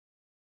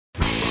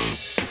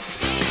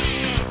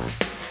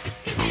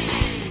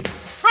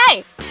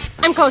Hi,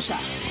 I'm Kosha.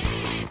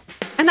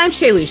 And I'm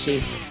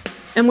Shaylushi.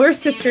 And we're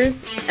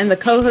sisters and the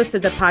co-hosts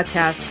of the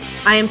podcast,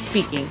 I Am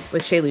Speaking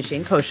with Shaylushi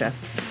and Kosha.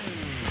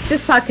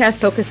 This podcast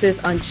focuses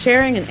on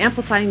sharing and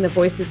amplifying the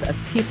voices of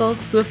people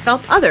who have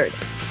felt othered.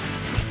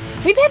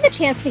 We've had the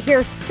chance to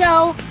hear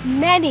so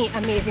many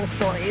amazing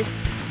stories.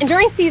 And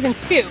during season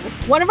 2,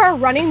 one of our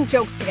running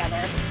jokes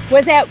together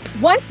was that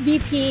once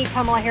VP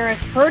Kamala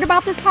Harris heard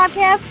about this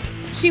podcast,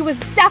 she was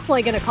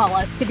definitely going to call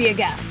us to be a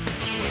guest.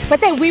 But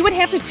that we would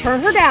have to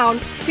turn her down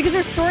because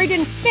her story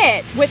didn't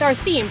fit with our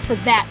theme for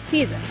that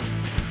season.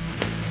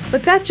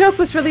 But that joke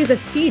was really the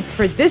seed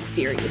for this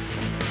series.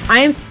 I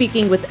Am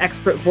Speaking with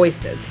Expert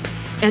Voices,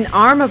 an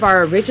arm of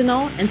our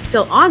original and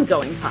still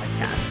ongoing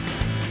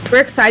podcast.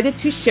 We're excited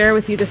to share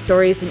with you the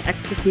stories and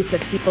expertise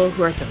of people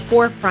who are at the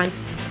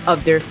forefront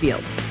of their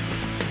fields.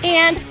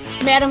 And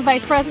Madam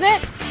Vice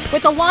President,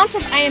 with the launch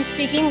of I Am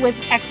Speaking with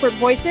Expert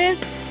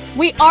Voices,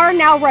 we are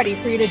now ready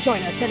for you to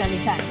join us at any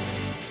time.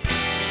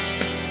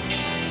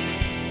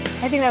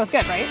 I think that was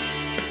good, right?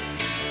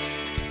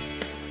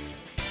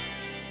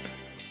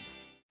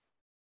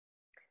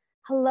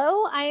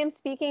 Hello, I Am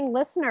Speaking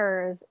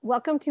listeners.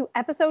 Welcome to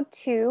episode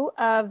 2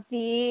 of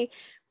the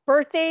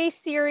birthday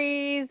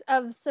series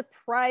of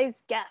surprise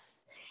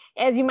guests.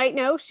 As you might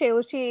know,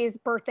 Shaylushi's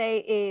birthday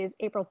is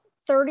April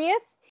 30th.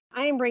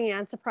 I am bringing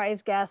on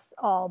surprise guests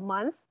all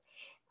month.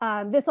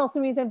 This also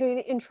means I'm doing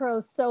the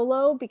intro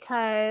solo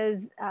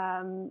because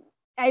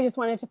I just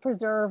wanted to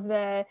preserve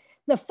the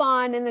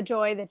fun and the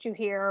joy that you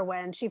hear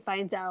when she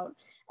finds out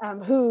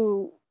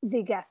who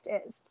the guest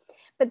is.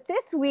 But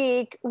this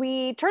week,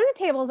 we turned the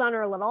tables on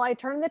her a little. I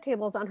turned the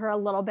tables on her a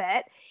little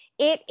bit.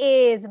 It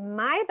is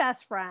my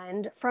best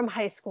friend from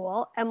high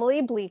school,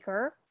 Emily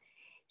Bleeker.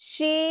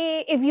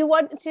 She, if you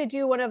want to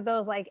do one of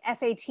those like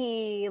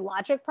SAT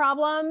logic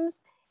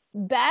problems,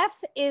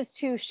 Beth is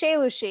to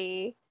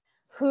Shaylushi,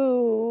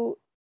 who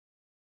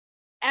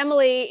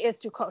Emily is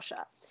to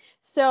Kosha.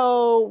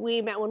 So we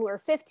met when we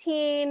were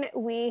 15.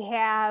 We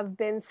have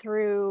been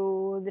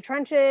through the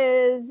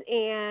trenches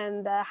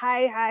and the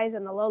high highs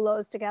and the low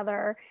lows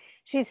together.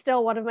 She's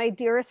still one of my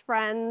dearest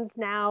friends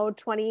now,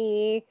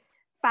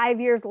 25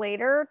 years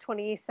later,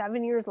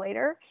 27 years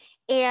later.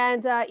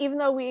 And even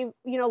though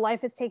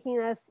life has taken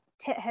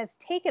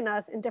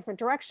us in different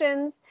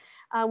directions,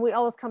 we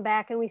always come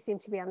back and we seem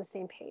to be on the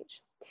same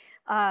page.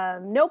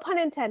 No pun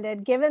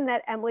intended, given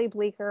that Emily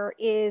Bleeker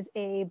is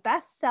a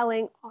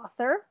best-selling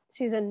author.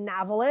 She's a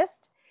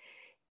novelist,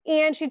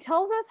 and she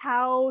tells us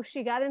how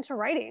she got into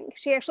writing.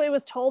 She actually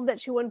was told that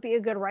she wouldn't be a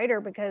good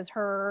writer because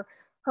her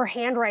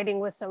handwriting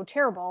was so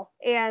terrible.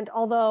 And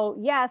although,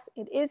 yes,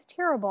 it is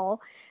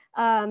terrible,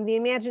 the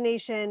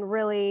imagination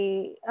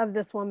really of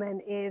this woman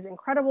is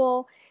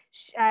incredible.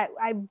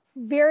 I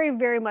very,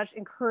 very much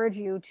encourage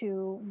you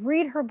to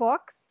read her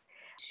books.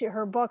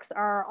 Her books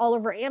are all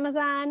over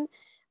Amazon.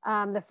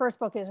 The first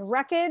book is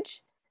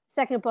Wreckage.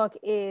 Second book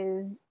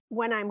is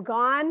When I'm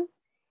Gone.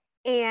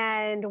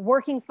 And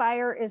Working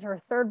Fire is her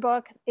third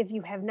book. If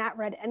you have not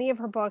read any of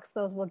her books,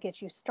 those will get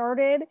you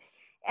started.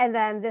 And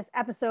then this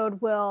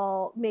episode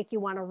will make you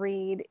want to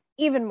read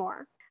even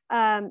more.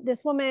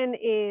 This woman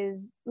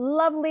is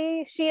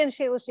lovely. She and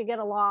Shaylushi get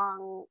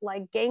along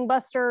like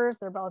gangbusters.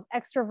 They're both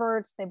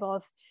extroverts. They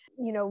both,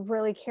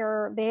 really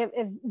care. They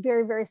have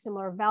very, very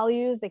similar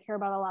values. They care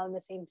about a lot of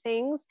the same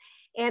things.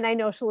 And I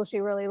know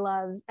Shaylushi really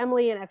loves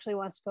Emily and actually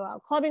wants to go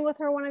out clubbing with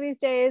her one of these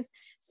days.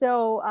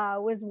 So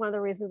was one of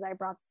the reasons I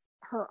brought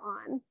her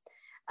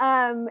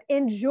on.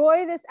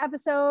 Enjoy this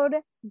episode,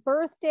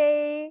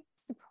 birthday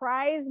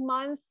surprise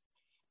month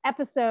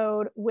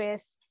episode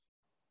with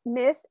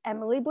Miss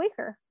Emily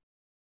Bleeker.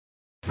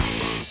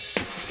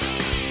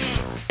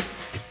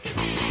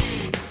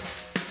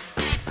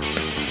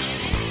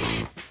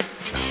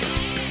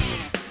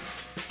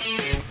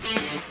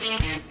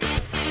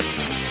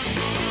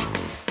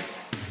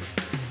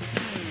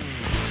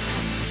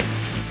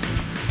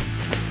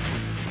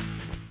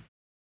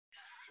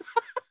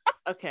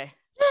 Okay.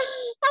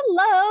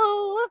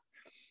 Hello.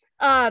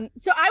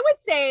 So I would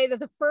say that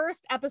the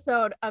first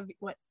episode of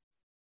what?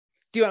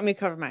 Do you want me to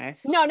cover my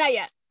eyes? No, not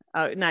yet.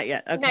 Oh, not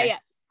yet. Okay. Not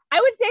yet. I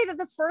would say that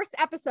the first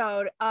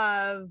episode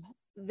of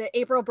the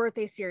April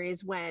birthday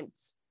series went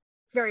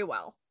very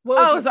well. It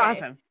was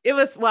awesome. It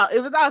was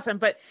awesome,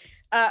 but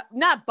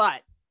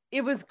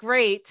it was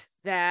great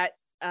that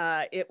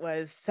it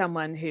was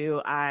someone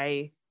who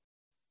I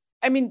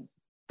mean,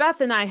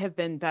 Beth and I have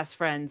been best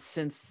friends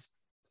since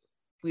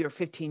we were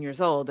 15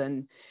 years old.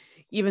 And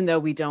even though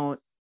we're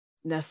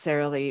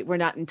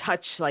not in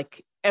touch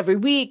like every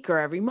week or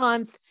every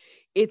month,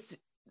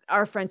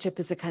 our friendship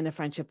is the kind of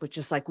friendship which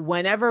is like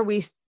whenever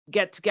we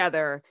get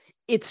together,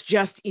 it's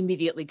just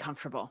immediately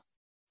comfortable.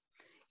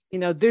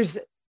 There's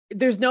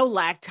no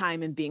lag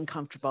time in being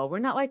comfortable. We're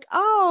not like,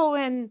 oh,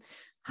 and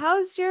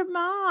how's your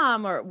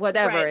mom or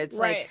whatever. Right, it's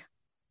right. like,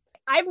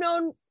 I've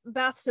known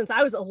Beth since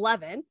I was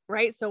 11,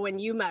 right? So when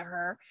you met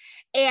her,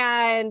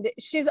 and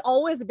she's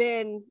always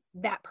been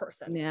that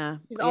person. Yeah.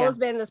 She's always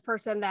been this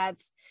person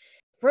that's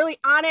really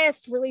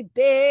honest, really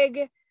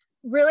big,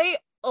 really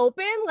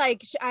open.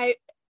 Like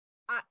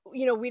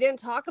we didn't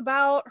talk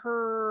about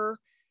the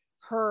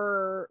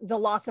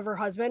loss of her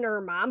husband or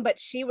her mom, but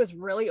she was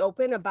really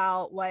open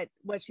about what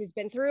she's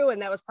been through,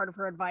 and that was part of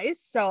her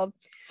advice. So, all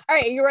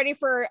right, you ready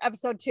for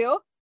episode 2?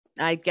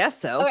 I guess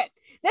so. Okay,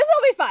 this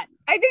will be fun.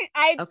 I think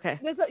okay.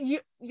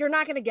 You're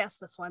not going to guess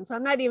this one, so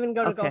I'm not even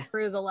going to go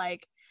through the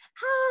like,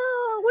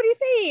 what do you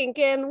think,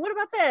 and what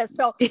about this?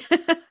 So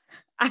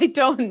I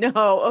don't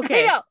know.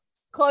 Okay, I know.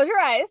 Close your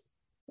eyes.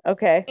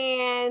 Okay.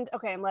 And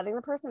I'm letting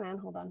the person in.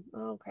 Hold on.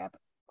 Oh crap.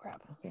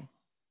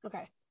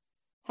 Okay.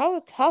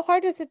 How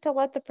hard is it to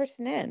let the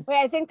person in? Wait,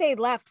 I think they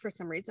left for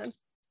some reason.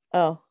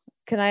 Oh,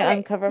 can I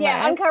uncover my eyes?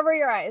 Yeah, uncover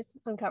your eyes.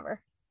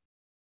 Uncover.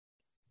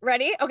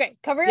 Ready? Okay,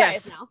 cover your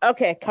eyes now.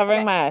 Okay,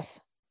 covering my eyes.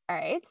 All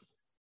right.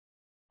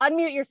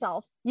 Unmute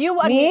yourself. You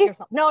unmute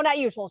yourself. No, not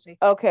you, Tulsi.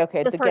 Okay.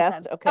 This the person.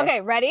 guest. Okay.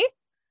 Okay, ready?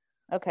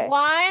 Okay.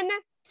 1,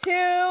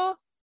 2,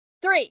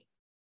 3.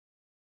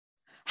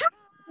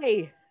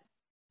 Hey.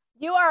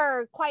 You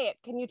are quiet.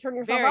 Can you turn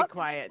yourself Very up?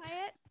 quiet.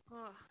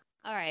 Oh.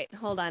 All right,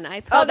 hold on.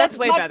 That's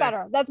way much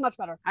better. That's much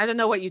better. I don't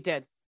know what you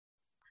did.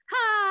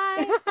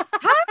 Hi.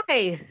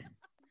 Hi.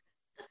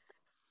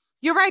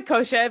 You're right,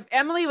 Kosha. If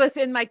Emily was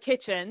in my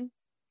kitchen,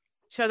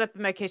 showed up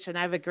in my kitchen,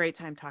 I have a great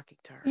time talking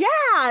to her.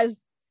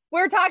 Yes.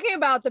 We're talking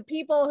about the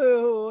people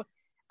who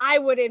I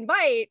would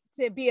invite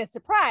to be a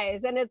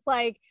surprise. And it's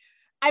like,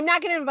 I'm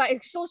not going to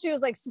invite, she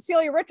was like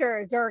Cecilia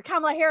Richards or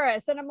Kamala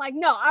Harris. And I'm like,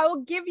 no, I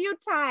will give you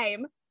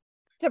time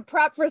to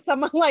prep for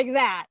someone like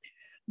that.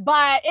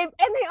 But, and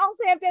they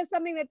also have to have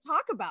something to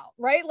talk about,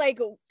 right? Like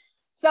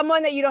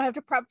someone that you don't have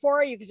to prep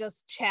for, you could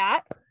just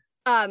chat.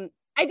 I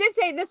did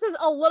say this is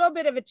a little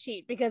bit of a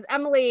cheat because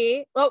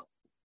Emily,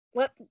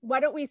 why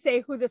don't we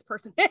say who this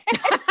person is?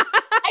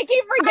 I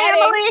keep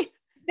forgetting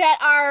that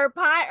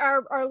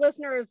our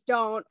listeners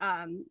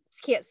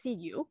can't see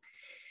you.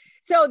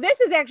 So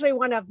this is actually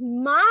one of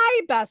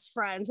my best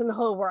friends in the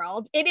whole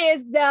world. It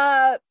is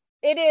the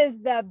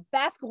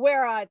Beth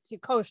Guerra to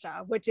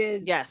Kosha, which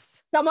is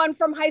someone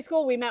from high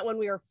school. We met when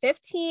we were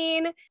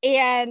 15,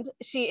 and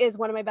she is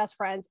one of my best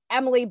friends,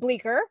 Emily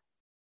Bleeker.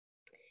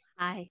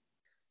 Hi.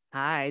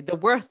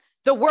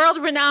 The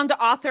world-renowned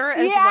author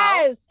as well.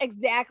 Yes,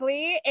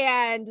 exactly.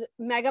 And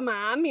mega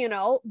mom,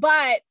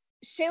 but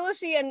Shayla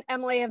and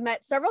Emily have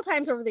met several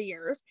times over the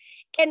years.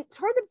 And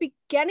toward the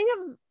beginning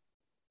of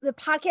the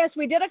podcast,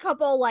 we did a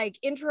couple like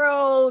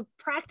intro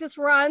practice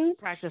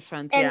runs.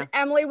 And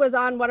Emily was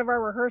on one of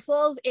our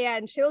rehearsals,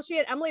 and Shayla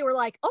and Emily were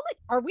like, "Oh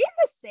my, are we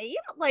the same?"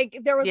 Like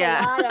there was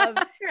a lot of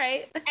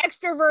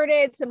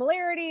extroverted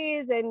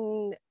similarities,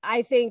 and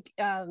I think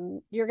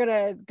you're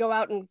gonna go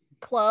out and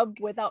club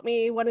without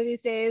me one of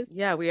these days.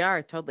 Yeah, we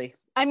are totally.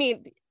 I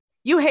mean,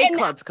 you hate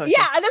clubs, Kosha.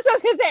 Yeah, that's what I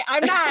was gonna say.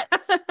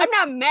 I'm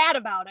not mad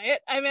about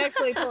it. I'm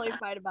actually totally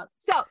fine about it.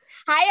 So,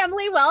 hi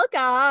Emily,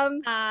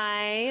 welcome.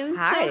 I'm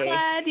so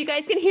glad you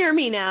guys can hear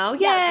me now.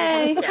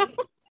 Yay!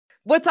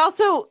 What's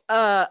also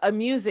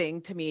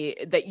amusing to me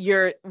that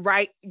you're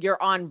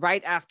on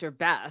right after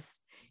Beth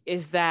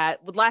is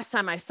that last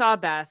time I saw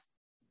Beth,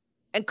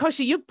 and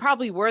Kosha, you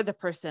probably were the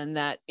person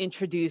that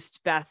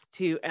introduced Beth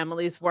to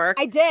Emily's work.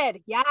 I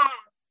did, yes.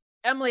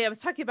 Emily, I was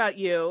talking about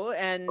you,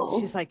 and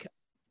she's like,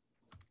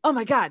 "Oh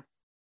my God,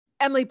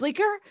 Emily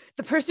Bleeker,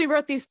 the person who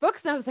wrote these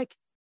books." And I was like,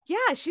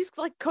 "Yeah, she's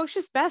like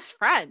Kosha's best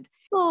friend."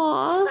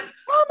 Aww. She's like,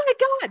 "Oh my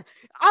God,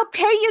 I'll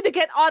pay you to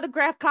get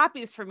autographed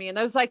copies for me." And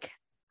I was like,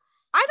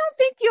 "I don't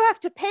think you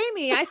have to pay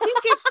me. I think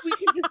if we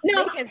can just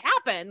make it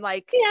happen,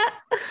 like,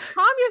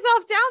 calm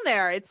yourself down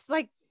there. It's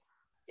like,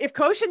 if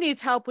Kosha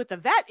needs help with the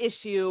vet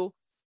issue,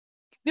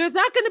 there's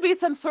not going to be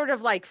some sort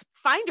of like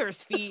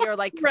finder's fee or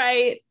like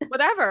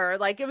whatever."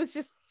 Like it was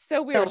just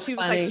so weird. She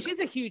was like, she's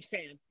a huge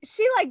fan.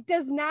 She like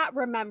does not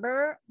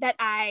remember that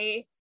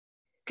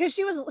because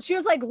she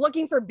was like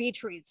looking for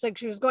beach reads. Like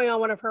she was going on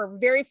one of her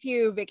very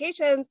few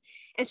vacations,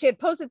 and she had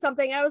posted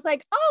something. I was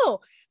like, "Oh,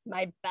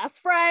 my best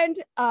friend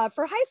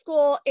for high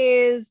school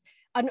is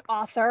an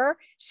author."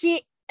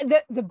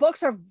 The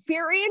books are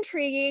very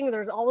intriguing.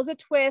 There's always a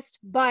twist,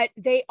 but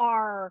they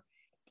are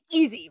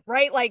easy,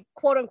 right? Like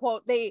quote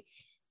unquote, they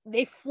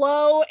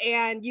flow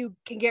and you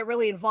can get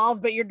really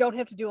involved, but you don't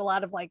have to do a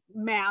lot of like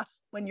math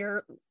when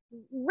you're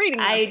reading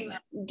them. I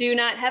do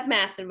not have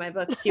math in my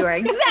books. You are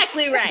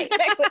exactly right.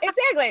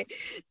 Exactly.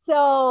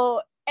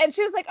 So, and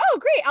she was like, "Oh,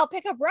 great, I'll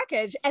pick up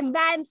Wreckage." And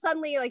then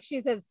suddenly like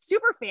she's a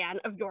super fan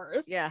of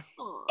yours. Yeah.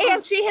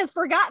 And she has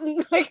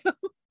forgotten like that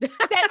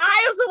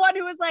I was the one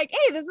who was like,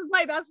 "Hey, this is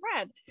my best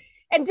friend."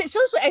 And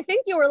I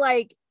think you were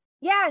like,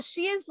 "Yeah,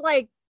 she is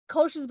like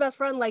Kosha's best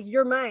friend, like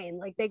you're mine."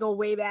 Like they go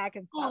way back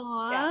and stuff.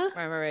 Yeah.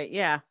 Right.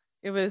 Yeah.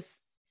 It was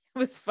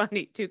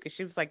funny too, because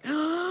she was like,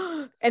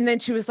 and then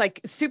she was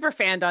like super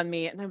fanned on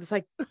me, and I was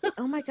like,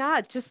 "Oh my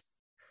God, just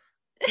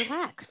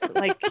relax."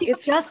 Like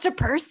it's just a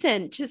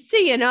person, just so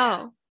you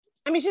know.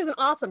 I mean, she's an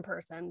awesome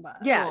person,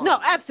 but no,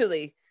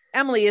 absolutely.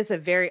 Emily is a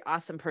very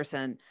awesome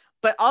person,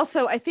 but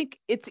also I think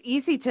it's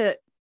easy to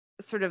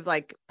sort of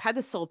like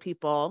pedestal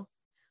people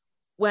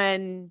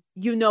when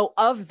you know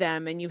of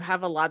them and you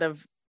have a lot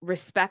of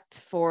respect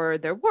for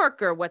their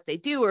work or what they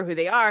do or who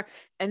they are.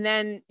 And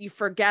then you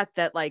forget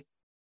that like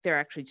they're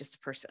actually just a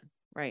person.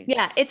 Right.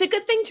 Yeah, it's a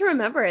good thing to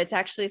remember. It's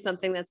actually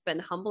something that's been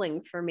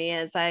humbling for me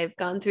as I've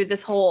gone through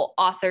this whole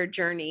author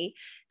journey.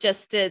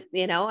 Just to,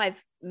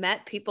 I've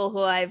met people who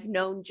I've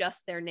known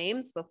just their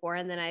names before,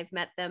 and then I've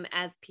met them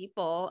as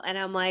people, and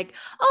I'm like,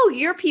 oh,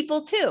 you're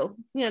people too,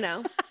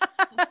 Yeah.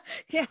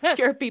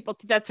 You're people.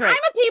 That's right.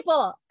 I'm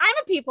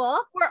a people.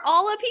 We're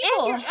all a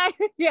people.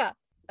 Yeah.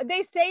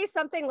 They say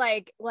something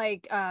like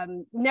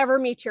never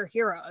meet your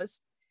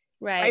heroes.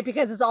 Right.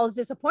 Because it's always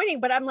disappointing.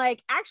 But I'm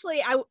like,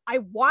 actually, I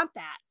want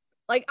that.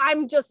 Like,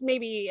 I'm just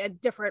maybe a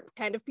different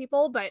kind of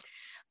people, but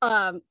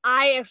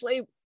I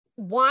actually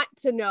want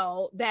to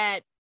know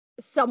that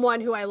someone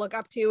who I look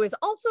up to is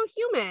also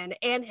human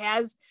and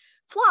has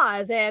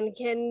flaws and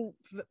can,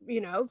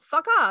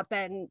 fuck up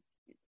and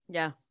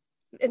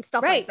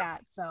stuff like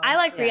that. So I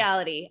like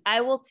reality.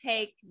 I will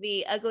take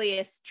the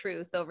ugliest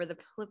truth over the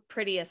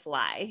prettiest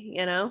lie,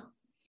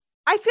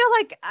 I feel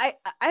like I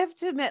have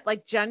to admit,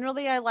 like,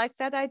 generally I like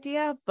that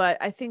idea, but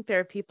I think there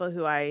are people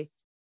who I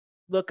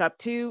look up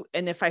to,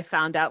 and if I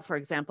found out, for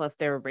example, if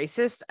they were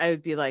racist, I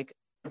would be like,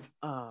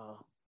 oh,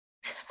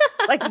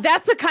 like,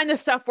 that's the kind of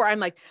stuff where I'm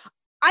like,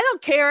 I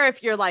don't care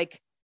if you're like,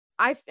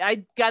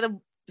 I got a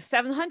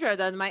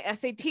 700 on my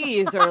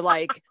SATs, or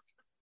like,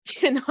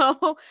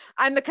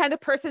 I'm the kind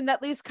of person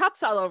that leaves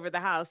cups all over the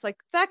house. Like,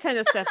 that kind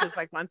of stuff is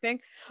like one thing,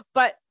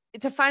 but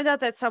to find out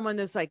that someone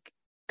is like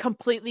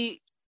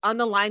completely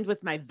unaligned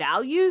with my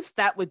values,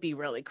 that would be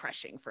really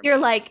crushing for me. You're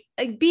like,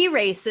 be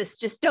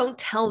racist, just don't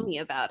tell me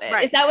about it.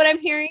 Right. Is that what I'm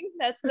hearing?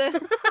 That's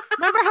the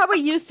Remember how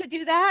we used to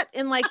do that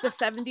in like the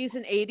 70s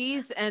and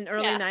 80s and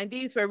early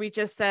 90s, where we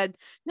just said,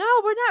 no,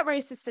 we're not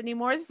racist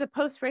anymore, this is a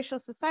post-racial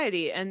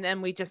society, and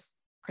then we just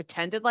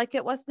pretended like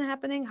it wasn't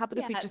happening? How about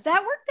if we just...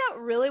 That worked out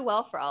really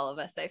well for all of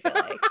us, I feel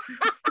like.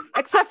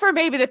 Except for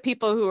maybe the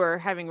people who are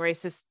having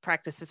racist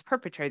practices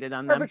perpetrated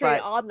on them.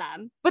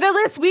 But at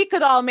least we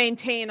could all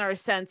maintain our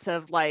sense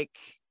of like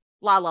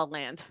La La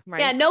Land,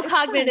 right? Yeah, no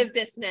cognitive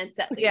dissonance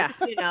at least,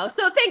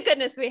 So thank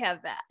goodness we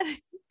have that.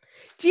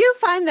 Do you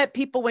find that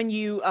people, when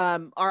you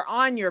are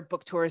on your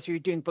book tours or you're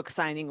doing book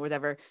signing or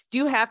whatever, do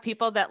you have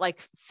people that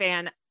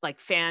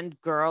fan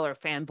girl or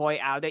fanboy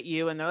out at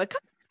you, and they're like,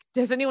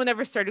 has anyone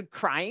ever started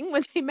crying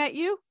when they met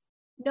you?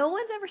 No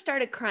one's ever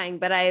started crying,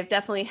 but I have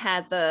definitely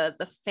had the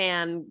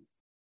fan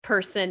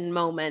person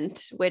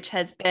moment, which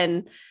has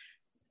been,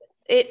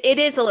 it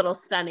is a little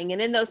stunning.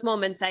 And in those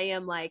moments I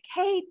am like,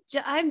 hey,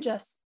 I'm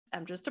just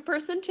a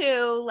person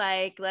too.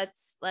 Like,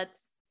 let's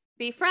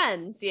be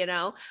friends,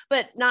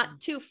 but not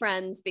two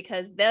friends,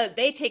 because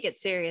they take it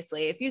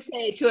seriously. If you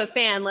say to a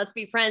fan, let's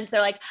be friends,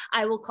 they're like,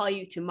 I will call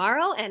you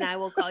tomorrow and I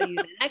will call you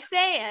the next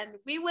day and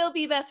we will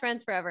be best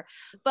friends forever.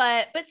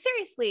 But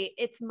seriously,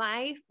 it's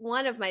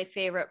one of my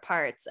favorite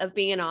parts of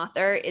being an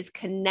author is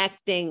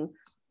connecting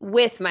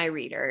with my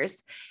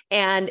readers.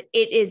 And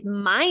it is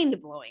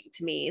mind-blowing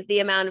to me, the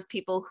amount of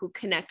people who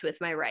connect with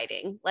my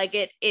writing. Like,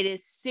 it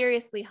is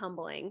seriously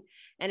humbling,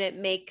 and it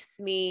makes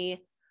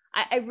me,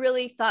 I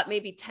really thought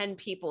maybe 10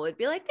 people would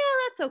be like, yeah,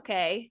 that's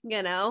okay.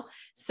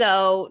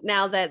 So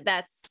now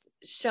that's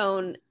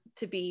shown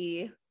to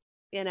be,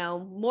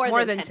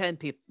 more than 10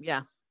 people.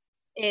 Yeah.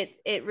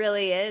 It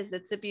really is.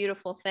 It's a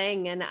beautiful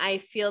thing. And I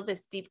feel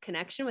this deep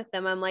connection with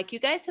them. I'm like, you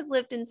guys have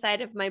lived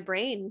inside of my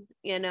brain,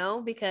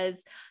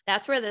 because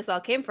that's where this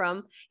all came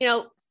from.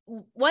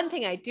 One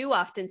thing I do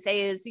often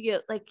say is,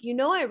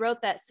 I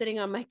wrote that sitting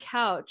on my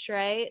couch,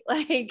 right?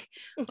 Like,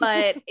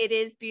 but it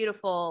is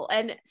beautiful.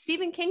 And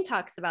Stephen King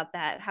talks about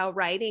that, how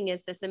writing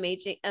is this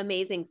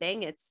amazing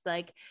thing. It's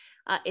like,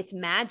 it's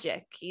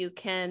magic. You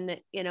can,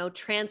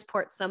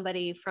 transport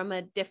somebody from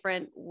a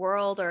different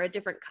world or a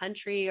different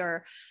country,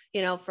 or,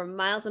 from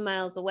miles and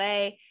miles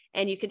away,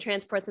 and you can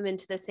transport them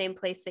into the same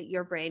place that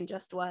your brain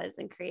just was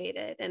and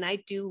created. And I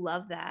do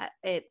love that.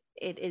 It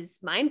is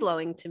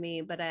mind-blowing to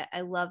me, but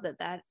I love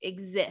that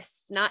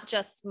exists, not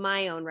just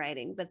my own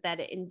writing, but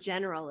that in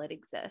general it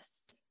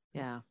exists.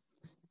 Yeah.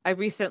 I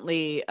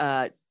recently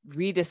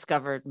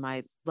rediscovered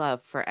my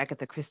love for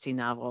Agatha Christie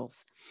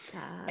novels.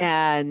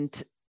 And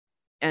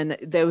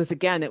there was,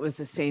 again, it was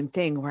the same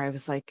thing where I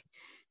was like,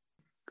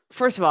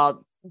 first of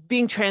all,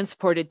 being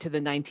transported to the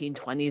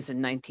 1920s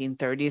and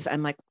 1930s,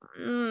 I'm like,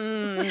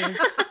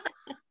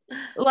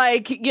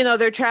 like,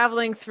 they're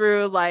traveling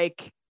through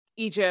like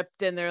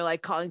Egypt, and they're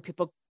like calling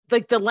people,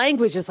 like, the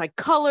language is like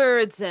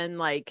coloreds and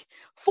like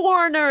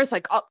foreigners,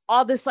 like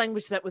all this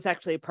language that was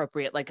actually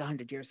appropriate like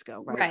 100 years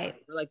ago. Right.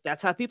 Like,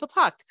 that's how people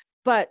talked.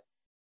 But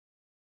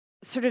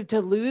sort of to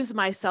lose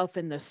myself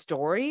in the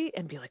story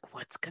and be like,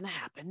 what's going to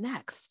happen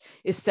next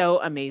is so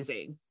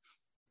amazing.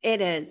 It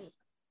is.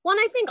 Well,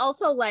 and I think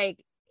also,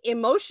 like,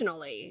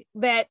 emotionally,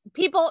 that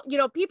people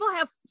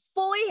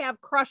fully have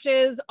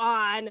crushes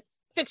on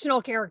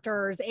fictional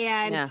characters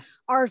and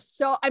are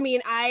so,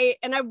 I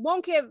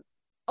won't give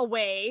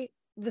away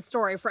the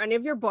story for any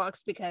of your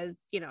books, because,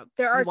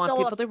 there are still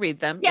people to read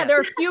them. Yeah, there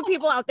are a few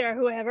people out there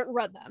who haven't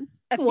read them.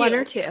 One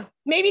or two.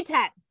 Maybe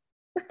 10.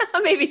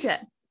 Maybe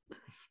 10.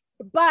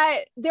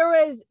 But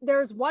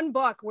there's one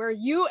book where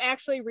you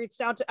actually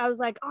reached out to, I was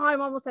like, oh,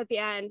 I'm almost at the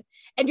end.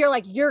 And you're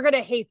like, you're going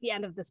to hate the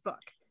end of this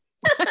book.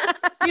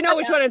 You know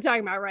which one I'm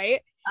talking about,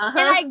 right? Uh-huh.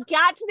 And I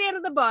got to the end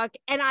of the book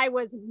and I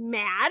was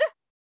mad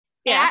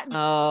at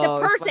the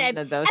person.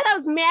 And I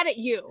was mad at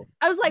you.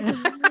 I was like,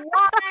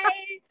 why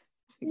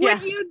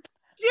would you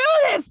do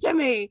this to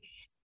me?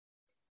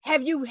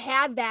 Have you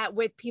had that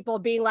with people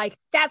being like,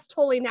 that's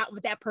totally not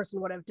what that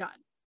person would have done?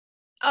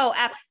 Oh,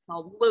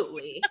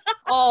 absolutely.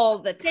 All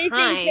the time. They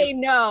think they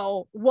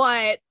know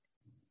what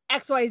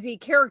XYZ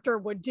character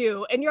would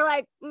do. And you're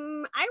like,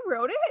 I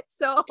wrote it.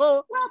 So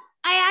well,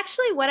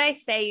 what I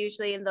say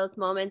usually in those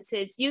moments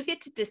is you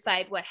get to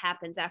decide what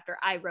happens after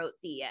I wrote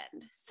the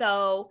end.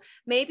 So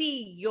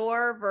maybe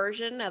your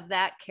version of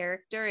that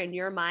character in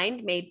your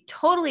mind made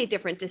totally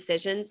different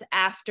decisions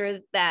after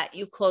that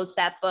you closed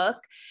that book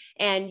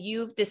and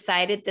you've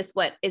decided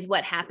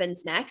what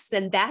happens next.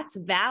 And that's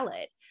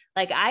valid.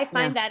 Like I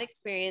find that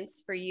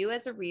experience for you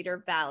as a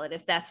reader valid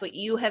if that's what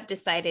you have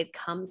decided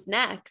comes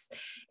next.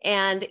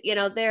 And,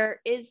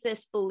 there is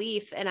this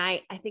belief, and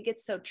I think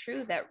it's so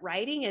true that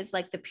writing is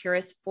like the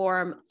purest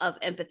form of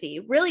empathy.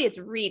 Really, it's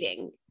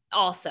reading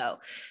also,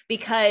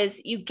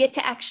 because you get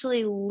to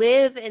actually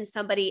live in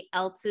somebody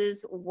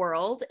else's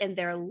world and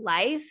their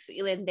life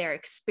and their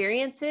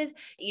experiences.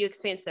 You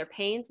experience their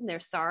pains and their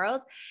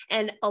sorrows.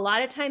 And a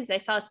lot of times I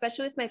saw,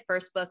 especially with my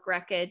first book,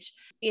 Wreckage,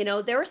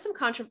 there were some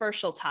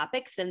controversial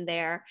topics in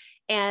there.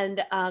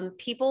 And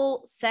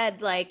people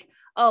said like,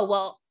 oh,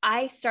 well,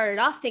 I started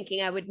off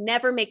thinking I would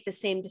never make the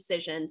same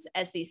decisions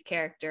as these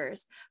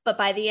characters. But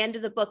by the end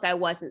of the book, I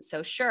wasn't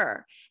so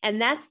sure.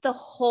 And that's the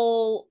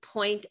whole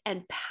point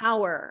and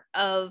power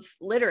of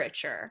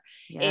literature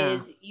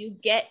is you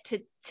get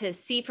to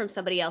see from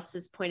somebody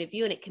else's point of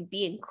view, and it can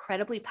be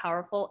incredibly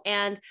powerful.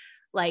 And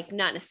like,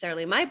 not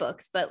necessarily my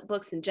books, but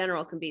books in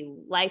general can be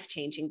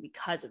life-changing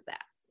because of that.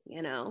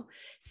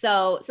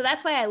 So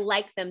that's why I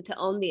like them to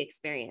own the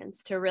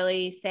experience, to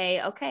really say,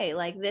 okay,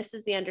 like this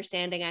is the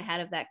understanding I had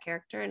of that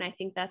character. And I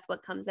think that's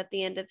what comes at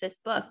the end of this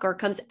book, or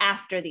comes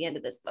after the end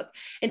of this book,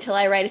 until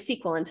I write a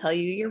sequel and tell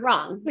you you're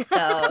wrong. So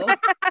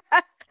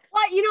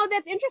well,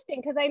 that's interesting,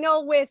 because I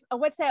know with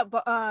what's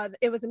that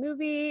it was a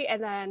movie,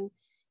 and then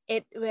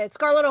it with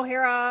Scarlett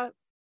O'Hara.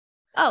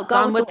 Oh,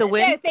 Gone with the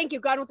Wind. Yeah, thank you.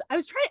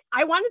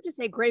 I wanted to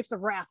say Grapes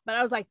of Wrath, but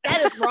I was like,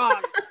 that is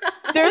wrong.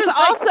 There's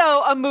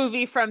also a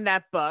movie from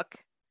that book.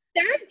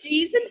 There are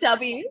G's and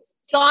W's.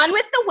 Gone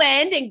with the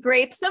Wind and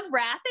Grapes of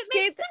Wrath. It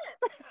makes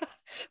sense.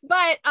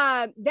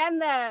 But then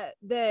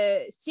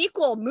the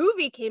sequel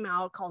movie came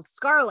out called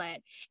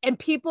Scarlet, and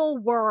people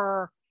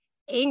were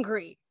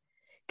angry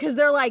because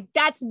they're like,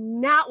 that's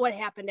not what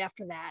happened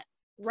after that.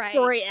 Right.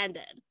 Story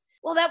ended.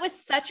 Well, that was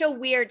such a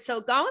weird.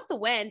 So Gone with the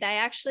Wind, I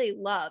actually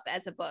love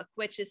as a book,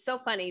 which is so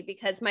funny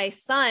because my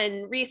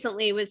son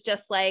recently was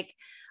just like,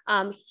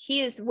 he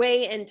is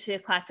way into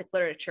classic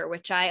literature,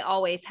 which I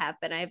always have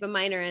been. I have a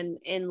minor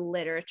in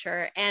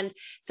literature. And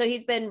so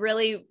he's been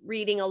really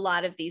reading a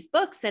lot of these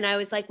books. And I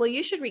was like, well,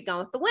 you should read Gone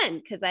with the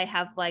Wind, because I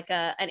have like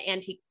an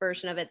antique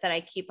version of it that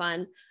I keep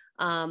on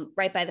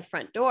right by the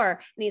front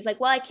door. And he's like,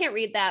 well, I can't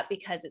read that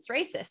because it's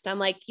racist. I'm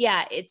like,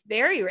 yeah, it's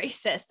very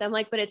racist. I'm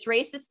like, but it's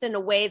racist in a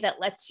way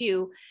that lets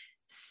you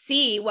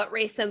see what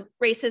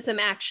racism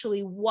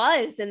actually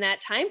was in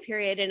that time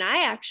period. And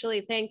I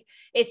actually think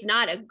it's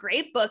not a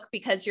great book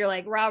because you're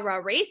like, rah,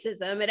 rah,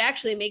 racism. It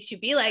actually makes you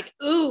be like,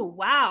 ooh,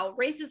 wow,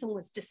 racism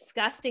was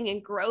disgusting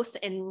and gross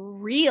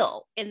and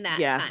real in that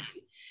time.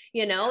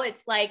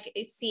 It's like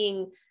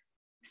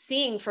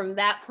seeing from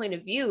that point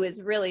of view is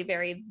really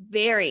very,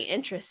 very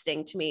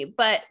interesting to me.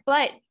 But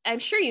I'm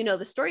sure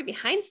the story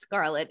behind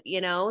Scarlet,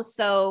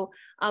 So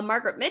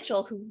Margaret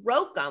Mitchell, who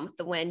wrote Gone with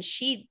the Wind,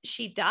 she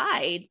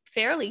died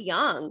fairly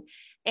young.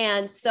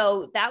 And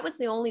so that was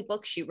the only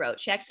book she wrote.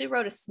 She actually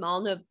wrote a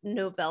small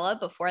novella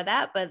before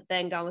that, but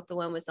then Gone with the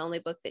Wind was the only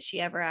book that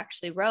she ever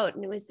actually wrote.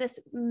 And it was this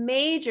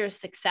major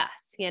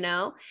success,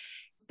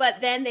 But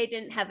then they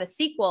didn't have a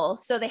sequel.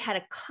 So they had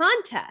a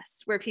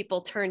contest where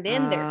people turned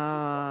in their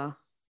sequels.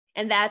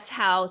 And that's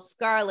how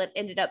Scarlet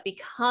ended up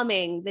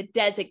becoming the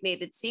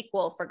designated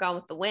sequel for Gone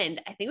with the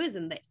Wind. I think it was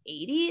in the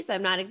 80s.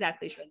 I'm not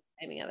exactly sure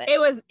the timing of it. It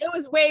was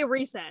way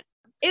recent.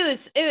 It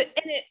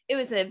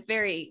was a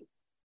very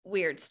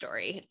weird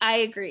story. I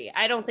agree.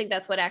 I don't think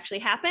that's what actually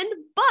happened,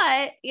 but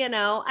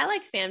I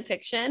like fan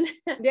fiction.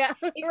 Yeah,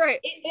 right.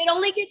 It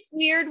only gets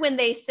weird when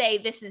they say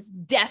this is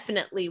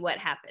definitely what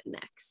happened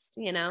next,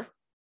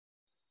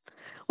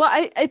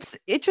 Well, it's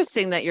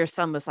interesting that your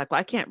son was like, well,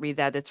 I can't read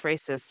that. It's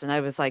racist. And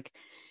I was like,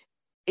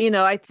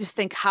 I just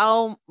think,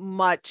 how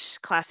much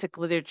classic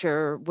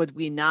literature would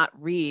we not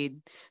read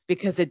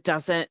because it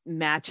doesn't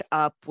match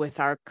up with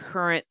our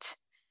current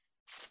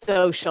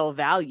social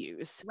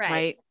values,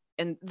 right?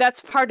 And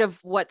that's part of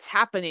what's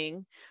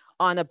happening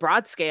on a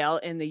broad scale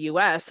in the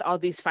US, all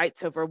these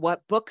fights over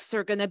what books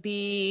are going to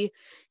be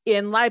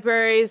in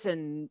libraries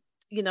and,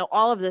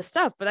 all of this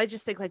stuff. But I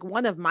just think like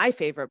one of my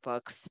favorite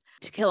books,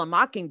 To Kill a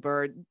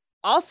Mockingbird,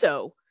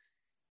 also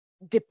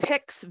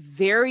depicts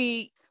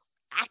very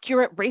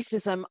accurate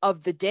racism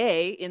of the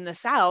day in the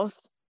South.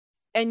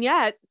 And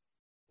yet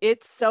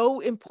it's so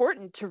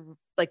important to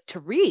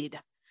read,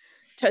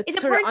 to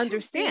It's sort of important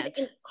understand.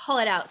 to call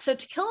it out. So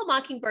To Kill a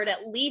Mockingbird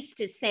at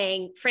least is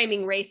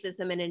framing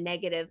racism in a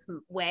negative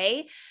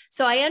way.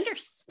 So I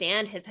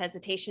understand his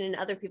hesitation and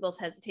other people's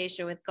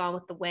hesitation with Gone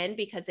with the Wind,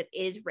 because it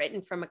is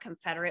written from a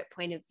Confederate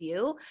point of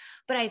view.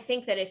 But I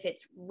think that if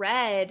it's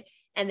read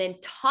and then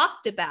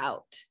talked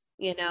about,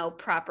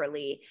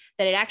 properly,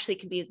 that it actually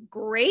can be a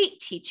great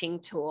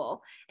teaching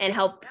tool and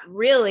help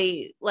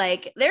really,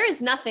 there is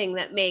nothing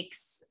that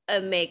makes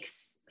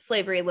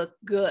slavery look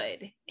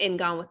good in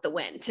Gone with the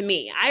Wind to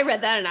me. I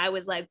read that and I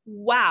was like,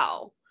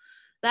 wow,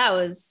 that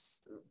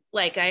was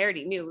I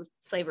already knew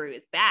slavery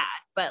was bad,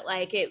 but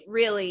it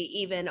really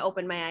even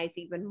opened my eyes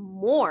even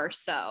more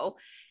so.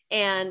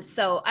 And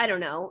so I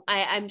don't know,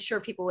 I'm sure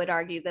people would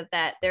argue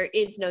that there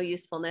is no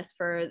usefulness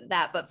for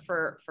that. But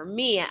for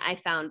me, I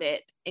found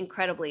it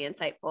incredibly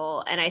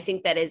insightful. And I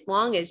think that as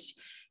long as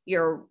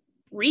you're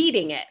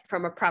reading it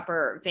from a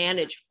proper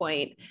vantage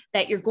point,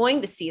 that you're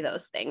going to see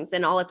those things.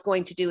 And all it's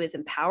going to do is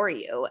empower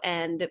you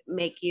and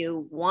make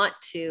you want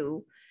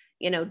to,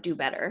 do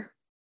better.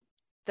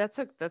 That's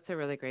a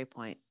really great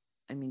point.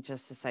 I mean,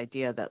 just this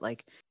idea that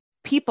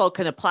people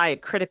can apply a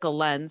critical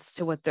lens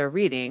to what they're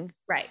reading.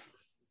 Right.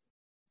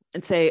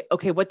 And say,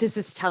 okay, what is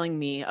this telling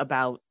me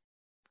about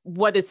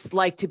what it's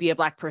like to be a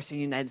Black person in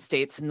the United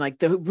States, and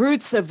the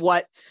roots of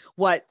what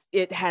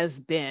it has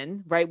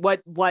been, right?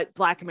 What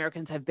Black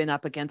Americans have been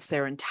up against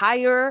their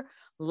entire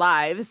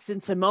lives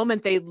since the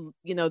moment they,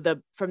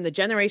 from the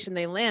generation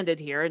they landed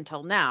here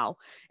until now.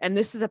 And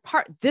this is a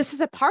part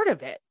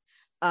of it,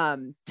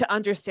 to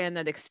understand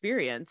that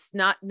experience,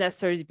 not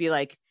necessarily to be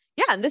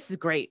yeah, and this is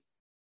great.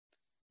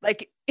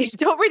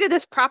 Don't read it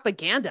as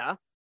propaganda.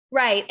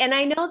 Right. And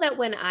I know that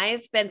when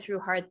I've been through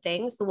hard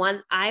things, the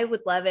one I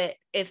would love it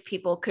if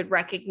people could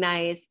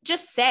recognize,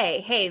 just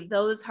say, hey,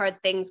 those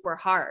hard things were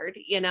hard,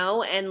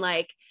 and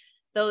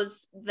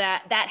those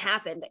that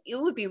happened. It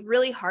would be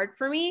really hard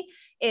for me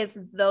if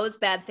those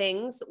bad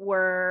things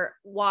were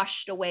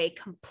washed away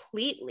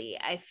completely.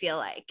 I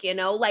feel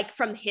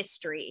from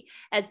history,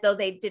 as though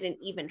they didn't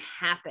even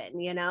happen,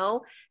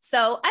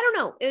 So I don't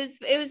know.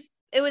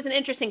 It was an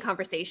interesting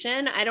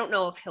conversation. I don't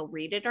know if he'll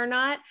read it or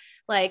not,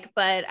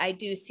 but I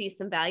do see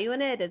some value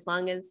in it, as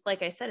long as,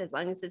 like I said, as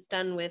long as it's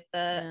done with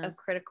a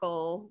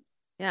critical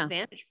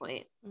vantage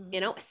point,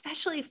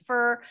 especially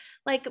for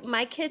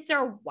my kids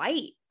are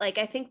white.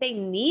 I think they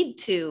need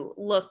to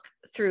look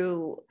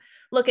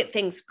at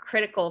things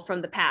critical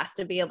from the past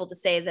and be able to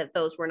say that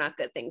those were not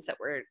good things that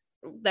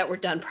were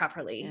done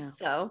properly. Yeah.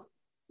 So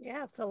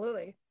yeah,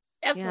 absolutely.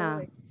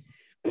 Yeah.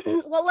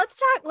 Well, let's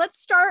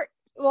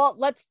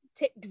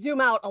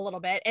zoom out a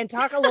little bit and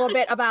talk a little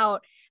bit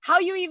about how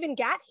you even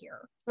got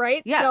here,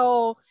 right? Yeah.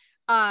 So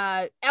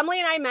Emily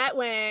and I met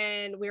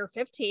when we were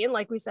 15,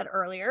 like we said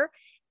earlier,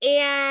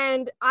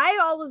 and I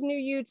always knew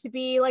you to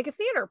be a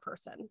theater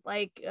person,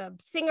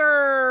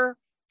 singer,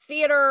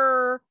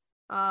 theater,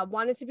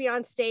 wanted to be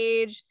on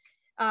stage.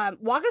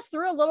 Walk us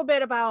through a little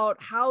bit about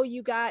how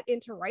you got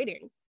into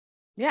writing.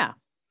 Yeah.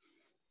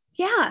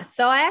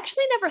 So I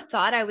actually never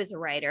thought I was a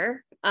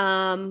writer.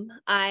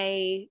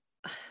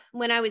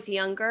 When I was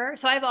younger,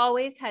 so I've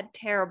always had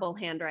terrible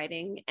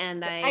handwriting,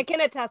 and I can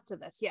attest to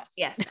this.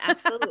 Yes,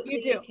 absolutely.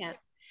 You do. You can.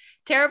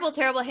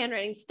 Terrible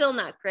handwriting, still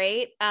not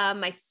great.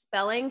 My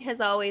spelling has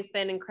always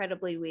been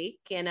incredibly weak,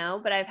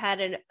 but I've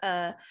had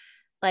a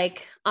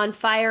on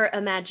fire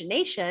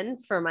imagination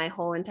for my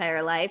whole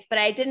entire life, but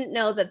I didn't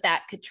know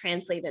that could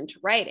translate into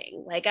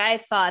writing. I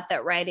thought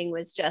that writing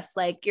was just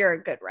you're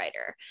a good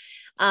writer.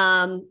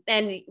 And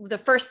the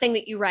first thing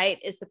that you write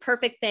is the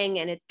perfect thing,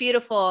 and it's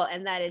beautiful.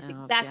 And that is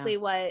exactly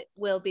what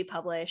will be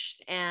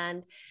published.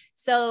 And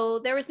so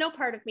there was no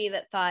part of me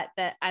that thought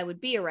that I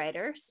would be a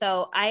writer.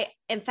 So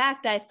in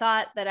fact, I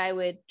thought that I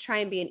would try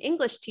and be an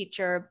English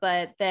teacher,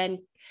 but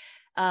then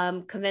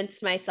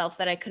convinced myself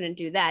that I couldn't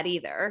do that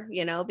either,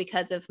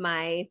 because of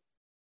my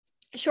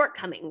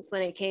shortcomings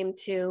when it came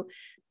to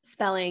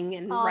spelling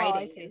and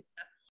writing.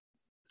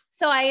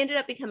 So I ended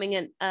up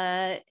becoming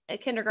a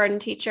kindergarten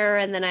teacher.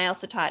 And then I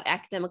also taught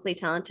academically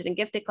talented and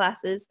gifted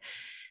classes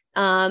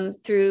for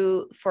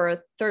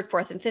third,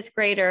 fourth, and fifth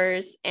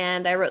graders.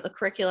 And I wrote the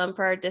curriculum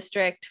for our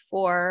district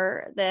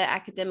for the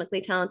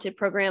academically talented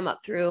program up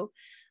through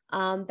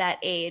that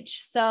age.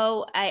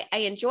 So I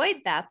enjoyed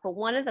that. But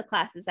one of the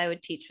classes I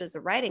would teach was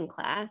a writing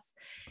class.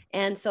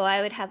 And so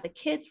I would have the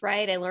kids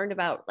write. I learned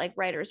about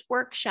Writer's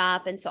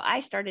Workshop. And so I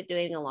started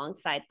doing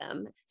alongside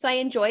them. So I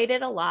enjoyed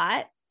it a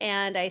lot.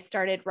 And I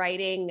started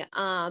writing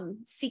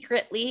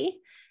secretly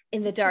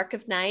in the dark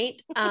of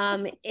night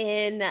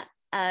in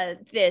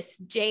this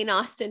Jane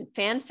Austen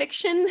fan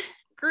fiction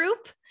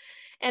group.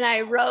 And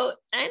I wrote,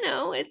 I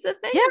know it's a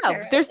thing. Yeah,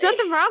 apparently. There's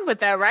nothing wrong with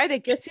that, right?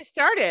 It gets you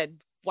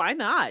started. Why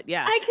not?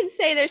 Yeah. I can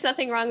say there's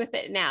nothing wrong with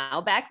it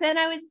now. Back then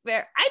I'm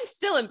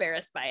still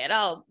embarrassed by it.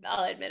 I'll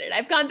admit it.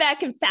 I've gone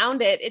back and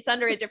found it. It's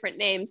under a different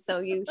name, so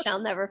you shall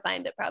never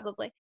find it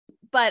probably.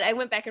 but I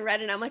went back and read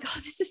it and I'm like, oh,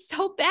 this is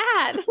so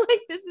bad.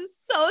 Like, this is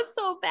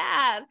so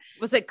bad.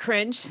 Was it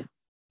cringe?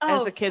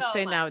 As the kids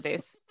say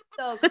nowadays.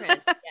 So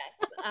cringe,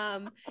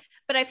 yes.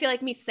 But I feel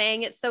like me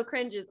saying it's so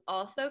cringe is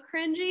also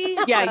cringy.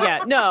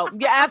 Yeah. No,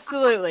 yeah,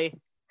 absolutely.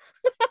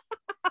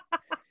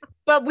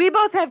 But we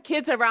both have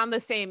kids around the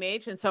same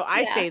age. And so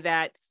I say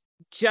that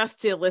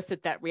just to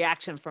elicit that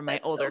reaction from my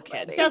older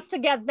kid. Just to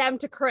get them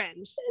to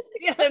cringe. Just to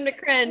get them to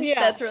cringe. Yeah.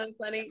 That's really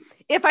funny.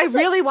 If I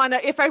really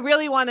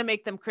want to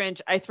make them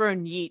cringe, I throw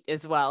in yeet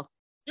as well.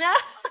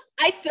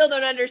 I still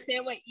don't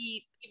understand what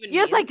yeet even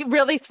means. It's like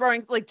really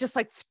throwing, like just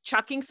like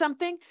chucking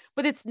something,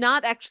 but it's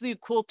not actually a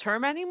cool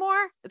term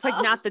anymore. It's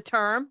like not the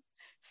term.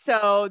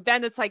 So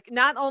then it's like,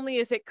 not only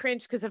is it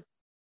cringe because of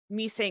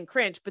me saying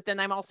cringe, but then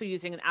I'm also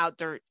using an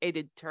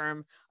outdated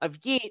term of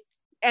yeet.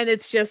 And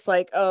it's just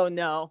like, oh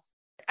no.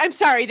 I'm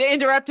sorry to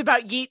interrupt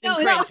about yeet and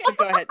cringe, but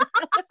go ahead.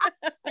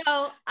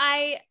 No,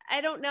 I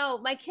don't know.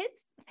 My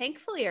kids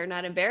thankfully are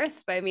not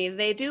embarrassed by me.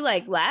 They do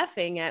like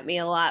laughing at me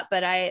a lot,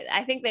 but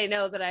I think they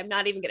know that I'm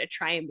not even going to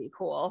try and be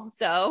cool.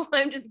 So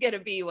I'm just going to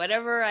be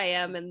whatever I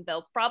am. And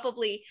they'll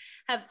probably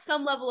have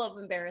some level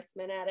of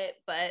embarrassment at it,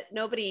 but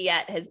nobody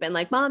yet has been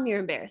like, Mom, you're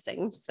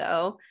embarrassing.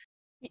 So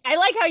I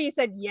like how you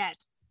said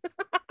yet.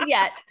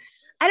 Yet.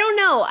 I don't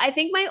know. I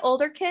think my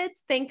older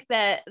kids think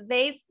that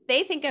they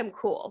think I'm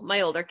cool.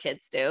 My older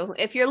kids do.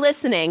 If you're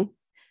listening,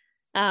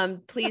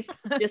 please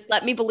just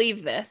let me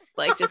believe this.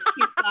 Like, just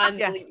keep on.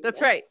 Yeah,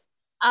 that's right.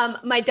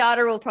 My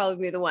daughter will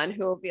probably be the one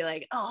who will be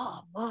like,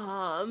 oh,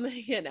 Mom,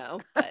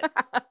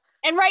 but.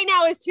 And right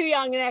now is too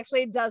young and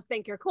actually does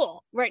think you're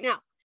cool right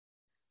now.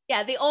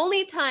 Yeah, the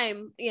only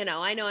time,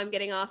 I know I'm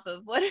getting off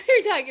of what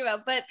you're talking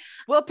about, but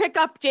we'll pick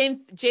up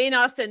Jane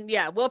Austen.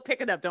 Yeah, we'll pick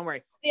it up. Don't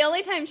worry. The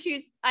only time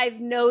I've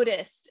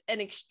noticed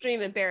an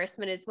extreme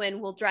embarrassment is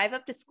when we'll drive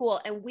up to school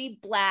and we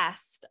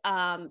blast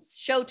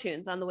show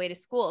tunes on the way to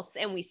school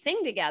and we sing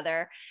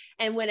together.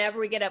 And whenever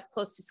we get up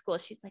close to school,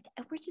 she's like,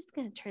 we're just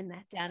going to turn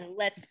that down and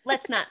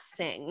let's not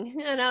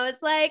sing. And I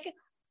was like,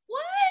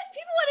 what?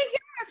 People want to hear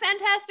our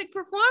fantastic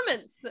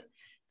performance.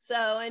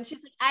 So, and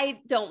she's like, I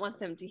don't want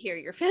them to hear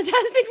your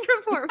fantastic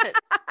performance.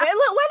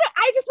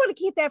 I just want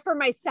to keep that for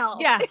myself.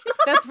 Yeah,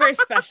 that's very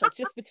special.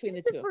 Just between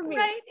the two. For me.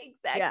 Right,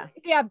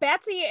 exactly. Yeah,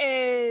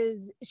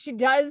 Betsy she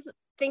does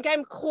think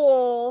I'm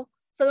cool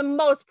for the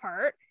most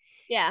part.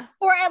 Yeah.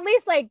 Or at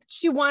least like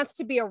she wants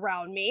to be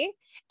around me.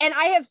 And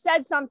I have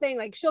said something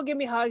like she'll give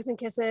me hugs and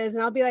kisses.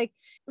 And I'll be like,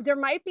 there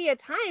might be a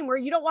time where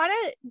you don't want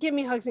to give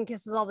me hugs and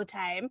kisses all the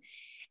time.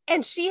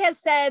 And she has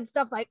said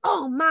stuff like,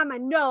 oh, Mama,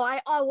 no,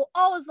 I will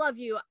always love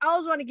you. I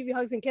always want to give you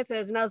hugs and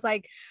kisses. And I was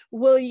like,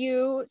 will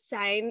you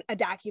sign a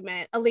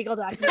legal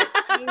document?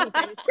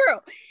 That is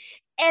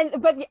true.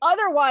 But the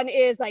other one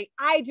is like,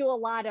 I do a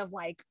lot of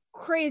like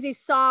crazy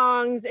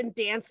songs and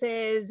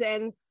dances.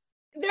 And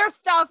there's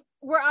stuff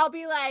where I'll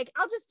be like,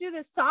 I'll just do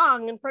this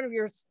song in front of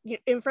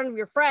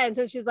your friends.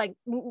 And she's like,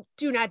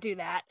 do not do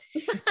that.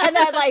 And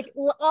then like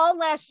all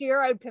last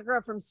year, I'd pick her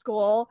up from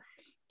school.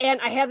 And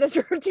I had this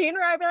routine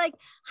where I'd be like,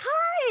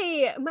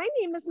 hi, my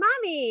name is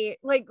Mommy.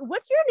 Like,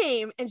 what's your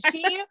name? And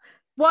she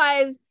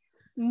was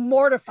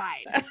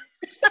mortified.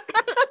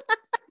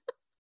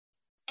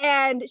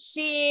 And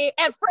she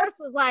at first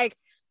was like,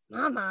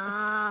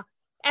 Mama.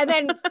 And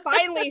then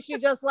finally she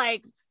just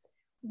like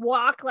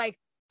walked like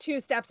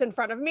 2 steps in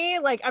front of me.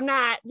 Like,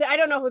 I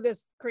don't know who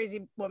this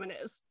crazy woman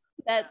is.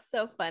 That's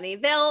so funny.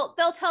 They'll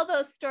tell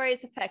those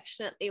stories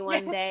affectionately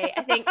one day,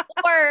 I think,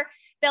 or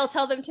they'll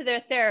tell them to their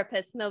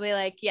therapist and they'll be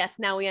like, yes,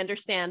 now we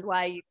understand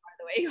why you are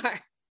the way you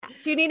are.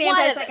 Do you need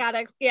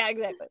antipsychotics? Yeah,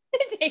 exactly.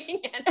 Taking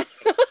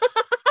antipsychotics.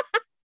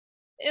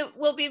 It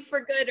will be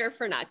for good or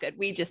for not good.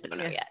 We just don't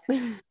know yet.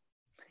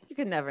 You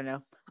can never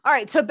know. All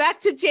right. So back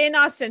to Jane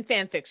Austen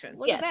fan fiction.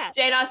 Look at that.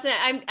 Jane Austen.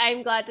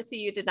 I'm glad to see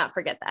you did not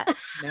forget that.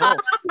 No.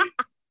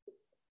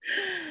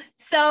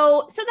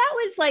 So that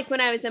was like when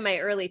I was in my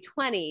early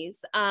 20s.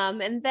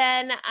 And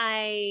then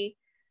I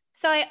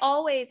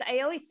always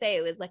say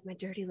it was like my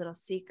dirty little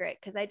secret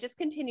because I just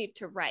continued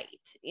to write,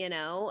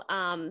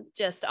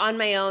 just on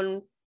my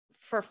own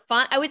for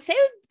fun. I would say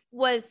it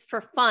was for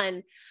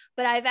fun,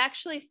 but I've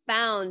actually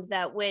found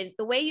that when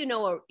the way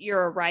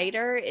you're a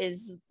writer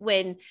is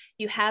when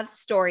you have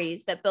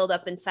stories that build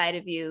up inside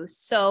of you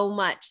so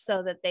much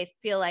so that they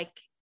feel like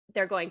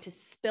they're going to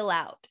spill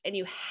out and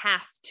you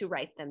have to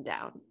write them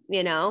down,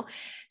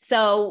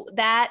 So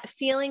that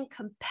feeling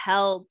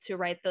compelled to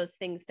write those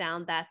things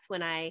down, that's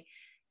when I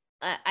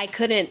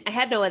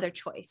had no other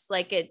choice.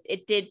 Like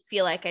it did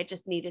feel like I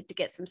just needed to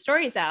get some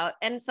stories out.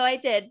 And so I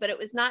did, but it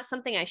was not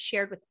something I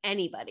shared with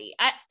anybody.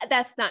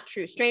 That's not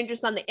true.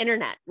 Strangers on the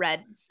internet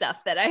read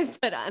stuff that I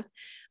put on,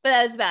 but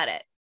that was about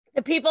it.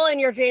 The people in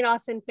your Jane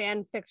Austen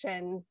fan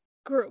fiction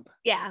group.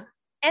 Yeah.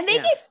 And they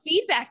gave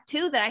feedback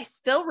too that I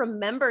still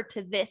remember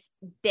to this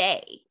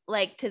day.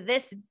 Like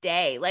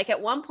at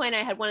one point I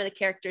had one of the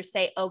characters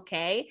say,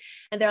 okay.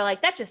 And they're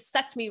like, that just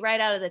sucked me right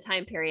out of the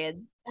time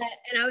period.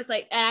 And I was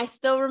like, and I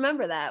still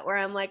remember that where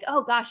I'm like,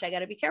 oh gosh, I got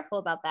to be careful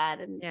about that.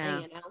 And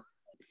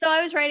so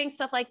I was writing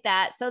stuff like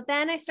that. So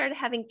then I started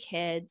having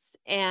kids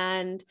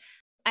and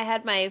I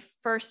had my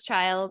first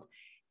child,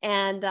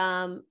 and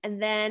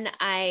then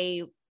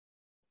I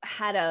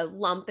had a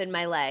lump in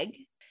my leg,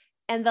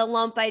 and the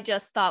lump I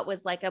just thought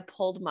was like a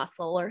pulled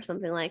muscle or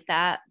something like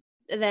that.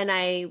 Then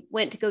I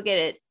went to go get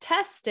it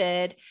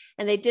tested,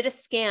 and they did a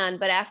scan.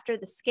 But after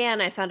the scan,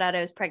 I found out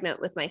I was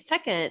pregnant with my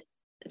second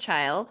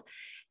child.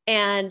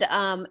 And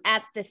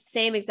at the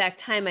same exact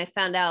time, I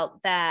found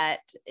out that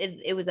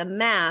it was a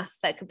mass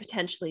that could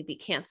potentially be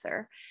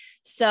cancer.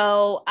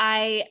 So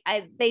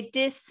they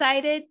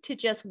decided to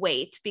just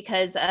wait,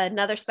 because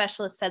another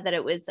specialist said that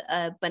it was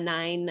a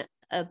benign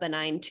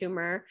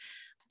tumor.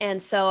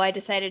 And so I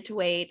decided to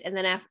wait, and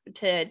then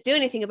to do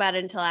anything about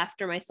it until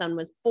after my son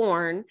was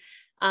born.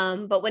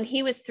 But when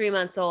he was 3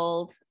 months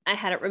old, I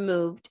had it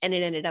removed, and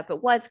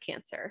it was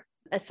cancer,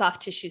 a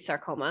soft tissue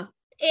sarcoma.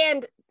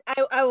 And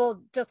I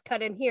will just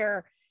cut in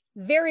here,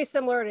 very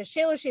similar to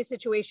Shayla's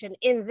situation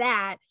in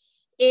that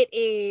it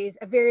is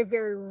a very,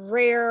 very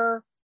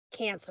rare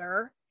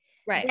cancer,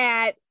 right,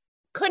 that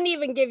couldn't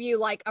even give you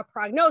like a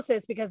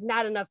prognosis, because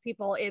not enough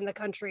people in the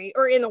country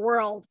or in the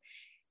world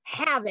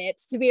have it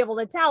to be able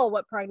to tell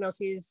what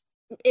prognoses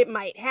it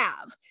might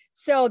have.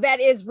 So that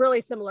is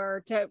really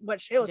similar to what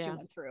Shayla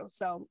went through.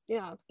 So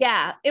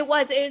yeah, it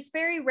was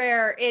very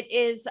rare. It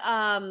is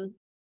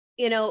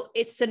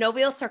it's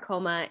synovial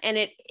sarcoma, and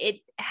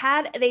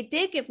they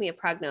did give me a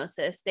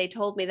prognosis. They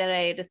told me that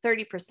I had a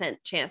 30%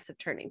 chance of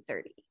turning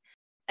 30,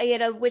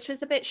 which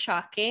was a bit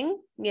shocking.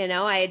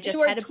 I had just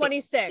had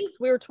 26.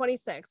 We were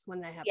 26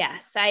 when that happened.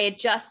 Yes. I had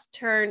just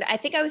turned, I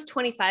think I was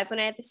 25 when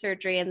I had the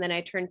surgery. And then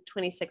I turned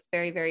 26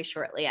 very, very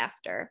shortly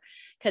after,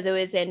 because it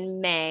was in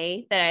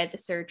May that I had the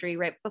surgery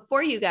right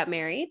before you got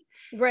married.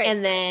 Right.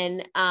 And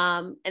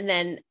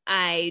then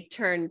I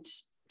turned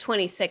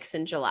 26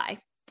 in July.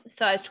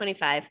 So I was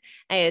 25.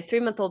 I had a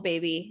 3-month-old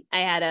baby. I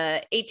had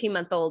a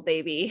 18-month-old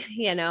baby,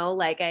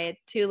 I had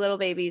 2 little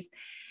babies.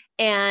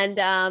 And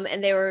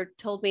they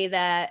told me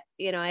that,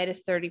 I had a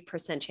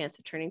 30% chance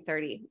of turning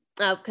 30,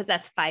 because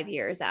that's 5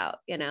 years out,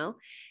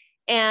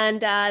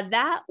 and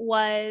that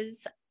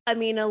was, a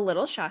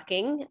little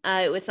shocking.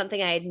 It was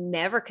something I had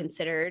never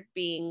considered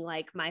being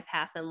like my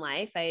path in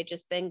life. I had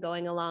just been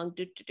going along,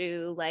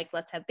 like,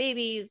 let's have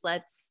babies,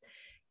 let's,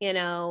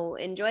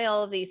 enjoy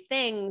all of these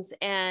things.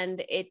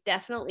 And it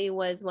definitely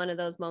was one of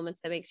those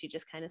moments that makes you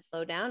just kind of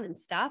slow down and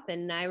stop.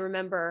 And I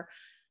remember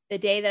the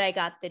day that I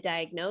got the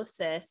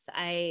diagnosis,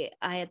 I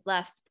had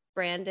left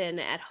Brandon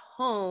at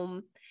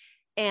home,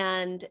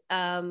 and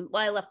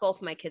I left both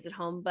of my kids at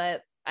home,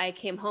 but I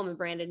came home and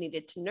Brandon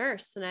needed to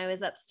nurse, and I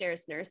was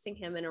upstairs nursing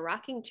him in a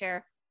rocking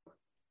chair.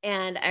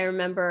 And I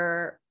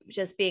remember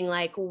just being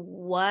like,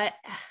 what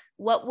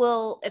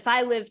will, if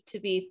I live to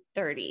be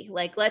 30,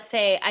 like, let's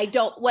say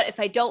if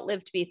I don't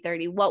live to be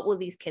 30, what will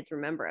these kids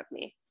remember of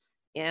me?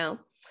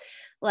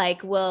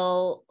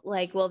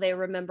 Will they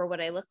remember what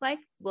I look like?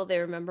 Will they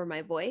remember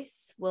my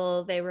voice?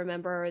 Will they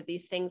remember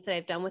these things that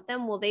I've done with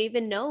them? Will they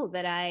even know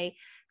that I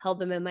held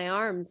them in my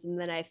arms and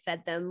that I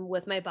fed them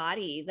with my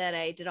body, that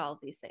I did all of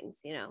these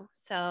things,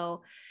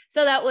 So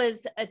that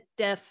was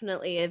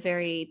definitely a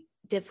very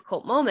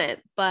difficult moment,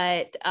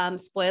 but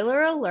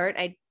spoiler alert,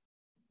 I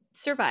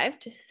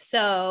survived.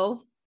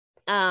 So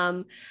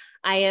I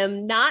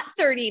am not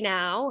 30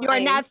 now. You are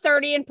not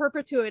 30 in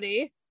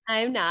perpetuity.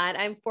 I'm not.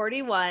 I'm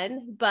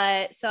 41,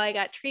 but so I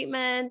got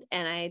treatment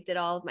and I did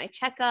all of my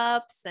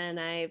checkups and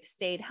I've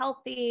stayed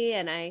healthy.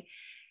 And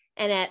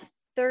at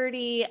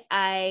 30,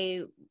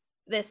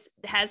 this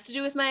has to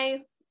do with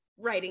my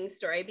writing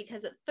story,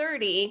 because at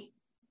 30,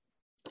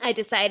 I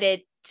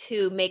decided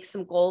to make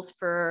some goals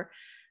for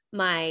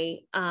my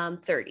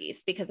 30s,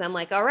 because I'm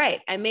like, all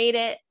right, I made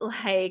it.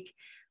 Like,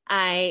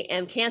 I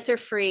am cancer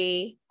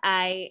free.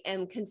 I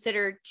am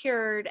considered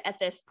cured at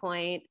this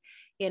point,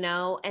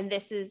 and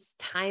this is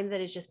time that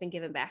has just been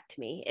given back to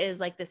me. It is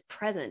like this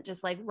present,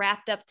 just like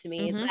wrapped up to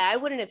me, that I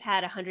wouldn't have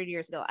had 100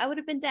 years ago. I would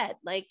have been dead.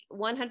 Like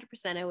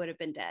 100%, I would have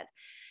been dead.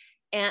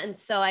 And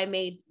so I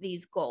made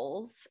these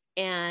goals,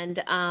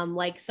 and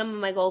like some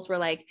of my goals were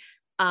like,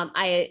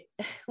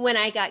 when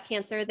I got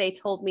cancer, they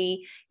told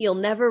me you'll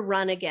never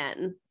run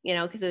again,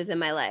 because it was in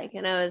my leg.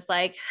 And I was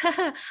like,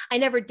 I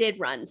never did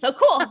run. So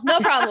cool. No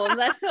problem.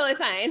 That's totally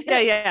fine.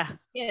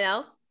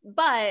 Yeah.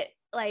 But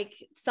like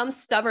some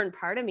stubborn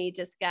part of me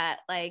just got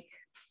like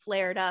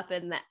flared up.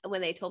 And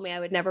when they told me I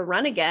would never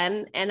run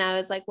again, and I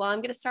was like, well, I'm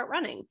going to start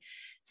running.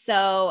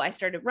 So I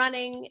started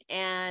running,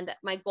 and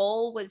my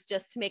goal was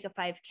just to make a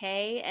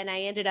 5K. And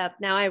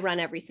now I run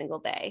every single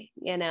day,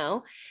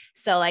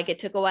 so like it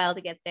took a while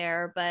to get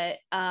there, but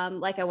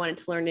like I wanted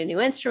to learn a new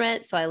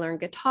instrument. So I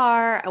learned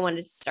guitar. I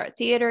wanted to start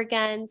theater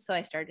again. So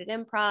I started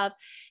improv.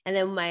 And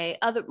then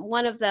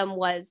one of them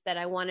was that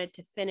I wanted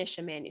to finish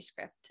a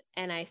manuscript.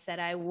 And I said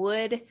I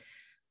would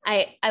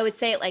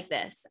say it like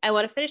this: I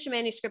want to finish a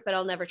manuscript, but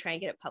I'll never try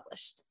and get it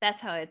published.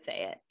 That's how I'd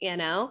say it,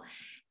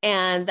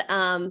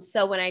 And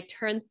so when I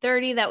turned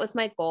 30, that was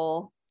my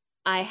goal.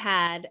 I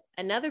had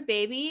another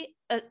baby.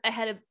 I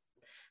had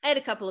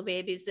a couple of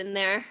babies in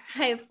there.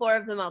 I have 4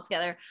 of them all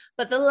together.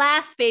 But the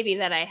last baby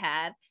that I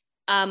had,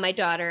 my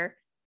daughter,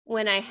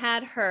 when I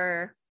had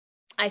her,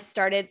 I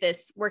started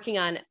working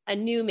on a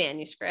new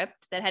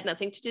manuscript that had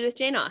nothing to do with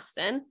Jane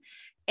Austen.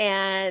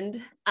 And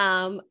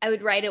I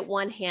would write it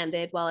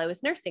one-handed while I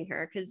was nursing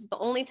her, because it's the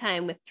only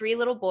time with 3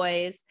 little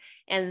boys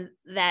and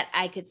that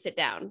I could sit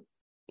down,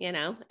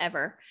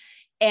 ever.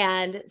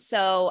 And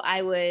so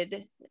I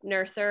would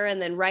nurse her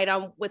and then write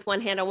on with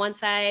one hand on one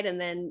side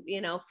and then,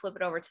 flip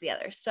it over to the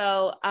other.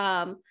 So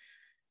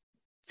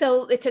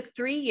it took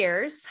 3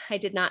 years. I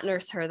did not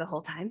nurse her the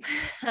whole time.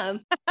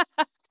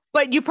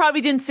 But you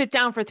probably didn't sit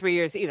down for 3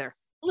 years either.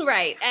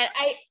 Right. And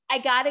I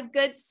got a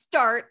good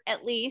start,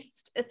 at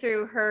least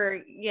through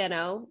her,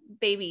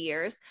 baby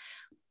years.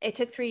 It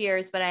took 3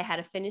 years, but I had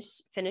a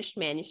finished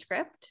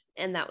manuscript,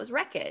 and that was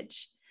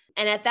Wreckage.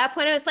 And at that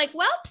point I was like,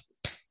 well,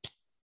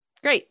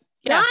 great.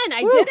 Done. Yeah.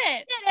 I Woo. did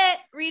it.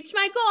 Reached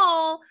my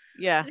goal.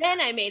 Yeah. Then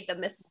I made the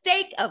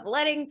mistake of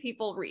letting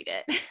people read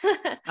it.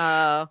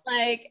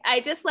 Like,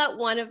 I just let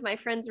one of my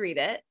friends read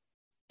it.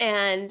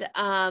 And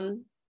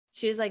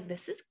she was like,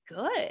 this is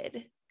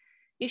good.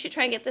 You should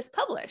try and get this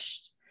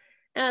published.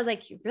 And I was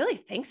like, you really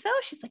think so?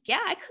 She's like,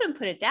 yeah, I couldn't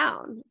put it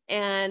down.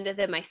 And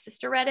then my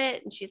sister read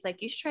it and she's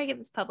like, you should try and get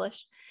this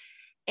published.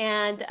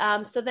 And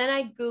so then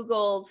I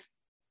Googled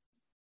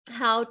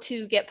how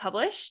to get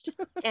published.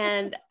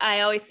 And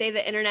I always say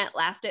the internet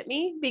laughed at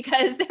me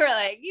because they were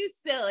like, you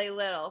silly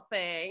little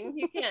thing.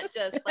 You can't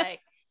just like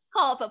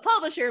call up a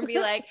publisher and be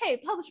like, hey,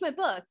 publish my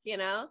book,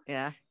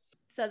 Yeah.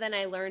 So then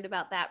I learned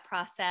about that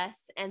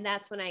process. And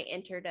that's when I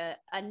entered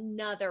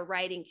another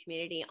writing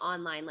community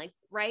online. Like,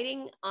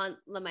 writing on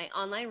my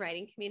online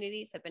writing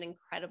communities have been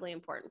incredibly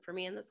important for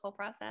me in this whole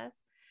process.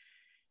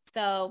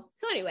 So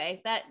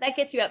anyway, that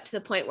gets you up to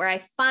the point where I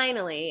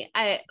finally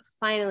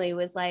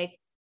was like,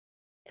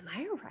 am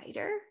I a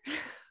writer?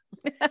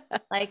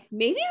 Like,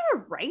 maybe I'm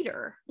a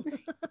writer.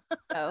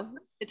 So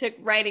it took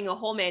writing a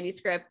whole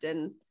manuscript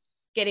and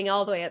getting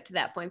all the way up to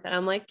that point that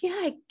I'm like, yeah,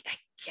 I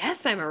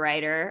guess I'm a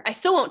writer. I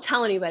still won't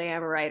tell anybody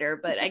I'm a writer,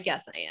 but I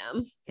guess I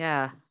am.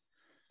 Yeah.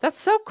 That's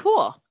so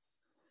cool.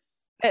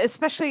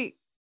 Especially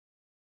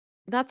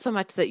not so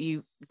much that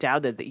you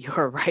doubted that you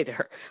were a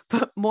writer,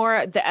 but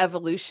more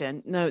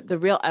the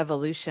real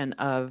evolution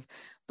of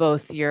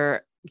both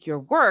your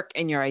work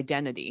and your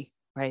identity,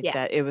 right? Yeah.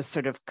 That it was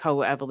sort of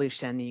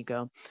co-evolution. You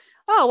go,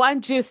 oh,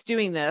 I'm just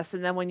doing this.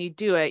 And then when you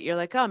do it, you're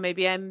like, oh,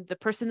 maybe I'm the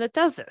person that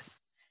does this.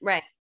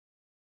 Right.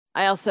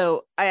 I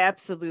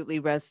absolutely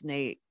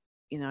resonate.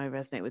 I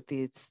resonate with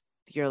these.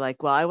 You're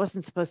like, well, I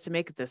wasn't supposed to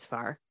make it this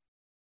far.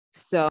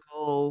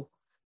 So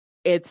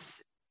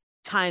it's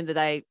time that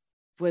I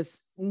was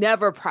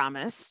never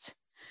promised,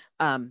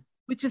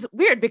 which is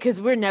weird because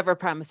we're never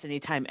promised any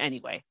time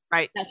anyway,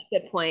 right? That's a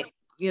good point.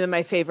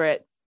 My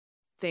favorite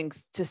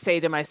things to say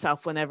to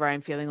myself whenever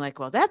I'm feeling like,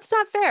 well, that's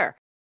not fair.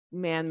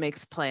 Man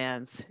makes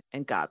plans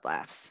and God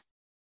laughs.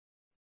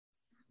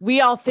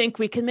 We all think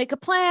we can make a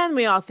plan.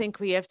 We all think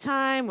we have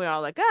time. We're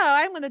all like, oh,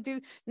 I'm going to do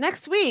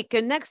next week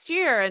and next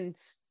year. And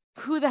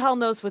who the hell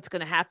knows what's going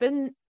to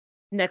happen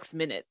next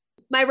minute.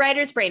 My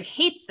writer's brain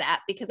hates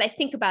that because I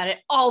think about it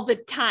all the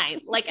time.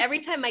 Like, every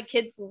time my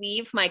kids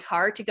leave my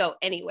car to go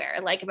anywhere,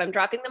 like if I'm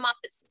dropping them off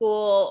at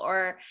school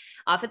or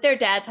off at their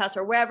dad's house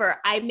or wherever,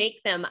 I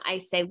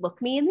say,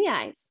 look me in the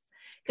eyes,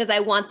 because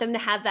I want them to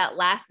have that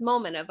last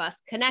moment of us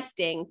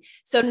connecting.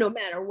 So no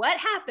matter what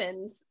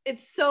happens,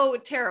 it's so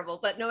terrible,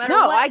 but no matter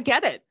what, I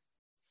get it.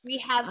 We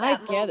have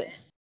that I get moment. it.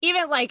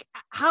 Even like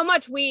how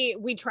much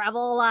we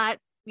travel a lot,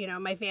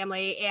 my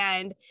family,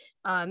 and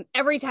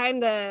every time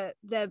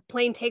the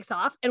plane takes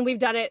off, and we've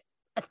done it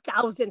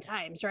 1,000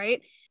 times,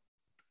 right?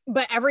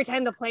 But every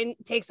time the plane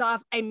takes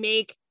off,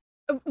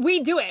 we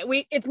do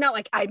it. It's not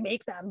like I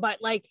make them, but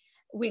like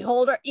we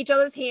hold each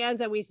other's hands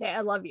and we say,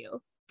 I love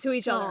you to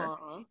each other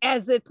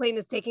as the plane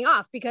is taking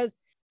off, because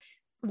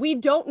we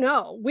don't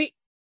know.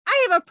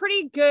 I have a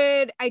pretty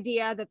good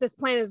idea that this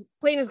plane is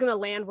going to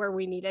land where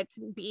we need it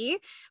to be,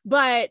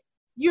 but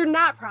you're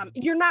not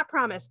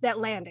promised that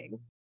landing.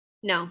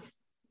 No,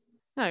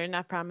 you're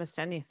not promised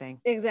anything.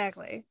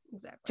 Exactly.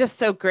 Just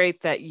so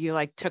great that you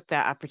like took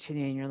that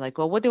opportunity and you're like,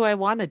 well, what do I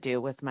want to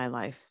do with my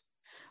life?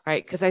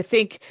 Right? Because I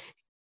think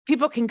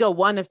people can go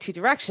one of two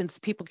directions.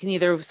 People can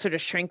either sort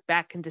of shrink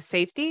back into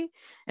safety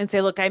and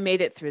say, look, I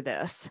made it through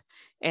this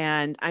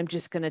and I'm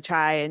just going to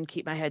try and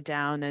keep my head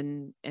down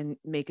and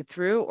make it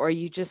through. Or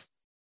you just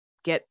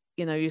get,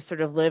 you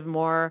sort of live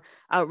more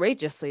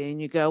outrageously and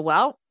you go,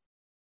 well,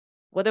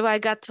 what do I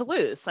got to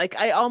lose? Like,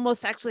 I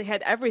almost actually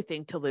had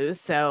everything to lose.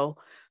 So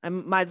I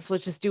might as well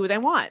just do what I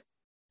want.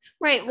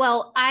 Right.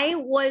 Well, I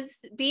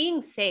was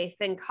being safe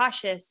and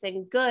cautious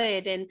and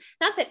good. And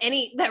not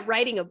that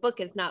writing a book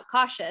is not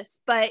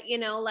cautious, but,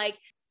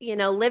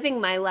 living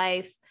my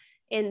life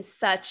in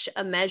such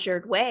a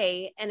measured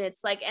way. And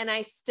it's like, and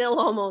I still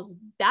almost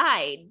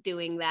died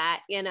doing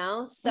that,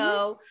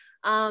 So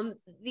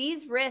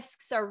these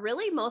risks are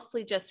really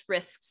mostly just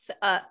risks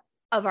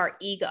of our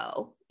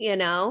ego,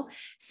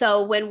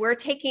 So when we're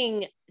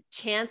taking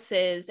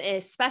chances,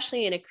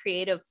 especially in a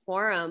creative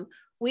forum,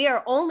 we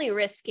are only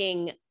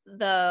risking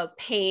the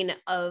pain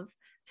of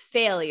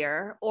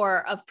failure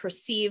or of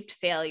perceived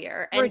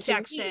failure and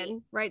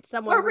rejection, right?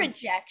 Someone or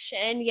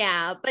rejection.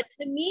 Yeah. But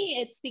to me,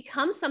 it's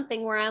become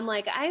something where I'm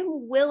like,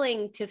 I'm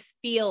willing to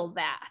feel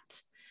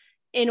that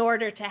in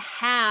order to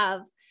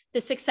have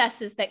the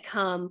successes that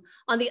come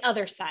on the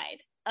other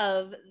side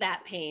of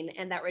that pain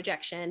and that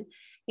rejection.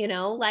 You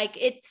know, like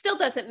it still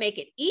doesn't make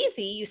it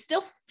easy. You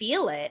still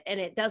feel it and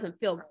it doesn't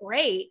feel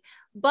great.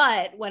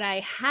 But what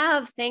I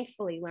have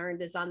thankfully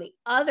learned is on the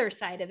other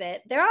side of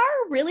it, there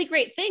are really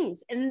great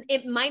things. And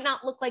it might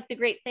not look like the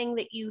great thing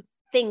that you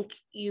think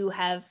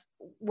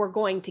were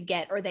going to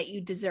get or that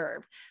you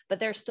deserve, but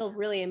there's still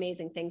really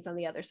amazing things on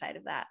the other side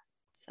of that.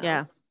 So.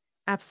 Yeah,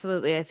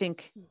 absolutely. I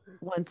think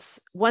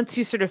once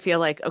you sort of feel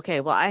like,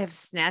 okay, well, I have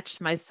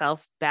snatched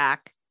myself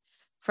back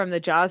from the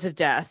jaws of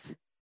death.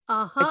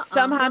 I've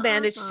somehow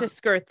managed to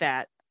skirt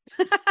that.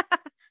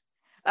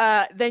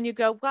 Then you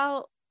go,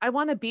 well, I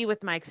want to be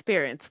with my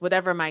experience,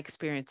 whatever my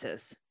experience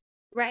is.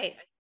 Right.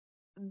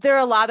 There are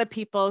a lot of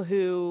people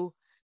who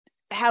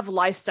have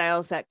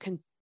lifestyles that can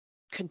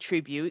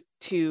contribute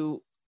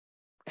to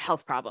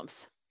health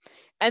problems.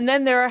 And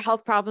then there are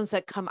health problems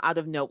that come out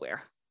of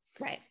nowhere.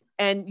 Right.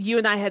 And you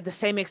and I had the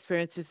same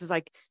experiences. It's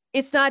like,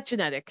 it's not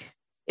genetic.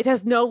 It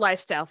has no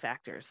lifestyle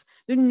factors.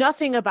 There's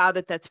nothing about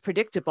it that's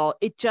predictable.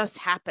 It just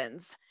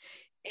happens.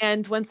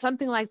 And when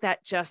something like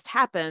that just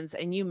happens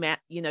and you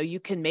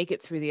can make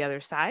it through the other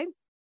side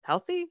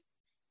healthy,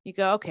 you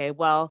go, okay,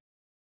 well,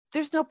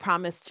 there's no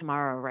promise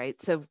tomorrow, right?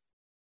 So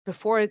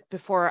before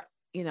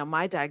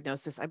my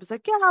diagnosis, I was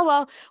like, yeah,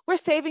 well, we're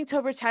saving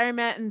till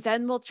retirement and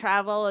then we'll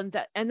travel. And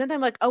then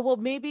I'm like, oh, well,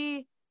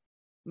 maybe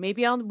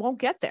I won't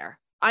get there.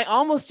 I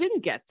almost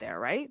didn't get there,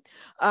 right?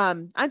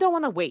 I don't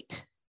want to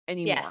wait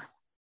anymore. Yes.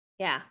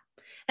 Yeah.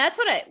 That's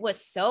what it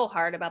was so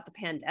hard about the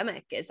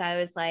pandemic is I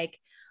was like,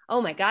 oh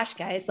my gosh,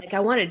 guys, like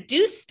I want to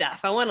do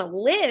stuff. I want to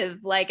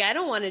live. Like, I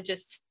don't want to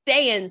just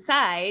stay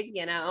inside,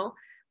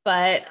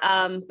 but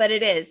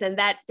it is. And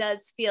that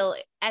does feel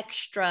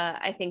extra,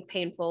 I think,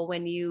 painful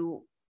when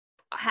you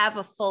have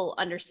a full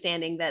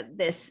understanding that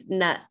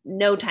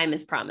no time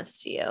is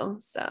promised to you.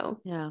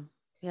 So yeah,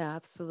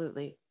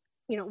 absolutely.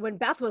 When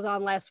Beth was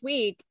on last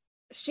week,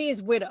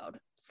 she's widowed.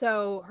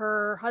 So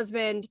her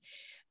husband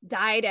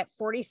died at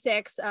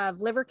 46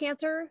 of liver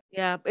cancer.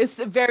 Yeah, it's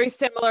very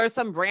similar,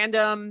 some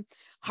random,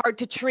 hard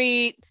to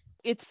treat.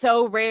 It's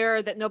so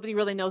rare that nobody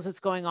really knows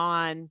what's going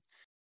on.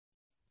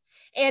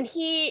 And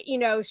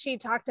she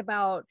talked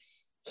about,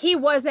 he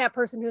was that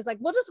person who's like,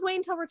 we'll just wait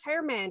until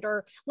retirement,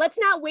 or let's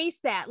not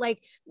waste that.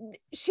 Like,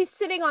 she's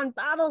sitting on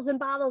bottles and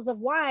bottles of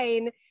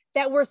wine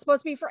that were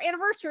supposed to be for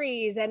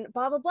anniversaries and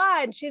blah, blah,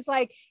 blah. And she's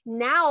like,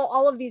 now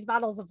all of these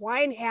bottles of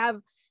wine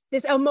have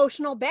this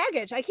emotional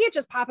baggage. I can't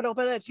just pop it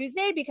open on a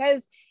Tuesday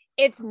because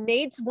it's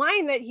Nate's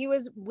wine that he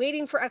was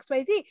waiting for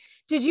XYZ.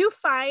 Did you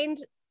find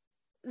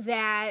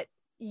that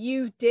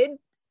you did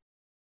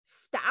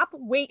stop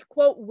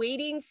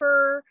waiting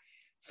for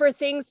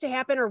things to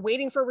happen, or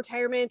waiting for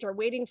retirement, or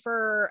waiting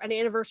for an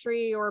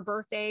anniversary or a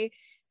birthday?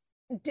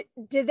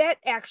 Did that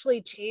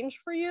actually change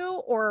for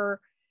you? Or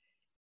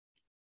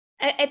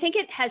I think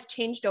it has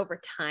changed over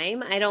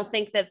time. I don't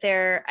think that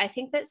I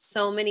think that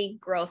so many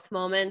growth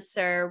moments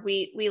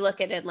we look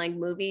at it like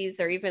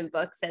movies or even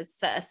books as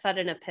a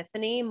sudden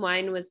epiphany.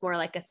 Mine was more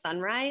like a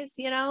sunrise,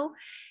 it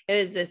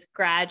was this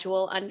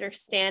gradual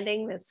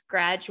understanding, this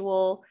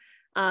gradual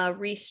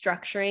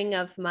restructuring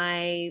of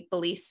my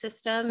belief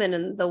system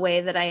and the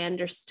way that I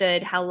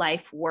understood how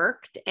life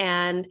worked.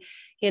 And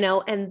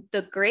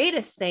the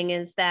greatest thing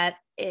is that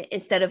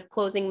instead of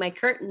closing my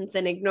curtains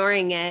and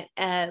ignoring it,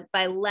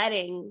 by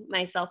letting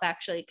myself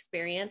actually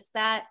experience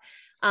that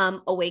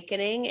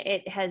awakening,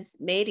 it has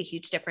made a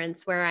huge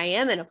difference where I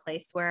am in a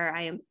place where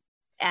I am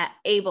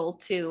able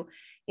to,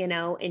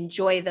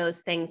 enjoy those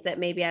things that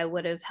maybe I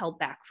would have held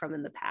back from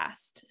in the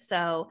past.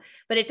 So,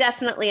 but it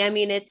definitely, I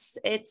mean, I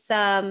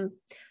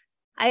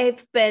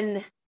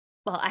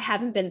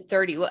haven't been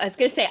 30. Well, I was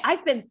going to say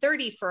I've been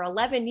 30 for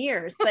 11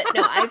 years, but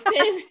no, I've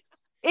been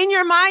in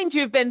your mind,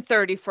 you've been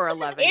 30 for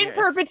 11 years. In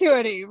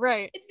perpetuity,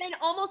 right? It's been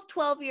almost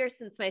 12 years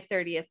since my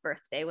 30th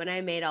birthday when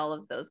I made all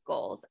of those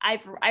goals. I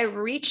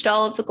reached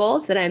all of the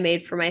goals that I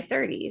made for my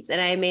 30s,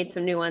 and I made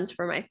some new ones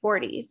for my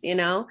 40s,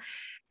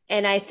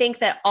 And I think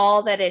that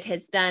all that it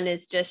has done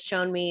is just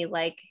shown me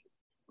like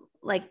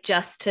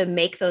just to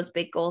make those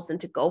big goals and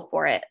to go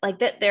for it. Like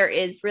that there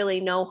is really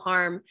no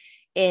harm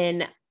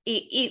in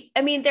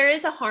I mean, there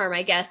is a harm,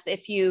 I guess,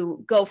 if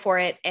you go for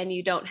it and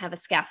you don't have a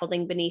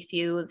scaffolding beneath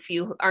you, if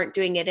you aren't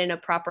doing it in a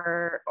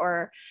proper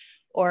or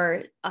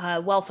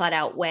well thought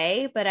out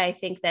way. But I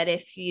think that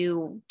if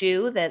you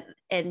do that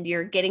and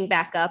you're getting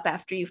back up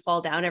after you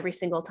fall down every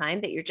single time,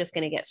 that you're just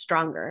going to get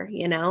stronger,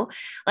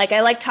 Like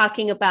I like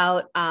talking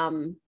about,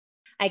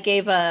 I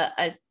gave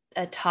a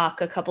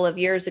talk a couple of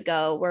years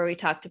ago where we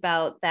talked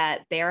about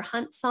that bear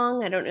hunt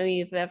song. I don't know if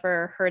you've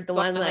ever heard the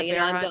one like,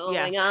 I'm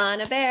going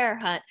on a bear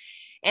hunt.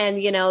 And,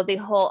 the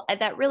whole,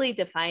 that really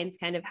defines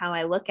kind of how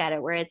I look at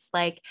it, where it's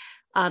like,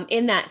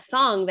 in that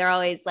song, they're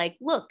always like,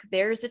 look,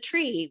 there's a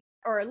tree.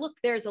 or look,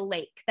 there's a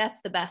lake.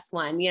 That's the best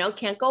one.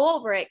 Can't go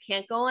over it,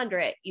 can't go under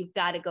it. You've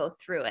got to go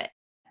through it.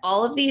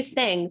 All of these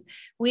things,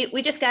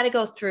 we just got to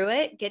go through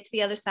it, get to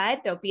the other side.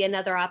 There'll be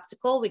another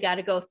obstacle. We got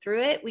to go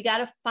through it. We got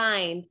to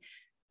find,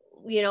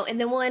 and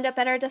then we'll end up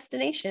at our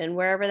destination,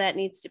 wherever that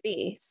needs to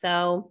be.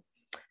 So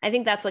I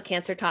think that's what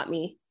cancer taught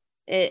me.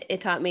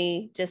 It taught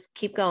me just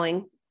keep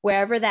going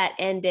wherever that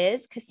end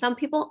is, because some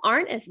people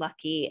aren't as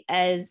lucky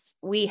as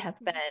we have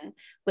been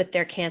with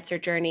their cancer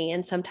journey.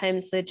 And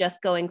sometimes the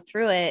just going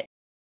through it,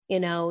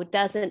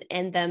 doesn't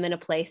end them in a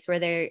place where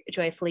they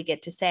joyfully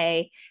get to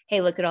say, hey,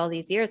 look at all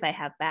these years I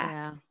have back.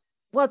 Yeah.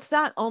 Well, it's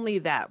not only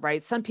that,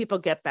 right? Some people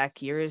get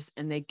back years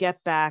and they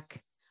get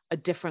back a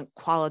different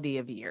quality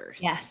of years.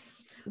 Yes.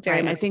 Very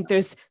right? much I think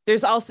so.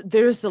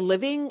 there's the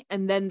living,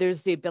 and then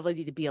there's the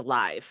ability to be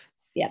alive.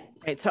 Yeah.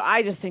 Right. So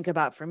I just think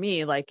about, for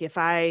me, like, if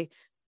I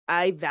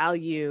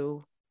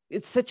value,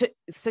 it's such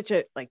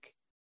a like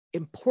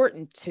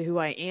important to who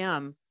I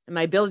am and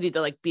my ability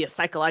to like be a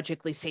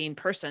psychologically sane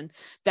person,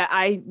 that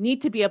I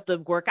need to be able to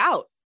work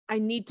out. I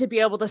need to be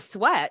able to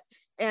sweat.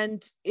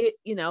 And it,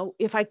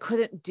 if I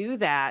couldn't do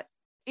that,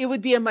 it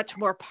would be a much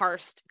more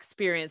parsed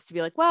experience to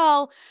be like,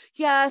 well,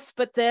 yes,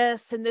 but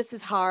this, and this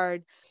is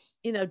hard.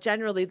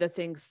 Generally the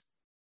things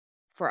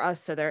for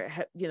us that are,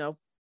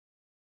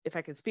 if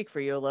I can speak for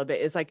you a little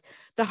bit, is like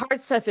the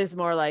hard stuff is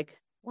more like,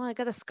 well, I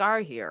got a scar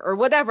here or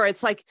whatever.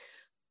 It's like,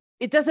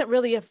 it doesn't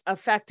really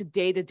affect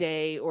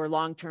day-to-day or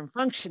long-term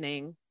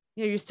functioning.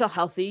 You're still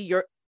healthy.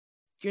 You're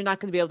not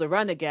going to be able to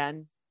run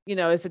again,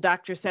 as the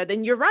doctor said,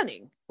 and you're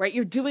running, right?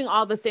 You're doing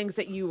all the things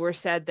that you were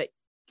said that,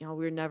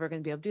 we're never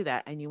going to be able to do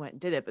that. And you went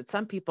and did it. But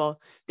some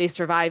people, they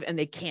survive and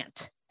they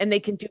can't, and they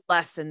can do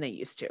less than they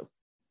used to.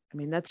 I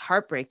mean, that's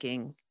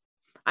heartbreaking.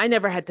 I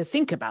never had to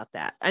think about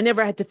that. I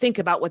never had to think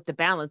about what the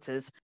balance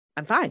is.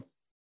 I'm fine.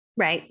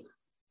 Right.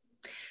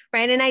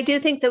 Right. And I do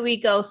think that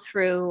we go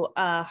through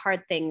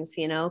hard things,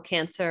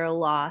 cancer,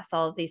 loss,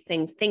 all of these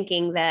things,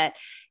 thinking that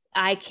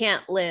I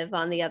can't live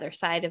on the other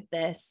side of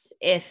this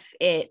if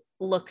it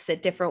looks a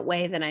different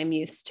way than I'm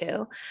used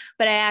to.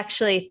 But I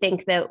actually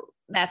think that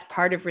that's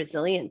part of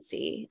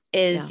resiliency,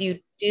 is you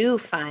do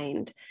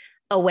find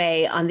a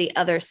way on the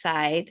other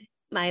side.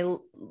 My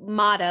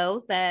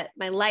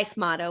life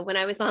motto, when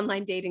I was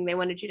online dating, they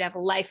wanted you to have a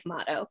life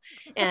motto.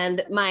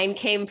 And mine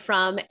came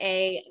from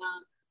a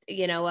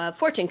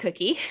fortune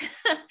cookie.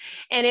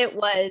 And it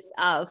was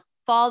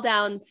fall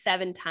down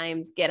 7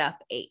 times, get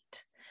up 8.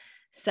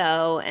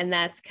 So, and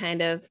that's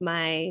kind of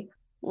my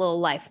little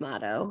life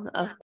motto.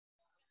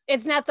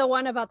 It's not the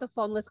one about the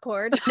phoneless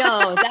cord.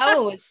 No, that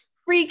one was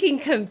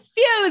freaking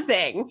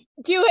confusing.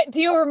 Do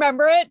you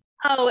remember it?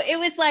 Oh, it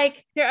was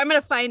like, here, I'm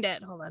going to find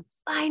it. Hold on.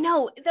 I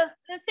know. The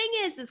thing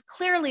is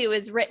clearly it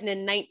was written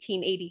in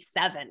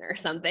 1987 or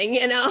something,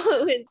 it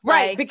was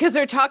right. Like, because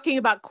they're talking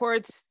about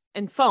cords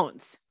and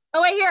phones.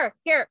 Oh, wait,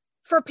 here.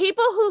 For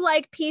people who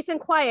like peace and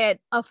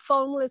quiet, a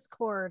phoneless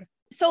cord.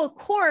 So a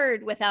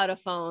cord without a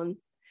phone,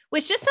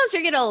 which just sounds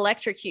you're going to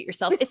electrocute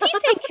yourself. Is he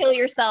saying kill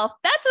yourself?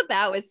 That's what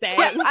that was saying.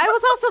 Yeah, I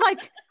was also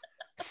like,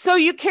 so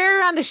you carry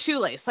around a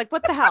shoelace. Like,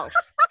 what the hell?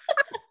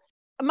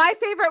 My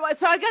favorite one.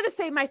 So I got to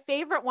say my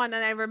favorite one.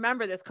 And I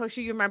remember this,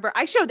 Kosha, you remember,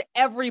 I showed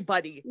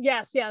everybody.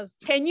 Yes.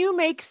 Can you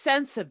make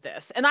sense of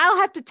this? And I'll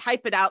have to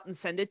type it out and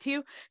send it to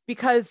you,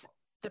 because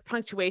the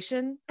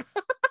punctuation.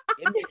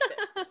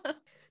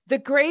 The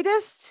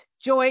greatest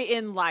joy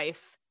in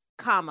life,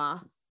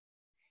 comma,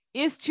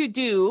 is to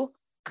do,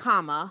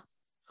 comma,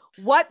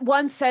 what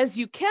one says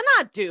you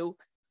cannot do,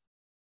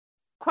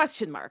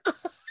 question mark.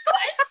 Question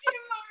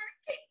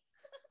mark.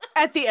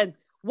 At the end,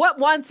 what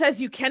one says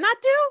you cannot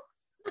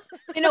do?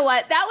 You know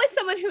what? That was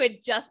someone who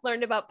had just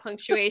learned about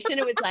punctuation.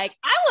 It was like,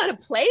 I want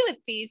to play with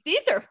these.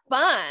 These are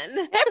fun.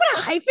 Can I put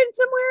a hyphen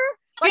somewhere?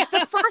 Like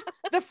the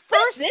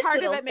first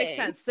part of it thing makes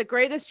sense. The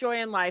greatest joy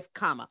in life,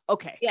 comma.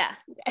 Okay. Yeah.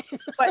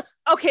 But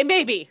okay,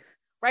 maybe.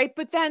 Right.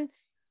 But then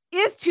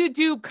is to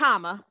do,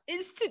 comma,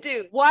 Is to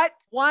do. what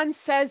one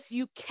says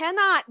you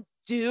cannot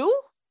do.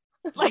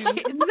 Like,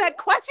 it's that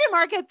question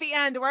mark at the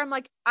end where I'm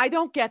like, I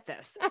don't get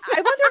this. I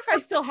wonder if I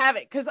still have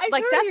it. Cause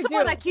like, that's the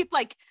one I keep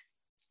like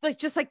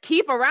just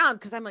keep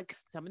around. Cause I'm like,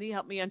 somebody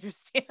help me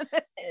understand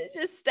it. It's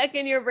just stuck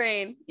in your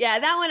brain. Yeah.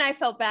 That one I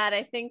felt bad.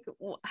 I think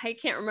I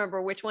can't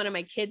remember which one of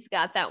my kids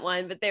got that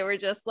one, but they were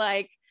just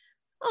like,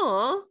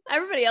 oh,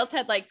 everybody else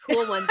had like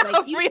cool ones.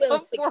 Like you will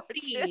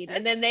succeed.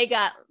 And then they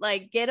got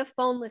like, get a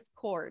phoneless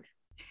cord.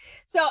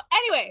 So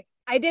anyway,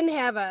 I didn't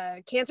have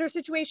a cancer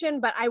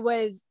situation, but I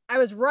was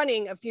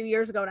running a few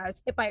years ago and I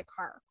was hit by a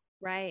car.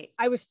 Right.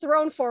 I was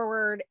thrown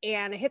forward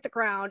and I hit the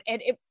ground,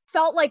 and it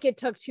felt like it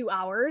took 2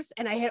 hours,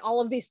 and I had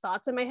all of these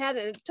thoughts in my head,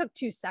 and it took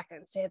 2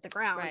 seconds to hit the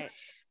ground. Right.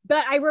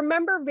 But I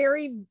remember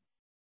very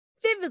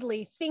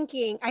vividly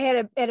thinking, I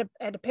had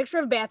a picture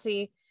of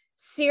Batsy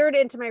seared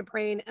into my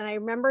brain. And I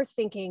remember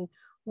thinking,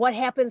 what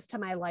happens to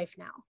my life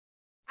now?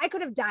 I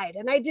could have died.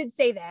 And I did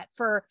say that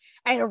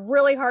I had a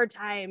really hard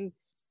time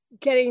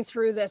getting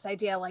through this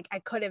idea. Like I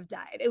could have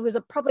died. It was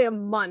probably a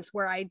month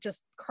where I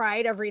just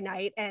cried every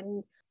night.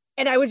 And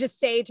And I would just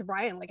say to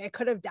Brian, like, I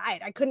could have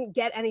died. I couldn't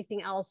get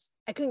anything else.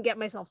 I couldn't get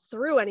myself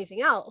through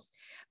anything else.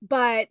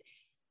 But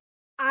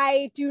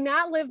I do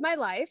not live my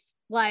life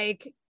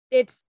like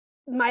it's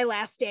my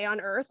last day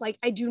on earth. Like,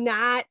 I do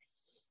not,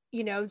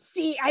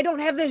 I don't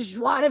have the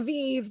joie de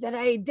vivre that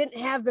I didn't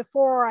have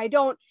before.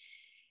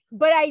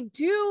 But I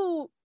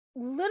do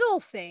little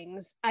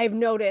things I've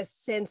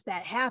noticed since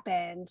that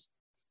happened,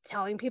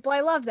 telling people I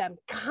love them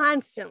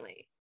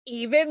constantly,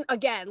 even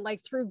again,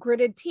 like through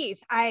gritted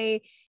teeth.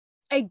 I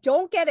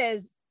don't get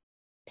as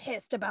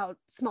pissed about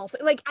small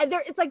things. Like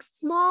it's like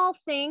small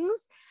things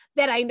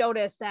that I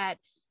notice that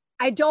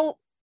I don't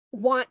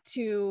want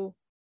to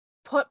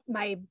put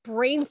my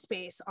brain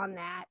space on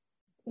that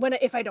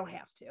if I don't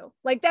have to.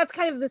 Like, that's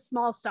kind of the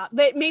small stuff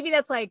that maybe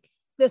that's like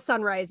the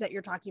sunrise that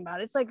you're talking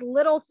about. It's like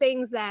little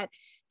things that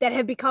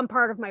have become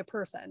part of my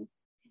person.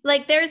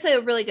 Like, there's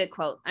a really good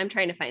quote, I'm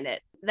trying to find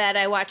it, that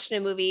I watched in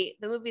a movie.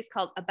 The movie's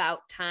called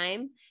About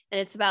Time, and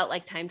it's about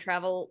like time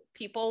travel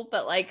people,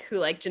 but like who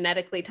like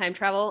genetically time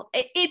travel.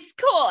 It's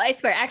cool, I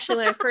swear. Actually,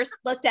 when I first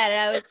looked at it,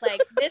 I was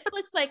like, this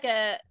looks like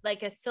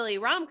a silly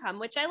rom-com,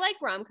 which I like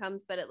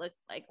rom-coms, but it looked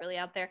like really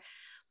out there.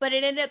 But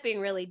it ended up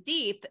being really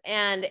deep.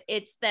 And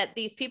it's that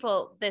these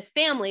people, this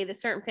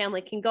certain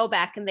family can go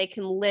back and they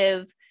can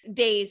live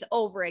days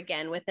over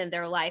again within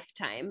their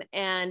lifetime.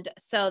 And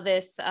so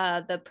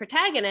the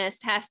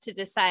protagonist has to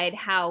decide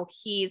how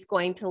he's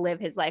going to live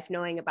his life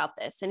knowing about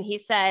this. And he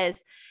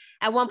says,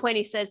 at one point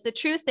he says, the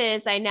truth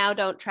is I now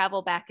don't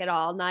travel back at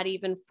all, not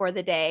even for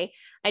the day.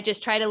 I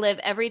just try to live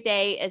every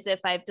day as if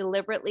I've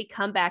deliberately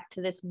come back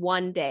to this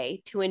one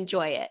day to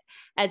enjoy it,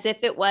 as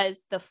if it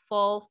was the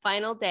full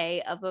final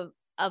day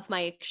of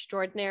my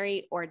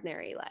extraordinary,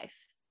 ordinary life.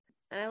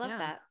 And I love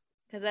that,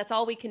 because that's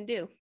all we can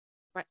do.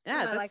 Right.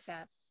 Yeah, I like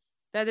that.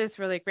 That is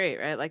really great,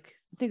 right? Like,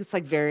 I think it's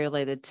like very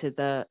related to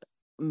the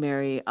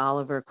Mary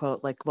Oliver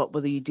quote, like, what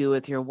will you do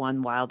with your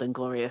one wild and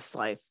glorious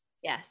life?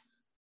 Yes.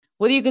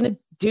 What are you going to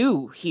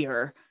do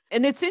here?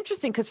 And it's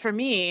interesting because for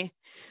me,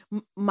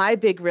 my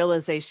big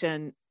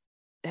realization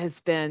has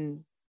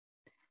been,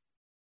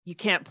 you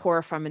can't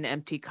pour from an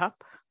empty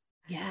cup.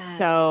 Yes.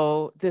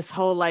 So this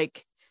whole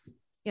like,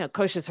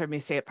 Coach has heard me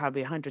say it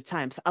probably 100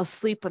 times, I'll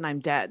sleep when I'm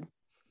dead,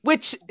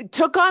 which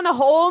took on a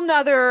whole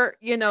nother,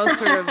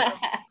 sort of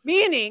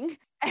meaning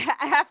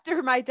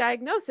after my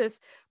diagnosis,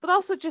 but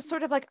also just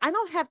sort of like, I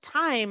don't have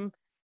time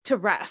to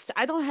rest.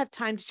 I don't have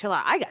time to chill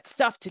out. I got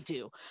stuff to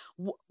do.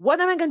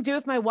 What am I going to do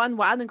with my one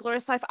wild and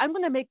glorious life? I'm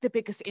going to make the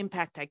biggest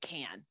impact I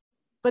can.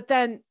 But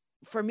then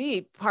for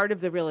me, part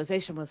of the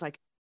realization was like,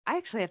 I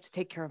actually have to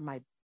take care of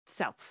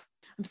myself.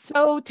 I'm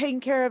so taking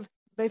care of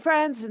my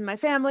friends and my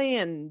family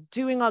and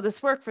doing all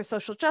this work for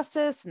social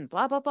justice and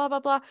blah, blah, blah, blah,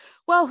 blah.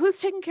 Well, who's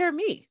taking care of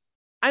me?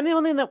 I'm the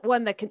only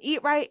one that can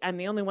eat right. I'm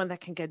the only one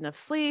that can get enough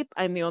sleep.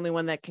 I'm the only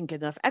one that can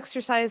get enough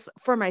exercise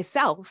for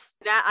myself.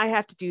 That I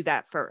have to do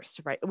that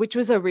first, right? Which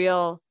was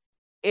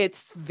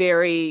it's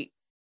very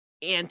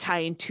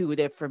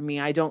anti-intuitive for me.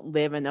 I don't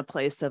live in a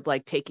place of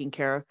like taking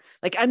care,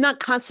 like I'm not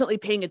constantly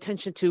paying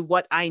attention to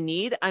what I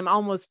need. I'm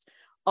almost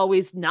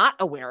always not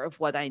aware of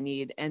what I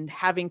need, and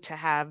having to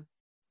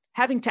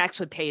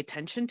actually pay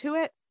attention to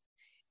it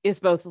is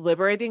both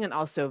liberating and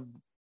also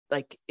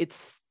like,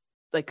 it's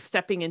like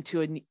stepping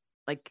into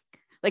like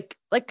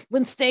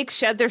when snakes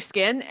shed their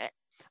skin.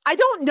 I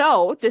don't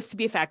know this to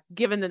be a fact,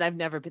 given that I've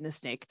never been a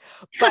snake,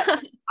 but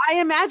I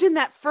imagine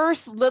that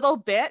first little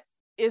bit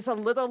is a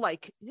little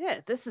like,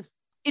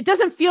 it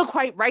doesn't feel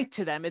quite right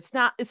to them. It's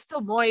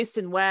still moist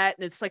and wet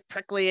and it's like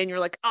prickly and you're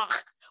like, oh,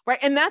 right.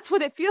 And that's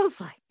what it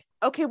feels like.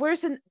 Okay,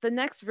 where's the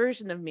next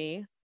version of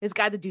me has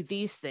got to do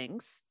these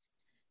things.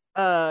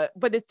 But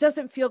it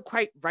doesn't feel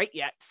quite right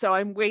yet. So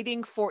I'm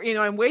waiting for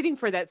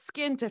that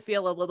skin to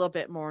feel a little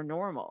bit more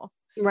normal.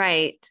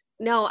 Right.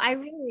 No, I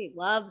really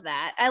love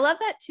that. I love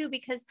that too,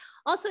 because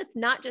also it's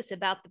not just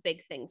about the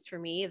big things for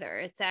me either.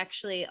 It's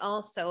actually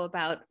also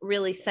about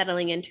really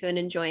settling into and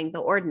enjoying the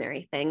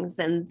ordinary things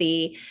and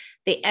the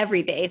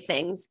everyday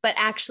things, but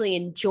actually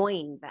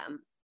enjoying them,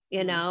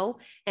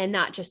 and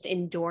not just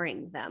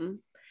enduring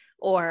them.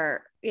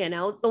 Or,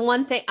 the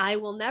one thing, I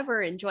will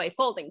never enjoy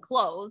folding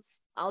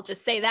clothes. I'll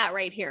just say that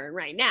right here and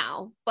right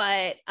now.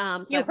 But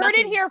so you heard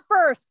it here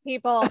first,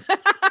 people.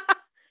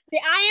 The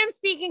I Am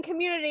Speaking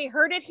community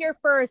heard it here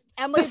first.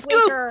 Emily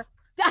Bleeker.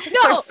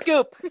 No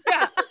scoop.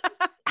 Yeah.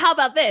 How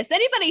about this?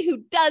 Anybody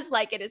who does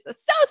like it is a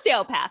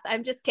sociopath.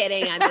 I'm just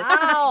kidding. I'm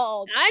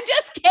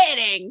just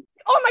kidding.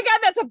 Oh my God,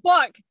 that's a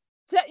book.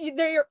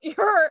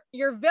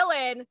 Your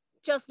villain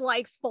just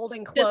likes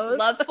folding clothes. Just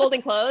loves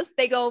folding clothes.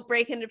 They go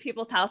break into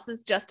people's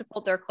houses just to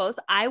fold their clothes.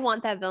 I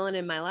want that villain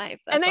in my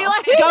life. And they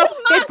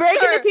they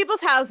break into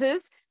people's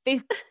houses.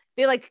 They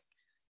like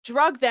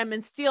drug them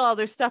and steal all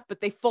their stuff, but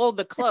they fold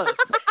the clothes.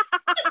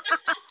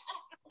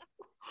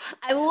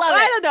 I love it.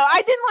 I don't know.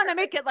 I didn't want to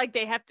make it like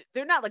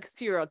they're not like a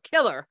serial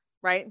killer,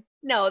 right?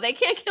 No, they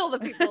can't kill the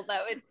people.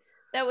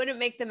 That wouldn't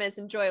make them as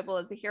enjoyable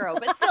as a hero.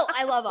 But still,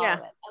 I love all of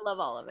it. I love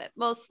all of it.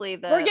 Mostly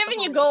we're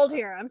giving you gold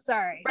here. I'm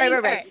sorry.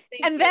 Right.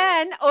 And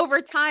then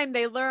over time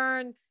they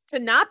learn to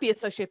not be a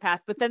sociopath,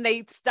 but then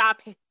they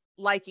stop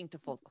liking to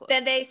fold clothes.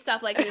 Then they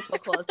stop liking to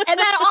fold clothes. And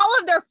then all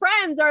of their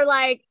friends are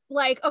like,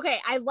 okay,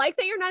 I like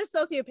that you're not a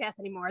sociopath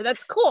anymore.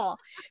 That's cool.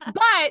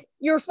 But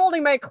you're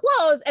folding my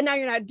clothes and now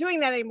you're not doing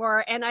that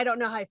anymore. And I don't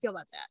know how I feel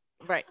about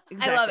that. Right.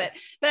 Exactly. I love it.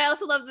 But I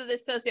also love that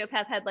this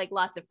sociopath had like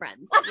lots of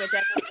friends, which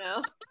I don't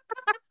know.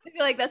 I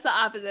feel like that's the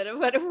opposite of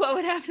what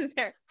would happen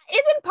there.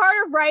 Isn't part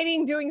of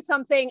writing doing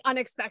something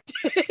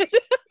unexpected?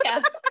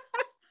 Yeah.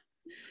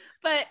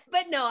 But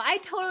no, I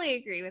totally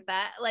agree with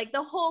that. Like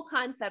the whole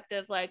concept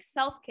of like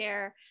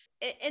self-care,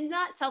 and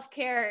not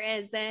self-care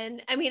as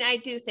in, I mean, I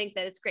do think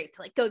that it's great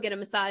to like go get a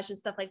massage and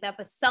stuff like that,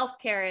 but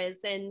self-care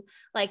is in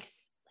like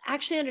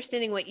actually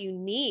understanding what you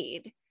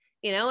need,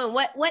 you know, and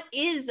what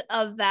is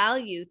of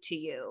value to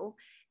you,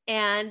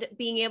 and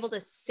being able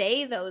to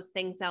say those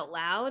things out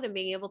loud, and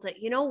being able to,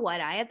 you know, what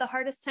I had the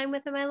hardest time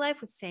with in my life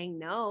was saying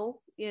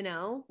no, you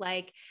know,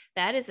 like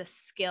that is a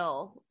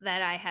skill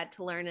that I had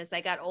to learn as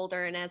I got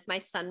older and as my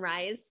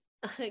sunrise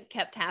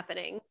kept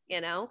happening, you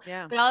know.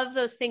 Yeah. But all of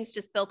those things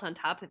just built on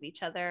top of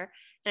each other.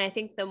 And I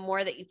think the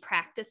more that you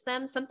practice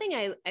them,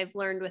 something I've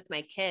learned with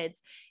my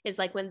kids is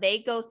like when they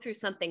go through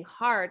something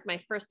hard, my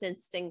first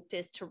instinct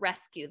is to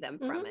rescue them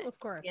from it, of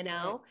course, you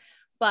know. right.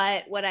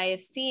 But what I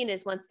have seen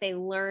is once they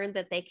learn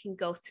that they can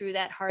go through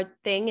that hard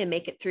thing and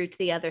make it through to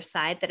the other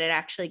side, that it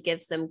actually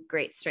gives them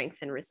great strength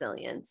and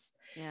resilience.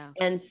 Yeah.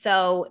 And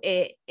so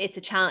it's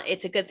a challenge.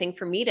 It's a good thing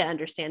for me to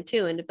understand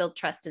too, and to build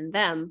trust in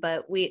them.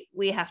 But we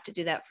have to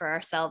do that for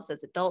ourselves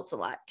as adults a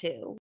lot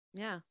too.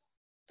 Yeah.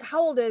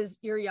 How old is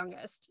your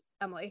youngest,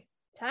 Emily?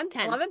 10,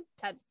 10. 11,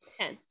 10.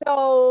 10.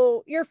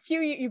 So you're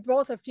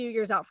both a few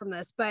years out from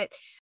this, but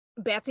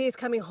Betsy is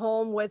coming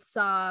home with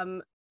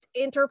some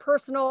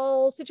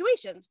interpersonal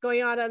situations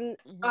going on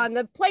on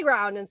the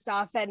playground and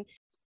stuff. And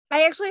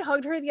I actually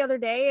hugged her the other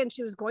day, and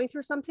she was going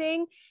through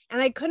something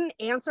and I couldn't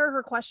answer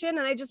her question.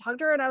 And I just hugged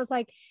her and I was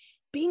like,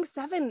 being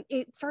 7,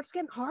 it starts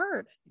getting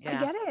hard. Yeah. I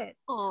get it.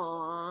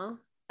 Aw,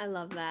 I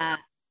love that.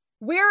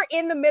 We're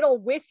in the middle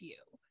with you.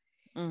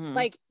 Mhm.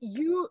 Like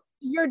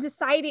you're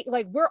deciding,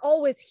 like we're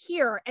always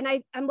here. And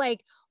I'm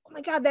like, oh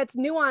my God, that's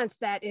nuance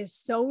that is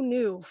so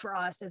new for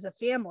us as a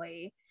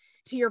family.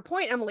 To your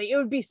point, Emily, it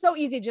would be so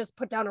easy to just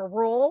put down a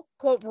rule,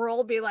 quote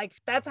rule, be like,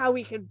 that's how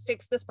we can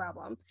fix this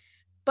problem.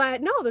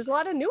 But no, there's a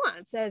lot of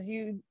nuance as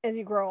you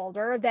grow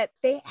older that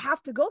they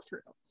have to go through.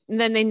 And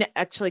then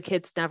actually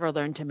kids never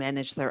learn to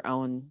manage their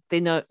own. They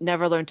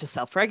never learn to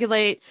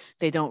self-regulate.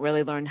 They don't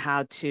really learn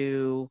how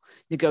to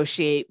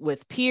negotiate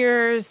with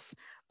peers,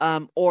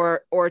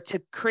 or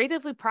to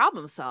creatively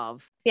problem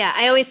solve. Yeah,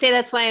 I always say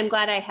that's why I'm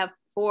glad I have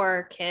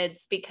 4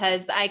 kids,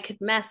 because I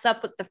could mess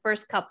up with the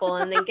first couple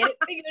and then get it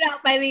figured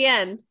out by the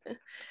end.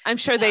 I'm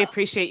sure they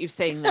appreciate you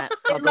saying that.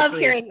 I love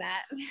hearing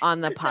that on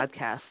the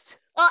podcast.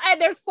 Well,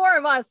 and there's 4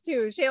 of us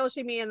too, Shayla,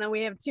 Shimi, and then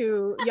we have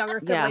 2 younger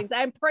siblings. Yeah.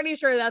 I'm pretty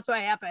sure that's what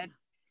happened.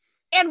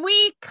 And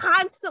we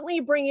constantly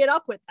bring it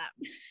up with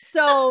them.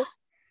 So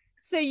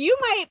you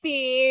might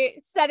be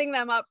setting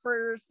them up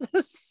for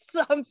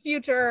some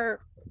future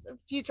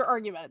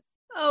arguments.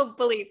 Oh,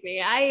 believe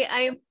me, I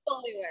am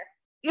fully aware.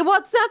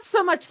 Well, it's not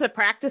so much the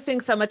practicing,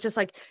 so much as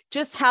like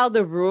just how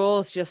the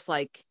rules just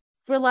like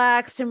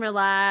relaxed.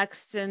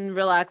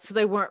 So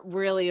they weren't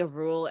really a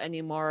rule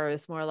anymore.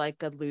 It's more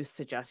like a loose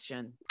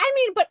suggestion. I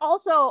mean, but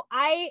also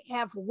I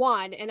have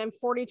 1 and I'm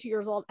 42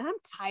 years old and I'm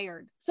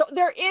tired. So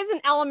there is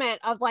an element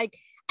of like,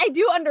 I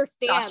do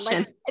understand.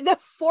 Like the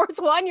 4th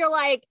one, you're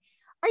like,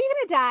 are you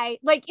going to die?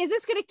 Like, is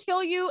this going to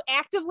kill you,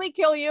 actively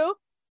kill you?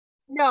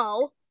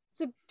 No.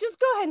 So just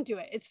go ahead and do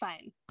it. It's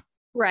fine.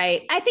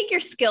 Right. I think your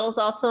skills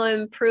also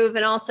improve,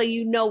 and also,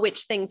 you know,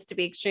 which things to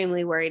be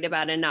extremely worried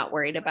about and not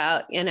worried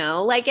about, you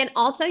know, like, and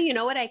also, you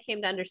know, what I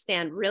came to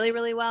understand really,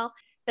 really well,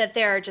 that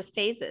there are just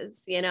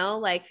phases, you know,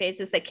 like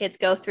phases that kids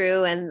go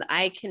through. And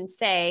I can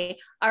say,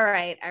 all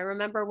right, I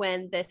remember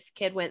when this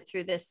kid went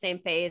through this same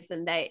phase,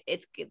 and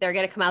they're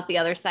going to come out the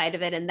other side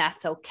of it. And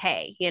that's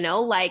okay. You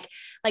know, like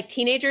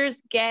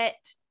teenagers get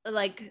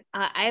like,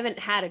 I haven't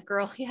had a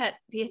girl yet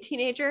be a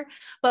teenager,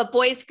 but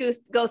boys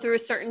go through a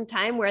certain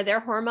time where their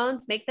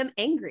hormones make them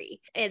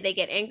angry, and they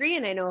get angry.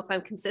 And I know if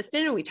I'm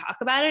consistent and we talk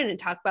about it and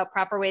talk about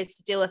proper ways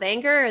to deal with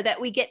anger, or that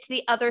we get to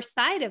the other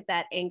side of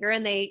that anger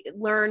and they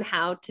learn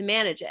how to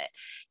manage it.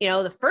 You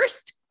know, the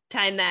first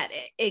time that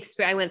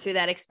I went through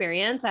that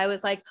experience, I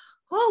was like,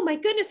 oh my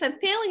goodness, I'm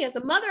failing as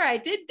a mother. I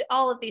did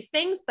all of these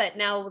things, but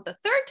now the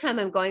 3rd time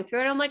I'm going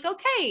through it, I'm like,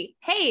 okay,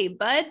 hey,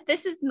 bud,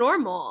 this is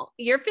normal.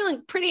 You're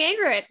feeling pretty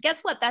angry.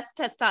 Guess what? That's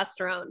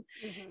testosterone.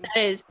 Mm-hmm. That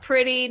is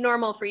pretty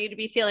normal for you to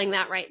be feeling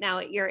that right now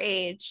at your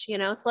age, you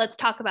know? So let's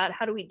talk about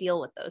how do we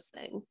deal with those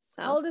things.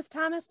 So, how old is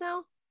Thomas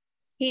now?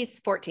 He's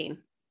 14.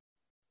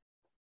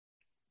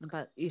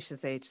 About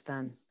Isha's age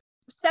then.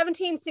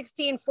 17,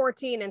 16,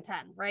 14, and 10,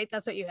 right?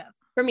 That's what you have.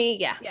 For me,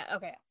 yeah. Yeah,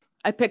 okay.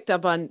 I picked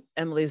up on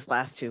Emily's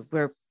last 2,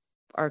 where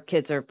our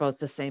kids are both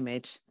the same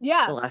age.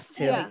 Yeah. The last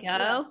 2. Yeah.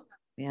 Yeah.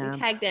 You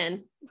tagged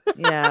in.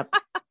 Yeah.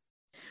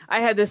 I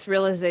had this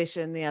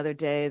realization the other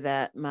day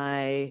that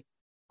my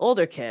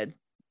older kid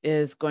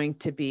is going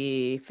to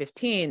be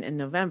 15 in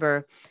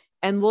November.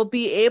 and will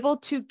be able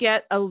to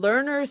get a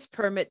learner's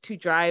permit to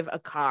drive a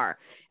car.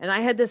 And I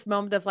had this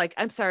moment of like,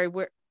 I'm sorry,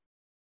 where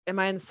am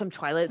I in some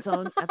Twilight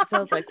Zone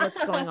episode? Like,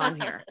 what's going on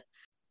here?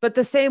 But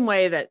the same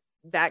way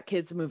that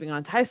kid's moving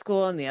on to high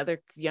school and the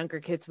other younger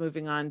kids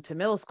moving on to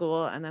middle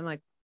school. And I'm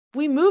like,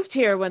 we moved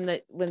here when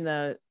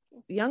the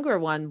younger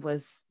one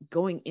was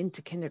going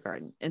into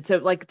kindergarten. And so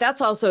like,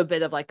 that's also a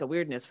bit of like a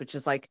weirdness, which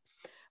is like,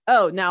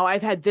 oh, now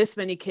I've had this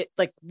many kids,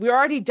 like we're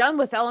already done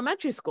with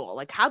elementary school.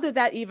 Like, how did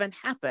that even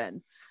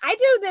happen? I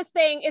do this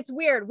thing. It's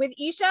weird with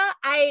Isha.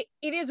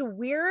 It is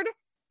weird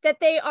that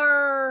they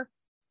are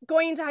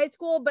going into high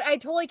school, but I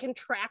totally can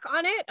track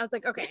on it. I was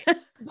like, okay.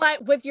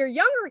 But with your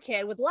younger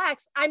kid, with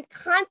Lex, I'm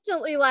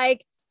constantly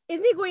like,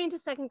 isn't he going into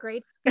second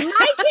grade? My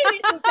kid is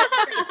in second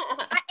grade.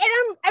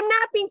 And I'm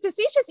not being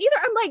facetious either.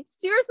 I'm like,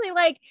 seriously,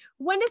 like,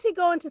 when does he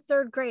go into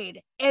third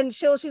grade? And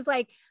she's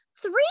like,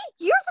 3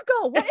 years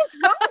ago. What is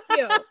wrong with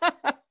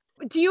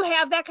you? Do you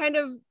have that kind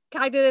of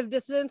cognitive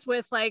dissonance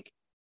with like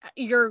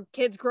your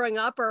kids growing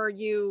up, or are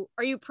you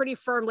pretty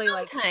firmly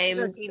sometimes, like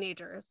they're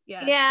teenagers?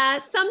 Yeah,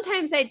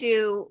 sometimes I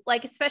do,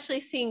 like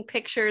especially seeing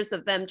pictures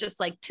of them just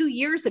like 2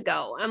 years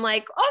ago. I'm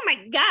like, oh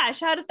my gosh,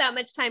 how did that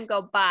much time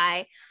go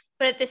by?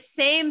 But at the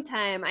same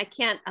time, I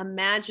can't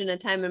imagine a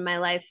time in my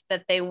life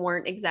that they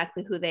weren't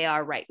exactly who they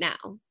are right now,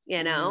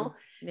 you know?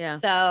 Yeah.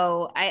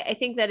 So I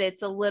think that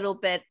it's a little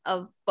bit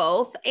of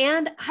both.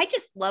 And I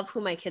just love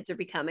who my kids are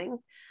becoming.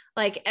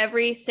 Like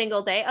every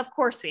single day, of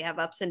course, we have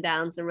ups and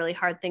downs and really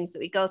hard things that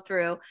we go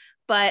through.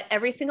 But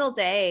every single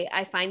day,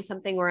 I find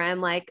something where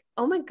I'm like,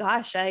 oh my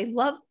gosh, I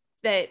love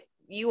that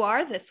you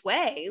are this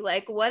way.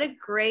 Like, what a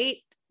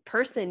great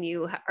person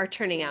you are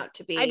turning out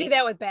to be. I do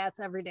that with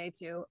Bats every day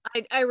too.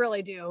 I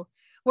really do.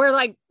 We're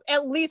like,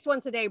 at least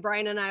once a day,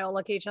 Brian and I will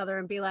look at each other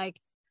and be like,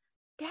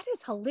 that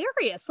is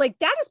hilarious. Like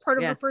that is part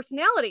of her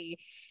personality.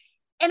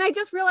 And I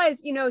just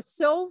realized, you know,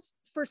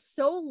 for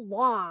so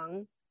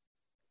long,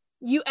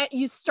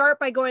 you start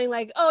by going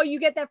like, oh, you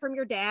get that from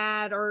your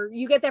dad, or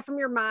you get that from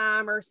your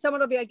mom, or someone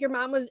will be like, your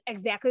mom was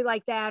exactly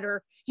like that,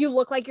 or you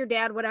look like your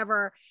dad,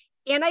 whatever.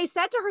 And I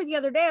said to her the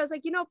other day, I was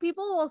like, you know,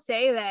 people will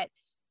say that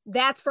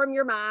that's from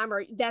your mom,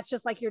 or that's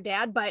just like your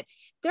dad, but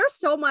there's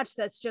so much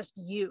that's just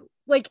you.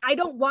 Like, I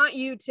don't want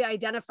you to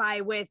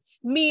identify with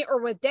me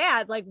or with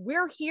dad. Like,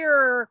 we're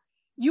here.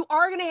 You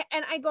are going to,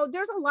 and I go,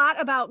 there's a lot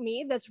about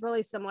me that's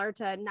really similar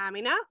to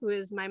Namina, who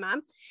is my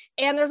mom.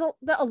 And there's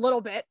a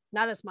little bit,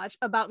 not as much,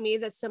 about me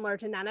that's similar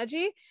to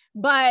Nanaji,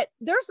 but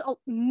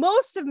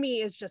most of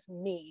me is just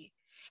me.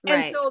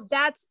 Right. And so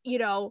that's, you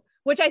know,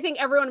 which I think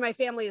everyone in my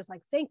family is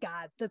like, thank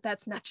God that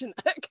that's not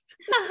genetic.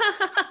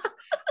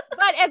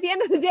 But at the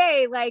end of the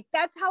day, like,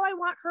 that's how I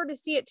want her to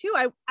see it too.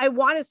 I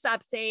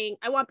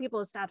want people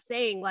to stop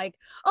saying like,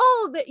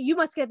 oh, that you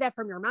must get that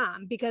from your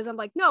mom, because I'm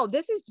like, no,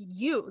 this is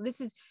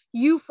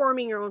you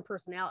forming your own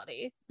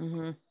personality.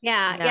 Mm-hmm.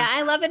 Yeah.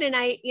 I love it. And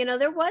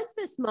there was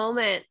this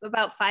moment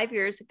about 5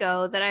 years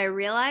ago that I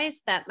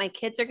realized that my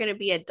kids are going to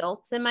be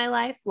adults in my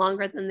life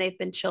longer than they've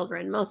been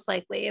children, most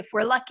likely, if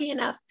we're lucky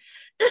enough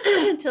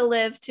to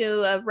live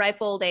to a ripe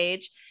old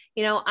age.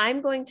 You know,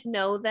 I'm going to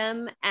know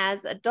them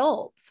as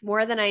adults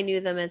more than I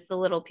knew them as the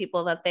little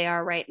people that they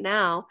are right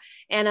now.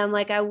 And I'm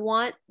like, I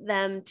want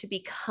them to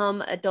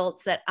become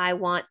adults that I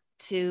want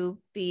to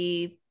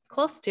be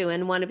close to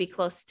and want to be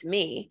close to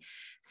me.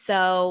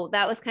 So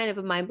that was kind of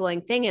a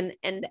mind-blowing thing.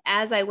 And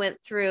as I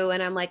went through,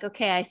 and I'm like,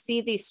 okay, I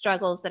see these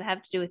struggles that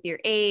have to do with your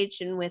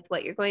age and with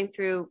what you're going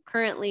through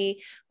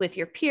currently with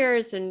your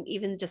peers, and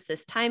even just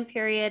this time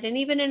period, and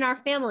even in our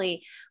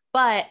family.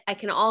 But I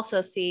can also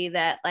see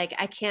that, like,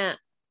 I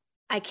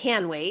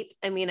can wait.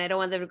 I mean, I don't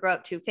want them to grow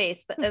up too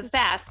fast,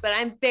 but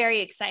I'm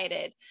very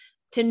excited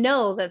to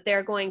know that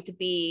they're going to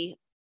be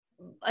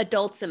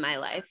adults in my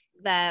life,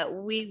 that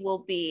we will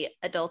be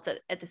adults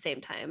at the same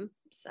time.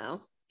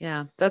 So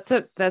yeah, that's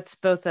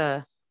both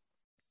it's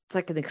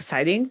like an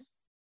exciting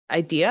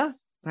idea,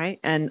 right?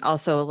 And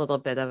also a little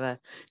bit of a,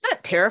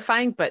 not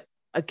terrifying, but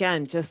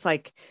again, just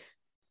like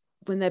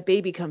when that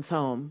baby comes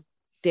home,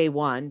 day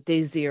 1,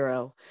 day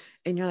 0,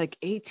 and you're like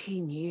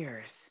 18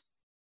 years.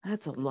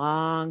 That's a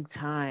long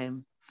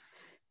time.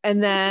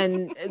 And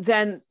then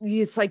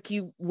it's like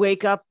you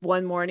wake up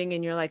one morning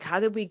and you're like,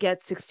 how did we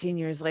get 16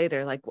 years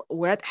later? Like,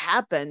 what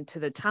happened to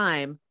the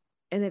time?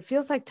 And it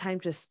feels like time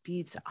just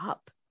speeds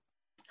up.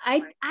 I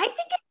think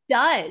it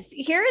does.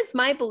 Here is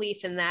my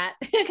belief in that,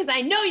 because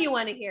I know you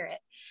want to hear it.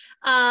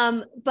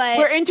 But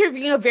we're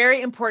interviewing a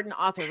very important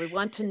author. We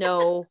want to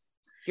know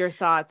your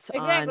thoughts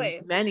exactly.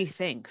 on many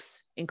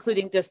things,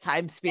 including this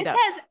time speed up.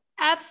 Has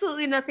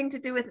absolutely nothing to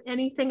do with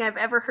anything I've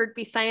ever heard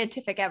be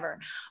scientific ever.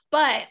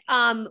 But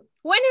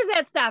when has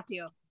that stopped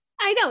you?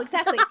 I know,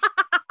 exactly.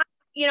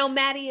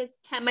 Maddie is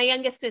 10. My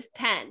youngest is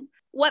 10.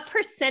 What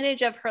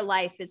percentage of her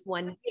life is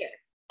 1 year?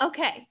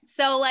 Okay.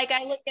 So like,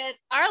 I look at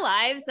our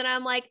lives and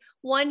I'm like,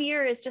 1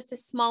 year is just a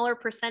smaller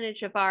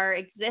percentage of our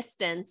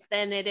existence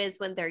than it is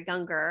when they're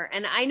younger.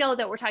 And I know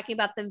that we're talking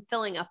about them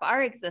filling up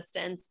our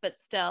existence, but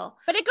still.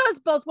 But it goes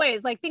both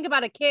ways. Like, think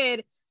about a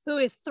kid who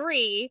is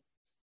 3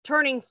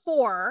 turning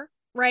 4,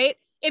 right?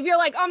 if you're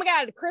like, oh my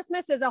God,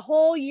 Christmas is a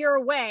whole year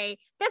away,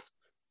 that's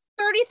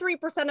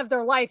 33% of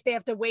their life they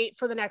have to wait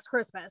for the next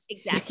Christmas.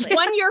 Exactly.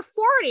 When you're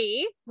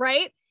 40,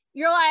 right?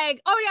 You're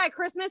like, oh yeah,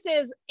 Christmas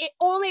is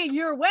only a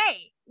year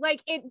away.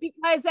 Like it,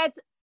 because that's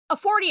a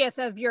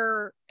 40th of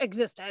your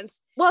existence.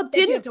 Well,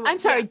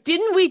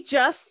 didn't we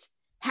just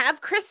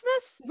have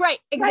Christmas? Right,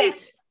 exactly.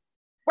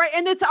 Right.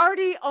 And it's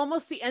already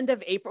almost the end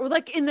of April,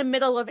 like in the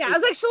middle of April. I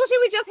was like, Shulshi,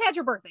 we just had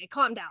your birthday.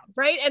 Calm down.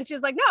 Right. And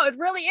she's like, no, it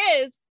really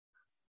is.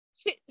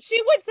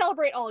 She would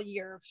celebrate all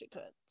year if she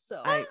could.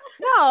 So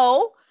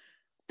no,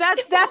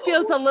 that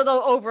feels a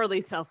little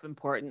overly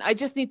self-important. I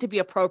just need to be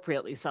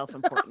appropriately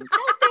self-important.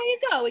 There you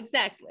go.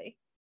 Exactly.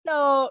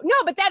 So no,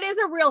 but that is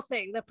a real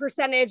thing, the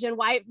percentage and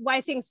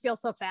why things feel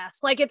so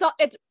fast. Like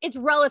it's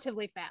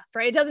relatively fast,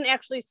 right? It doesn't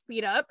actually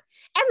speed up.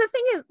 And the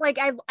thing is, like,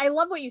 I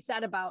love what you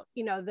said about,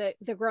 you know,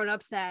 the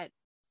grown-ups that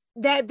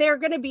they're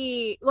going to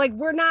be like,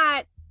 we're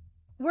not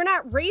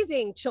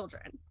raising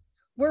children.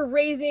 We're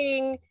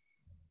raising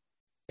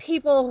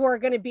people who are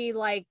going to be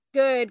like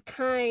good,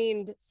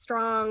 kind,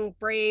 strong,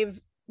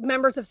 brave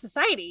members of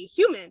society,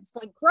 humans,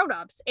 like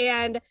grown-ups,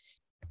 and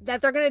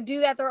that they're going to do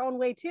that their own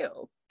way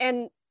too.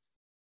 And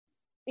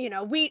you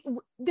know,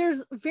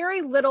 there's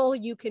very little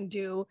you can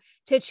do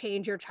to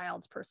change your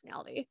child's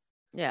personality.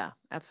 Yeah,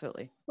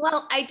 absolutely.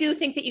 Well, I do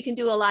think that you can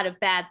do a lot of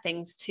bad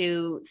things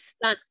to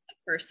stunt a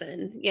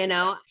person, you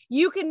know.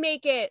 You can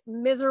make it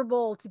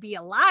miserable to be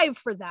alive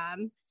for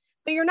them,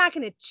 but you're not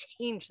going to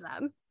change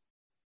them.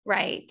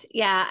 Right.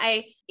 Yeah.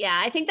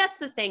 I think that's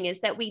the thing,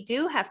 is that we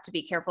do have to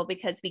be careful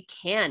because we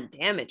can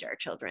damage our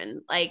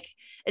children, like,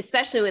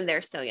 especially when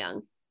they're so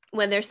young.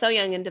 When they're so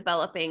young and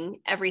developing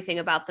everything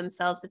about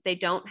themselves, if they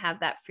don't have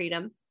that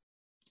freedom,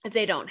 if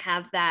they don't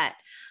have that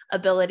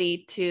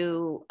ability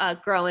to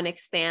grow and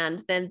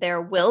expand, then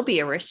there will be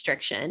a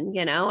restriction.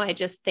 You know, I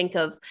just think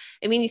of,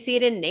 I mean, you see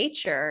it in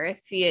nature.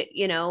 If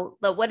you know,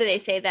 what do they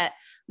say, that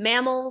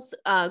mammals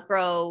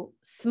grow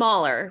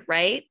smaller,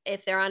 right?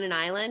 If they're on an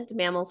island,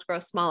 mammals grow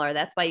smaller.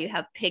 That's why you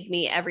have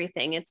pygmy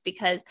everything. It's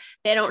because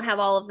they don't have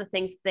all of the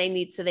things they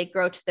need. So they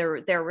grow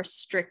to their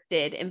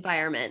restricted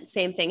environment.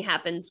 Same thing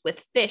happens with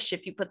fish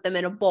if you put them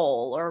in a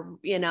bowl, or,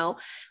 you know,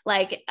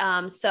 like,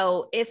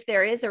 so if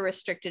there is a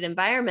restricted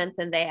environment,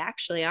 then they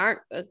actually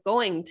aren't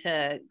going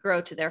to grow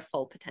to their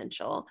full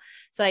potential.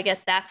 So I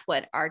guess that's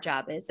what our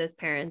job is as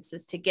parents,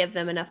 is to give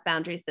them enough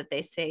boundaries that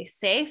they stay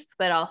safe,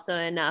 but also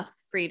enough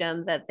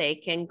freedom that they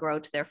can grow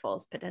to their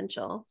fullest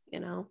potential, you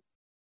know.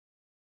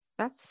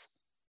 That's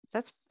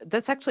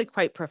actually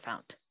quite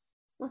profound.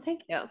 Well,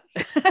 thank you.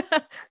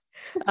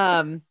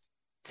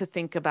 To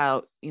think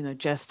about, you know,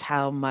 just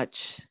how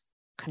much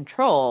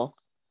control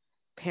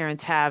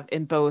parents have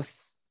in both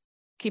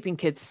keeping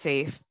kids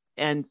safe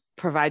and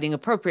providing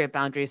appropriate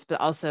boundaries, but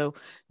also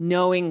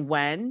knowing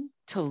when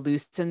to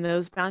loosen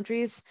those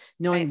boundaries,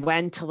 knowing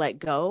when to let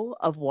go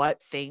of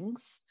what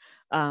things,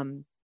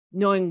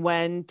 knowing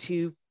when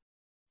to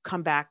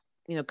come back,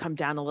 you know, come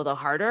down a little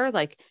harder,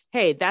 like,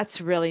 hey,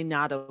 that's really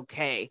not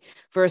okay,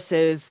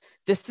 versus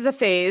this is a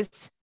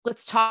phase.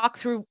 Let's talk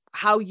through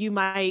how you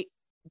might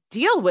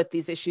deal with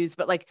these issues.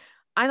 But like,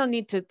 I don't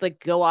need to like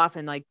go off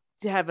and like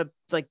to have a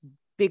like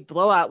big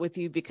blowout with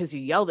you because you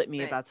yelled at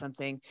me about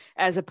something,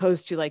 as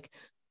opposed to like,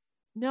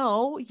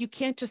 no, you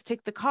can't just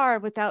take the car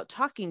without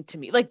talking to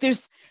me. Like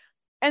there's,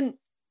 and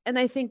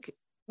I think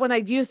when I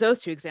use those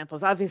two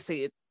examples,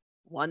 obviously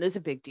one is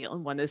a big deal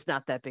and one is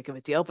not that big of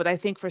a deal. But I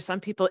think for some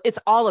people, it's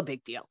all a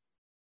big deal.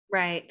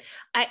 Right.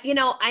 I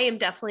am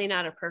definitely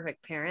not a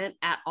perfect parent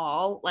at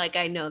all. Like,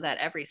 I know that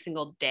every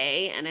single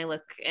day, and I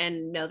look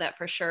and know that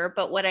for sure.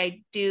 But what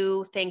I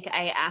do think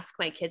I ask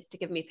my kids to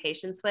give me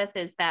patience with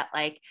is that,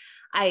 like,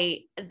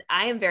 I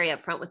am very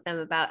upfront with them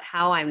about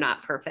how I'm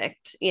not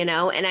perfect, you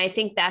know? And I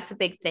think that's a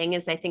big thing,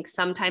 is I think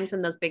sometimes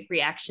when those big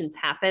reactions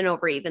happen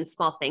over even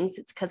small things,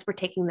 it's because we're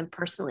taking them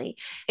personally.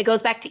 It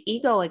goes back to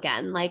ego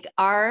again. Like,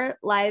 our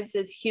lives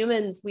as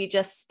humans, we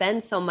just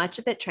spend so much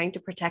of it trying to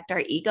protect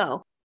our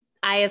ego.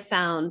 I have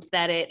found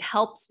that it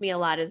helps me a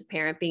lot as a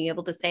parent, being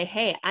able to say,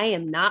 hey, I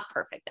am not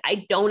perfect.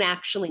 I don't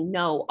actually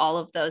know all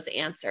of those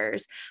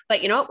answers,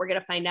 but you know what? We're going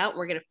to find out and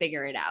we're going to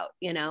figure it out.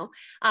 You know,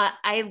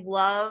 I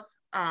love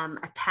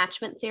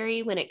attachment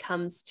theory when it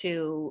comes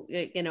to,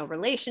 you know,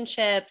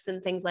 relationships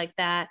and things like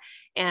that.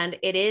 And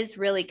it is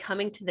really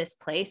coming to this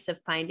place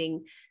of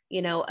finding,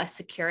 you know, a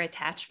secure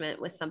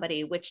attachment with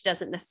somebody, which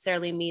doesn't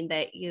necessarily mean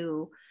that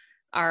you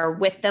are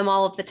with them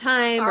all of the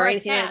time or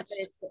anything like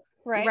that.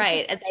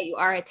 Right. And that you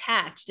are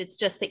attached. It's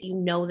just that you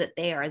know that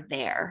they are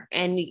there,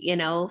 and, you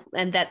know,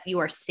 and that you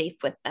are safe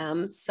with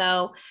them.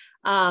 So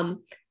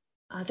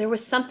there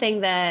was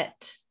something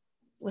that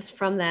was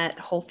from that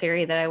whole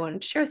theory that I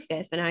wanted to share with you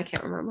guys, but now I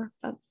can't remember.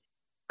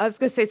 I was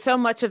going to say, so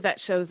much of that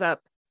shows up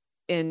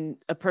in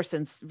a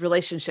person's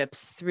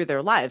relationships through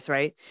their lives,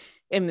 right?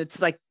 And it's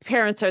like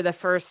parents are the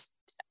first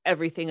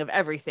everything of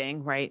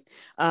everything, right?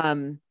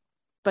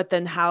 But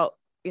then how,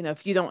 you know,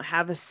 if you don't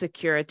have a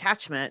secure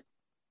attachment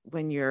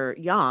when you're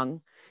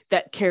young,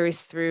 that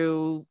carries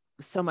through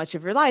so much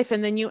of your life.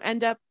 And then you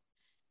end up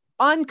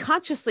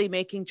unconsciously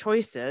making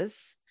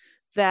choices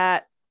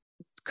that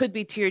could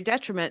be to your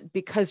detriment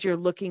because you're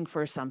looking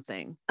for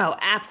something. Oh,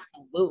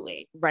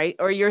 absolutely. Right.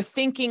 Or you're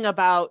thinking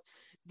about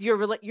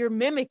you're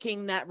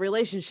mimicking that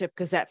relationship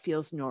because that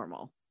feels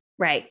normal.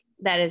 Right.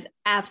 That is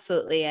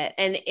absolutely it.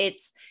 And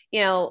it's,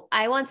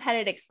 I once had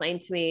it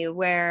explained to me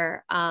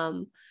where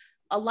a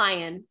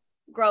lion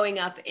growing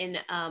up in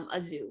a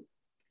zoo,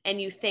 and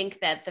you think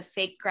that the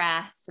fake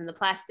grass and the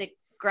plastic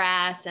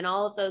grass and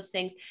all of those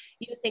things,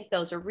 you think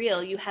those are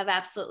real. You have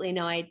absolutely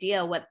no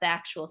idea what the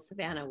actual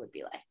savannah would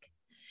be like.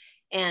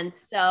 And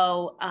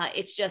so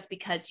it's just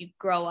because you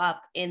grow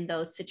up in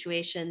those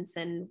situations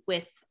and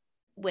with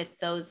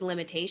those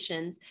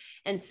limitations.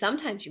 And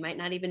sometimes you might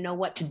not even know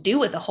what to do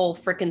with a whole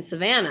freaking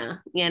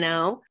savannah,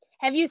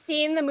 Have you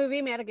seen the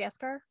movie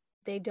Madagascar?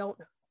 They don't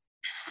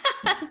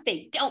know.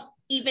 They don't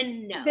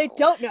even know. They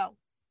don't know.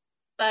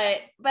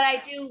 But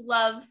I do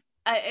love,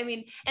 I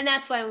mean, and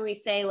that's why when we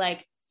say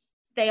like,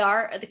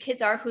 the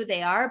kids are who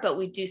they are, but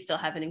we do still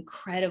have an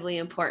incredibly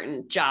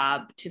important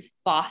job to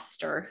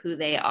foster who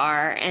they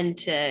are and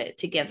to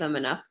give them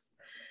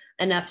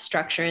enough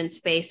structure and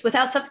space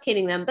without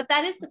suffocating them. But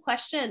that is the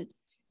question,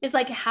 is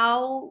like,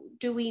 how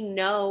do we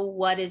know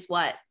what is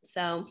what?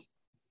 So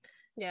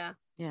yeah.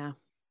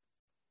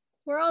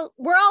 We're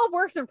all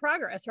works in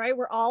progress, right?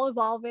 We're all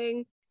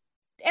evolving.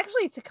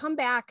 Actually, to come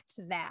back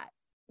to that,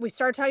 we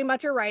started talking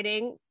about your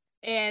writing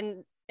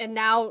and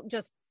now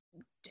just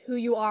who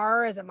you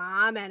are as a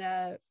mom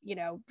and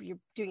you're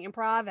doing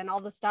improv and all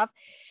this stuff.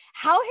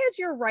 How has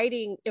your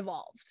writing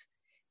evolved?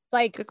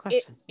 Like good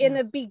question. In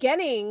the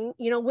beginning,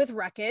 with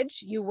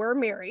Wreckage, you were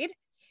married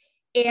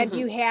and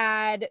you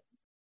had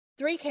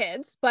 3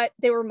 kids, but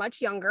they were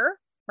much younger,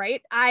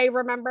 right? I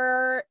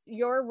remember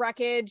your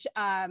Wreckage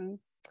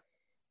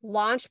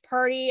launch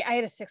party. I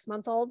had a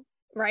 6-month-old,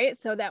 right?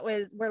 So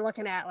we're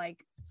looking at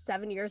like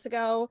 7 years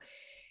ago.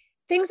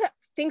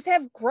 Things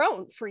have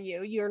grown for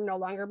you. You're no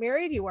longer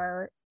married. You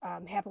are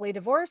happily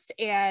divorced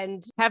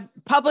and have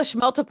published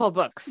multiple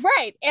books.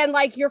 Right. And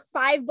like you're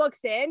 5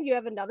 books in, you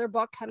have another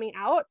book coming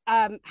out.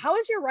 How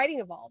has your writing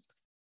evolved?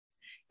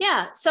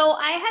 Yeah. So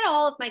I had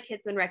all of my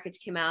kids when Wreckage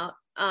came out.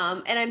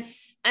 And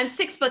I'm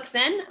 6 books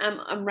in.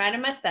 I'm right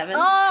on my 7th.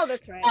 Oh,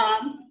 that's right.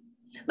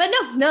 But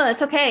no,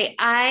 that's okay.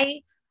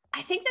 I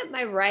think that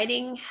my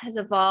writing has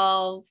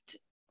evolved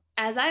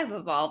as I've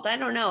evolved. I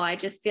don't know. I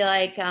just feel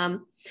like,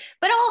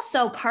 but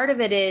also part of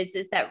it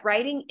is that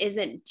writing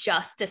isn't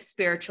just a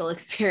spiritual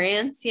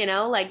experience,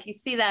 like you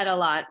see that a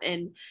lot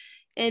in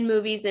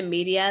movies and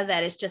media,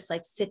 that is just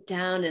like, sit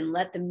down and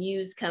let the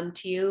muse come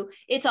to you.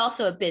 It's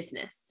also a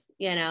business,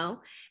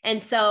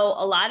 And so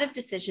a lot of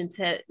decisions,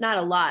 not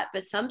a lot,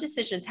 but some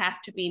decisions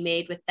have to be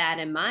made with that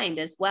in mind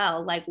as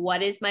well. Like,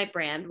 what is my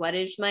brand? What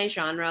is my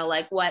genre?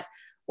 Like what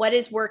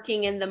is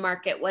working in the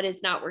market? What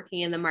is not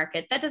working in the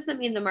market? That doesn't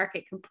mean the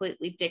market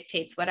completely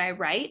dictates what I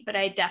write, but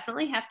I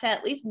definitely have to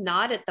at least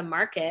nod at the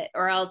market,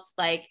 or else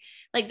like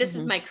this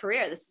is my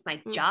career. This is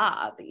my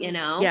job,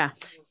 Yeah.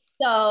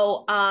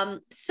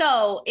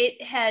 So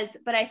it has,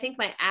 but I think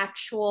my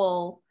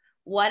actual,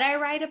 what I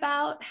write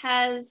about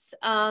has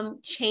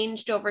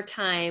changed over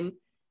time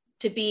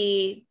to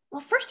be, well,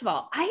 first of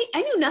all, I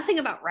knew nothing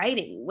about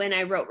writing when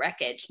I wrote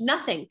Wreckage,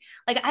 nothing.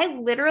 Like I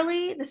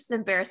literally, this is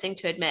embarrassing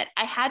to admit,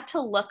 I had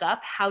to look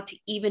up how to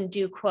even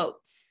do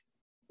quotes,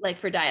 like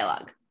for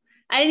dialogue.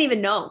 I didn't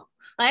even know.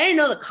 I didn't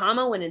know the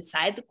comma went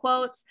inside the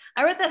quotes.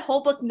 I wrote that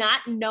whole book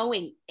not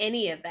knowing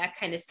any of that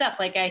kind of stuff.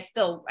 Like I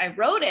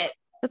wrote it.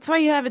 That's why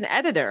you have an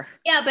editor.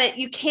 Yeah, but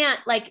you can't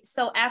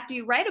so after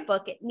you write a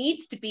book, it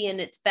needs to be in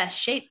its best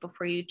shape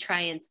before you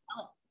try and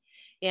sell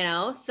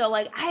it. So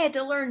like I had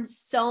to learn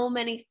so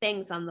many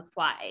things on the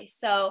fly.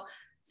 So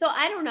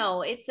I don't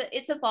know, it's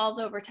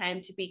evolved over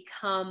time to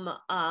become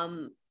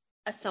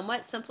a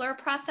somewhat simpler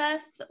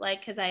process,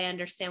 like, cause I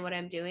understand what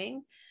I'm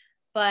doing,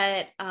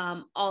 but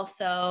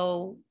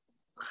also,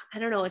 I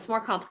don't know, it's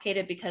more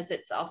complicated because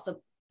it's also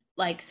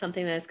like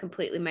something that is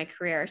completely my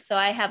career. So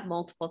I have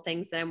multiple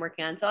things that I'm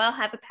working on. So I'll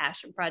have a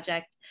passion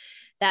project.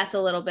 That's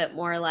a little bit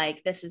more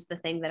like, this is the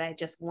thing that I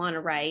just want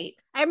to write.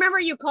 I remember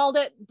didn't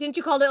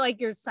you call it like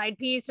your side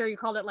piece, or you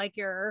called it like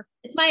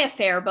it's my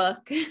affair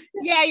book.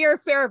 Yeah, your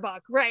affair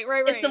book. Right.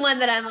 It's the one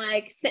that I'm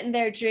like sitting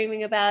there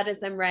dreaming about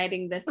as I'm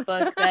writing this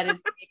book that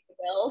is paying the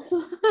bills.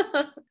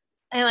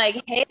 I'm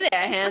like, hey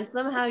there,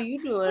 handsome, how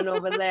you doing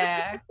over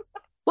there?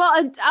 Well,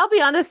 and I'll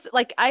be honest,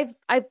 like I've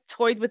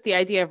toyed with the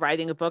idea of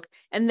writing a book,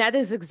 and that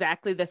is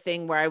exactly the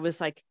thing where I was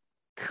like,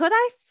 could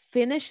I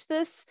finish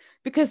this?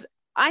 Because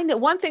I know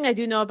one thing I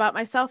do know about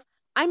myself,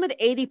 I'm an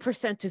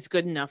 80% is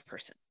good enough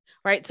person,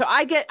 right? So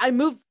I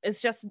move,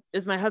 it's just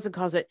as my husband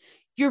calls it,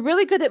 you're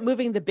really good at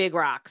moving the big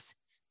rocks.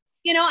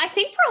 I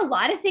think for a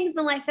lot of things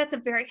in life, that's a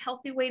very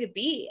healthy way to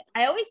be.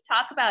 I always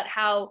talk about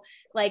how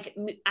like,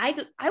 I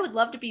would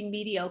love to be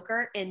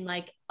mediocre in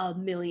like a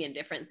million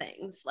different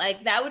things.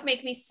 Like that would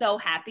make me so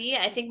happy.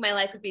 I think my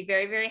life would be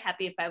very, very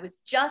happy if I was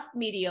just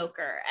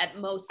mediocre at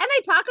most. And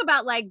they talk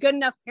about like good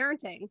enough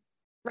parenting,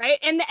 right?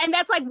 And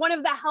that's like one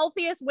of the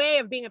healthiest way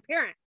of being a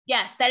parent.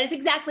 Yes, that is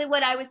exactly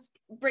what I was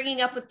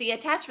bringing up with the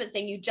attachment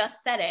thing. You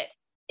just said it.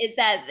 is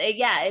that,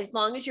 yeah, as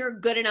long as you're a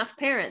good enough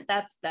parent,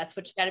 that's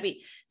what you got to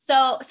be.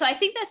 So I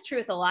think that's true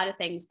with a lot of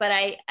things, but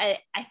I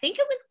think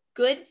it was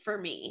good for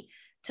me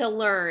to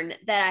learn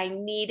that I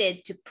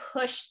needed to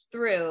push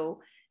through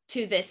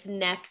to this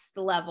next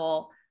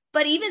level.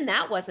 But even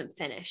that wasn't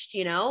finished,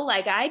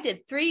 like I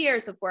did 3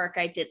 years of work.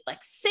 I did like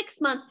 6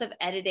 months of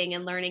editing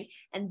and learning.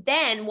 And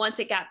then once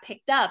it got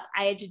picked up,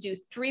 I had to do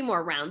 3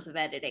 more rounds of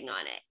editing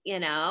on it,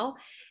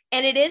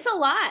 and it is a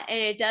lot. And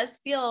it does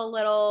feel a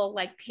little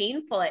like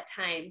painful at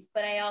times,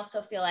 but I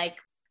also feel like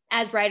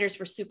as writers,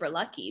 we're super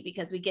lucky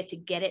because we get to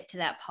get it to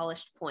that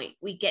polished point.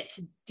 We get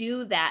to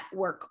do that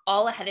work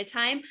all ahead of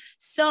time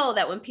so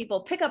that when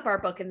people pick up our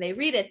book and they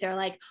read it, they're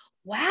like,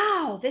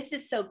 wow, this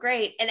is so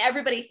great. And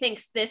everybody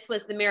thinks this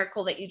was the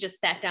miracle that you just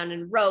sat down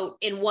and wrote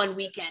in one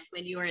weekend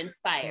when you were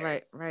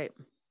inspired. Right.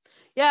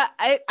 Yeah,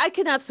 I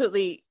can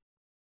absolutely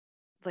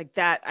like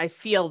that. I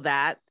feel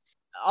that,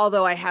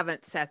 although I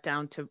haven't sat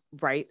down to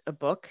write a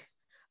book,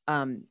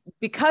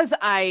 because of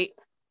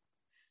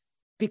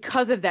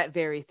that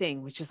very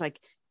thing, which is like,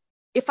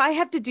 if I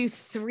have to do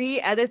 3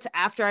 edits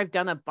after I've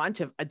done a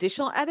bunch of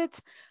additional edits,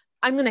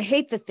 I'm going to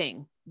hate the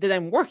thing that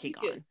I'm working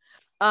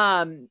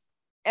on.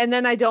 And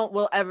then I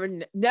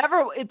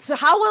never, it's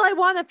how will I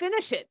want to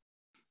finish it?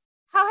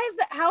 How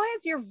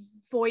has your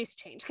voice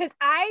changed? Because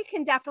I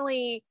can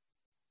definitely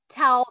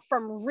tell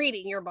from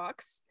reading your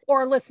books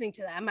or listening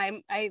to them.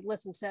 I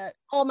listen to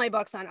all my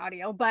books on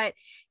audio, but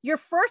your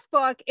first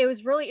book, it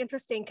was really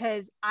interesting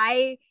because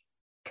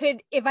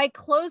if I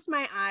closed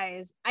my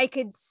eyes, I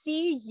could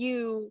see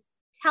you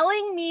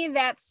telling me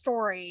that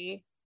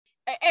story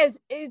as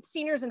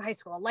seniors in high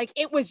school. Like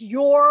it was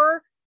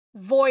your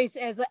voice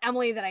as the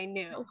Emily that I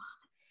knew.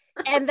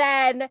 And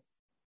then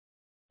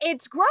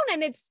it's grown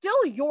and it's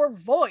still your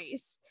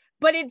voice,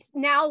 but it's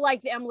now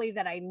like the Emily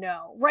that I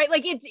know, right?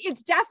 Like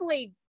it's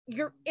definitely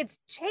it's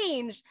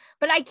changed,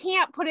 but I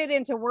can't put it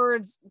into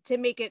words to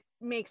make it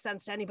make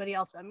sense to anybody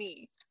else but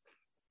me.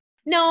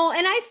 No,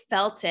 and I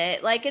felt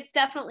it. Like it's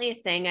definitely a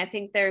thing. I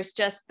think there's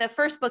just the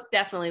first book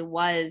definitely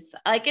was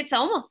like it's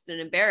almost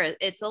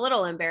it's a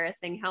little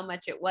embarrassing how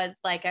much it was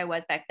like I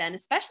was back then,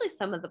 especially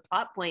some of the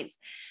plot points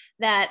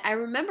that I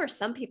remember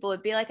some people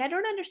would be like, I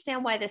don't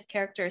understand why this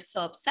character is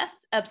so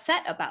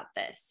upset about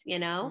this,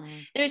 And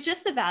it was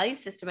just the value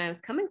system I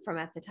was coming from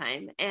at the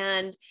time.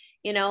 And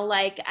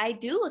like I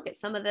do look at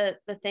some of the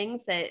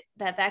things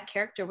that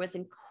character was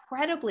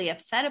incredibly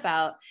upset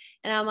about.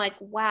 And I'm like,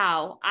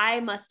 wow,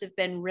 I must have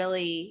been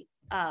really,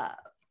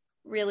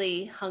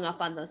 really hung up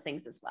on those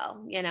things as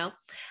well. I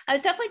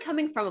was definitely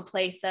coming from a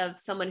place of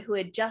someone who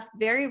had just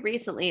very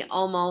recently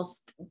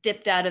almost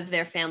dipped out of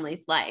their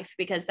family's life,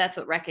 because that's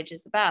what Wreckage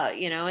is about.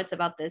 It's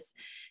about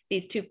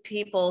these 2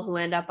 people who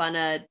end up on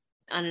an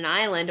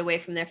island away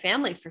from their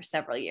family for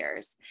several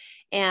years.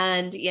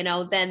 And,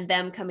 then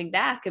them coming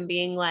back and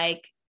being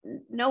like,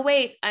 no,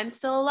 wait, I'm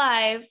still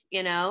alive,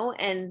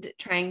 and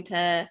trying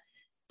to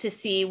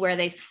see where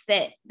they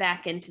fit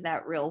back into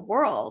that real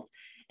world.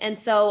 And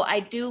so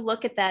I do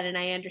look at that and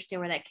I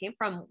understand where that came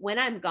from. When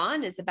I'm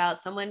Gone is about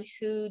someone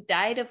who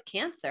died of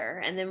cancer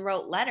and then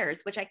wrote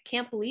letters, which I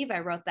can't believe I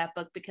wrote that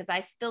book because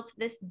I still to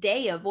this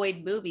day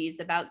avoid movies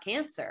about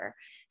cancer.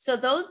 So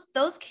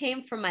those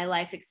came from my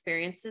life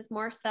experiences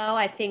more so.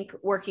 I think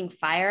Working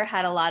Fire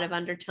had a lot of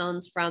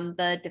undertones from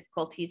the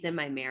difficulties in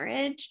my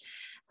marriage.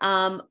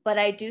 But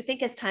I do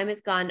think as time has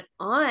gone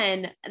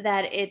on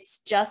that it's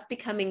just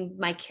becoming,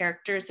 my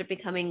characters are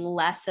becoming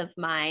less of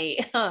my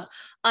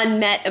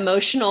unmet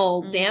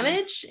emotional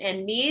damage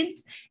and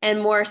needs,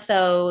 and more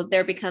so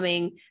they're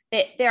becoming,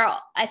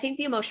 I think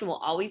the emotion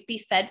will always be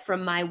fed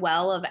from my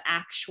well of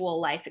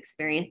actual life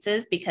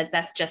experiences, because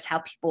that's just how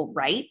people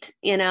write,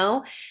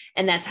 and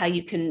that's how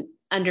you can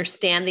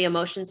understand the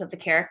emotions of the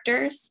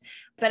characters.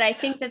 But I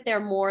think that they're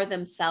more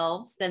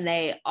themselves than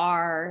they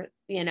are,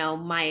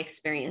 my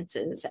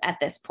experiences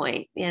at this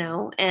point,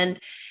 and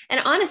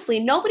honestly,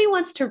 nobody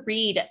wants to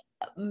read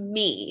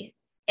me.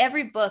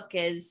 Every book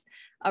is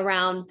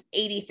around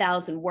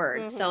 80,000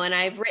 words. So, and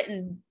I've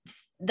written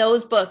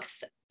those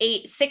books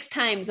 6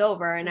 times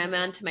over, and I'm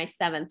on to my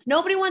 7th.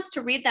 Nobody wants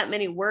to read that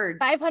many words.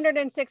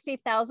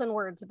 560,000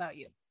 words about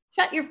you.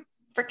 Shut your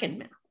freaking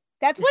mouth.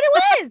 That's what it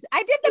was.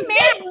 I did the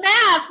math. Did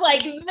math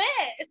like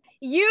this.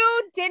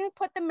 You didn't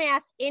put the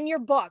math in your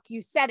book.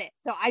 You said it.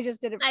 So I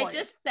just did it for you. I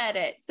just said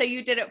it. So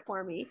you did it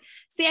for me.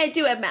 See, I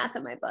do have math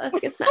in my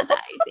book. It's not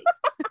that easy.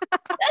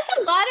 That's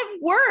a lot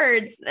of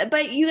words.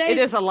 But you guys. It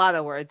is a lot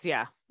of words.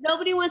 Yeah.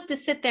 Nobody wants to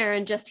sit there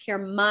and just hear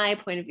my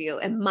point of view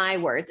and my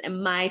words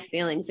and my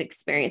feelings,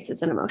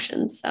 experiences, and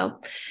emotions. So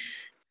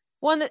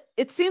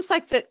it seems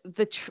like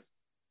it's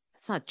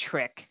not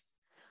trick.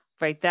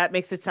 Right. That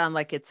makes it sound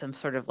like it's some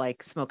sort of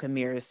like smoke and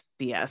mirrors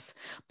BS.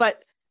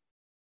 But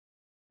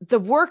the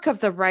work of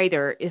the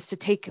writer is to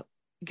take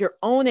your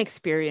own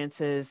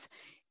experiences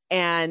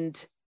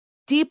and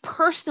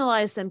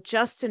depersonalize them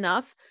just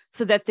enough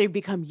so that they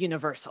become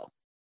universal.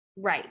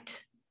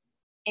 Right.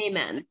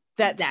 Amen.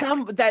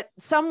 That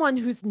someone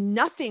who's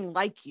nothing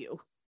like you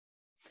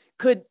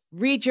could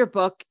read your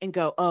book and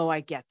go, oh, I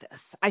get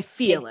this. I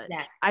feel it.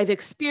 I've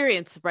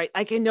experienced, right?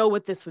 Like I know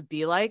what this would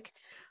be like.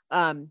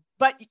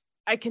 But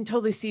I can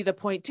totally see the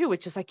point too,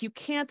 which is like, you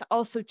can't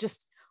also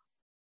just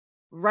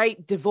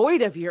write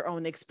devoid of your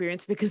own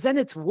experience, because then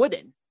it's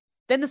wooden.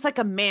 Then it's like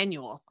a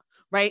manual,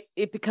 right?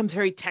 It becomes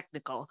very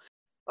technical.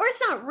 Or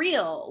it's not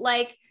real.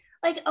 Like,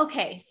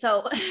 okay,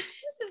 so this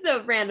is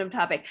a random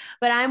topic,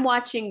 but I'm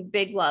watching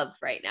Big Love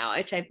right now,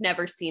 which I've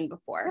never seen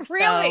before.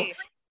 Really?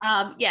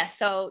 So, yeah.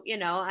 So, you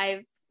know,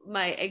 I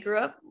grew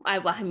up,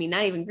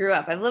 not even grew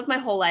up. I've lived my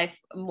whole life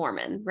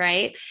Mormon,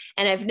 right?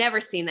 And I've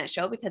never seen that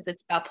show because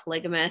it's about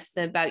polygamists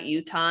and about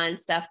Utah and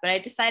stuff. But I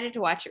decided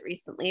to watch it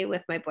recently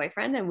with my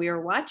boyfriend, and we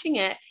were watching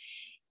it.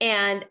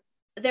 And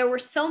there were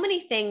so many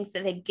things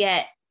that they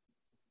get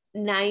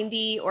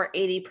 90 or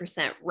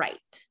 80% right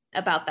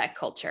about that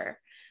culture,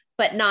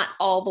 but not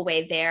all the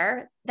way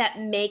there. That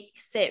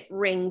makes it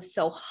ring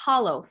so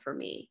hollow for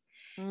me.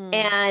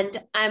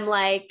 And I'm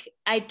like,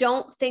 I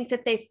don't think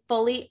that they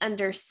fully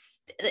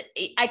understood.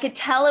 I could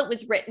tell it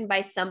was written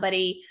by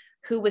somebody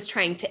who was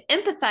trying to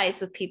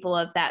empathize with people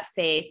of that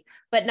faith,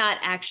 but not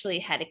actually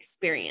had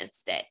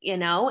experienced it, you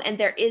know? And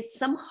there is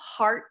some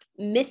heart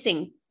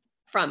missing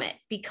from it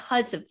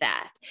because of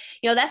that.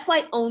 You know, that's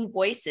why own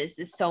voices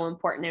is so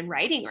important in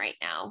writing right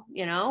now,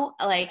 you know?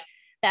 Like,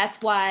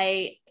 that's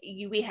why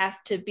we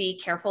have to be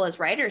careful as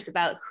writers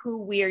about who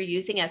we are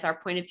using as our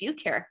point of view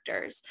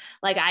characters.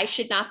 Like, I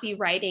should not be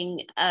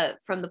writing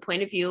from the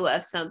point of view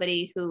of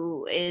somebody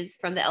who is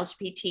from the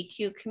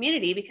LGBTQ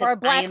community, because or a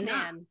Black I am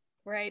man, not.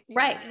 right?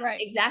 Right,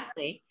 right,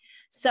 exactly.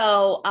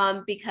 So,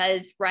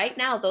 because right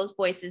now those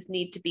voices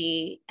need to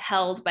be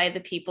held by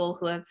the people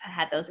who have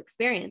had those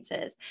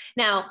experiences.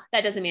 Now,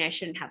 that doesn't mean I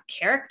shouldn't have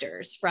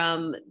characters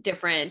from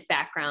different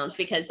backgrounds,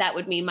 because that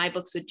would mean my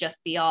books would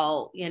just be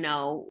all, you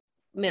know,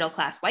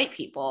 middle-class white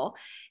people.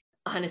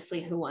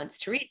 Honestly, who wants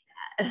to read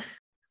that?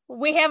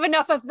 We have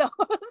enough of those.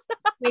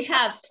 We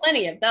have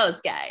plenty of those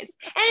guys.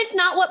 And it's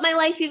not what my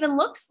life even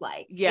looks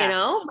like. Yeah. You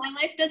know, my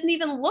life doesn't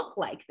even look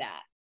like that.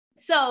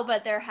 So,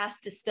 but there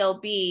has to still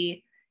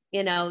be,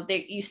 you know,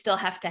 you still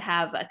have to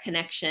have a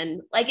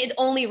connection. Like, it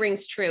only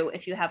rings true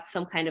if you have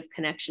some kind of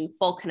connection,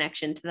 full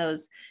connection to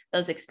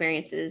those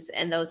experiences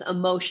and those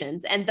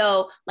emotions. And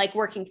though, like,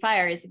 Working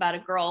Fire is about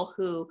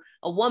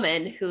a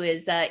woman who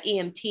is a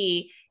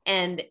EMT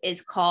and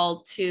is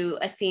called to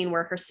a scene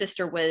where her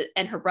sister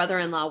and her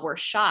brother-in-law were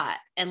shot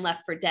and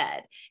left for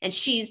dead. And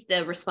she's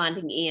the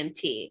responding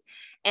EMT.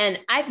 And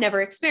I've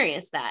never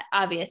experienced that,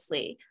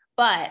 obviously,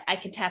 but I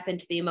can tap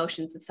into the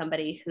emotions of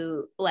somebody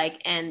who, like,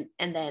 and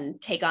then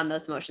take on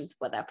those emotions of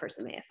what that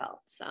person may have felt.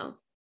 So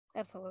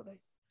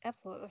Absolutely.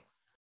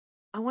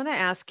 I want to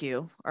ask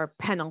you our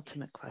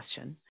penultimate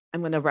question. I'm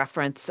going to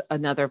reference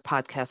another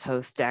podcast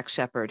host, Dax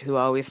Shepard, who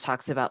always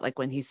talks about, like,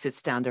 when he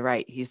sits down to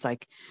write, he's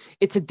like,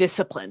 it's a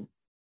discipline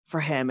for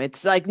him.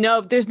 It's like,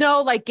 no, there's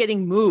no like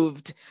getting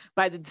moved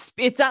by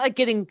it's not like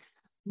getting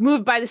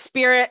moved by the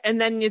spirit.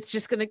 And then it's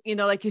just going to, you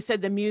know, like you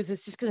said, the muse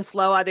is just going to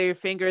flow out of your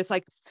fingers.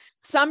 Like,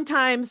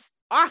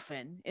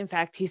 often, in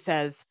fact, he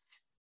says,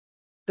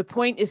 the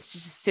point is to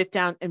just sit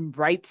down and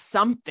write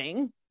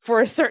something for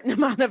a certain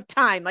amount of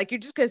time. Like, you're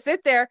just going to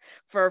sit there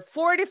for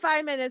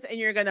 45 minutes and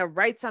you're going to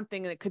write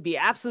something, and it could be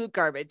absolute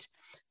garbage.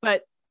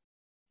 But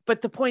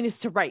the point is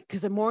to write,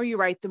 because the more you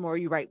write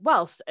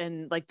well.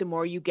 And like, the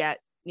more you get,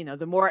 you know,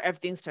 the more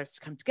everything starts to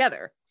come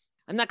together.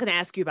 I'm not going to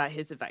ask you about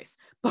his advice,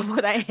 but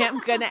what I am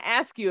going to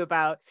ask you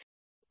about,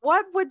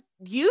 what would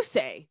you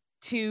say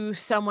to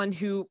someone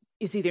who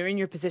is either in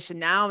your position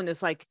now and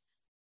is like,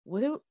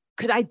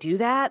 could I do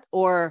that?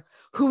 Or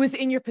who was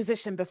in your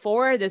position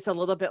before that's a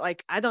little bit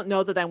like, I don't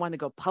know that I want to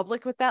go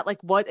public with that.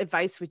 Like, what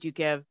advice would you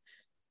give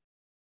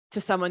to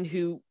someone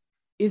who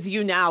is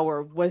you now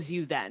or was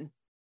you then?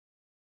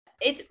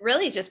 It's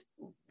really just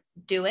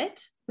do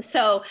it.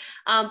 So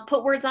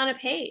put words on a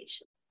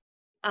page.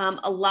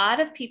 A lot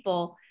of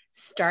people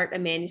start a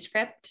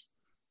manuscript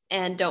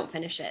and don't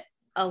finish it.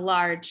 A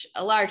large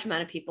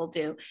amount of people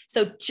do.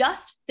 So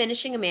just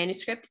finishing a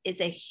manuscript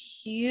is a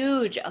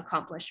huge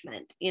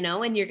accomplishment, you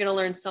know, and you're going to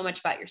learn so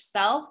much about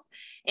yourself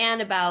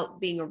and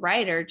about being a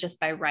writer just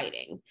by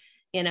writing,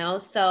 you know?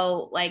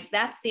 So like,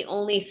 that's the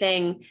only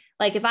thing.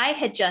 Like, if I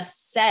had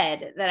just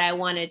said that I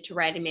wanted to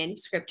write a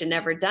manuscript and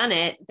never done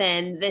it,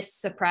 then this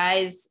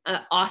surprise,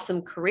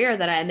 awesome career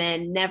that I'm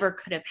in never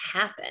could have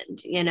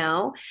happened, you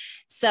know?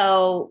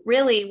 So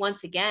really,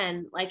 once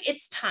again, like,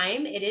 it's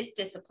time, it is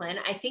discipline.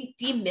 I think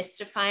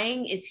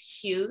demystifying is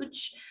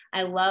huge.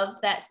 I love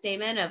that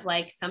statement of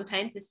like,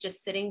 sometimes it's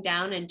just sitting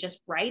down and just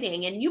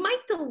writing, and you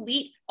might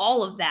delete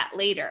all of that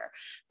later,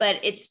 but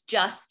it's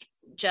just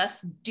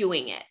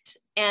doing it.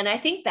 And I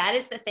think that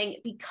is the thing,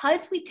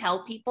 because we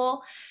tell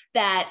people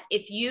that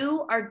if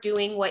you are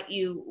doing what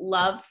you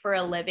love for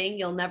a living,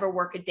 you'll never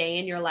work a day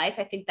in your life.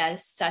 I think that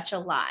is such a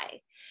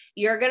lie.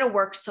 You're going to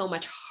work so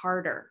much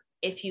harder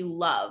if you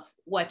love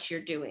what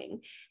you're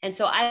doing. And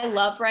so I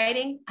love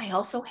writing. I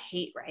also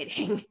hate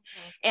writing.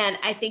 And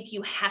I think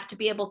you have to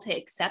be able to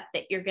accept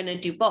that you're going to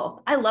do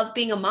both. I love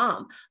being a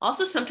mom.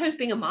 Also, sometimes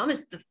being a mom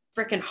is the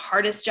freaking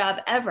hardest job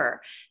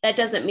ever. That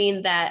doesn't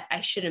mean that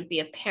I shouldn't be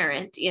a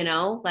parent, you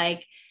know,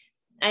 like,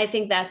 I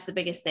think that's the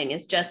biggest thing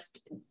is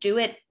just do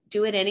it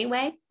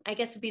anyway. I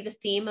guess would be the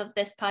theme of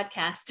this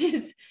podcast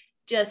is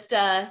just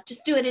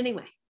do it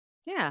anyway.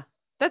 Yeah.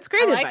 That's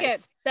great advice. I like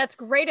it. That's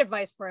great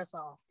advice for us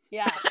all.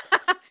 Yeah.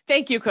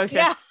 Thank you, Kosha.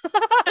 Yeah.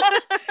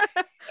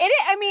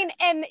 I mean,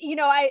 and you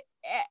know,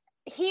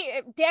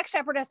 Dax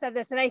Shepard has said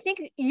this, and I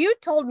think you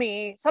told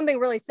me something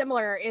really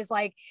similar is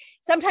like,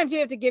 sometimes you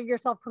have to give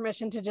yourself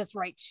permission to just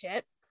write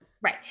shit.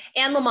 Right.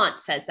 Anne Lamott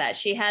says that.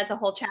 She has a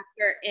whole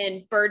chapter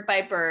in Bird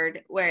by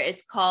Bird where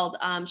it's called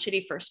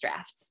Shitty First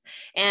Drafts.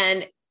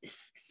 And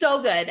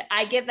so good.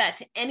 I give that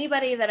to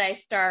anybody that I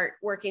start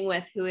working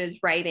with who is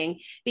writing,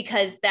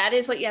 because that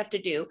is what you have to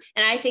do.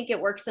 And I think it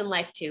works in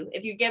life too.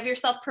 If you give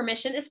yourself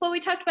permission, it's what we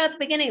talked about at the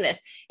beginning of this.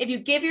 If you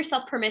give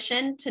yourself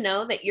permission to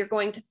know that you're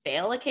going to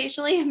fail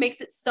occasionally, it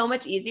makes it so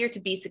much easier to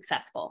be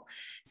successful.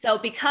 So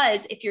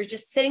because if you're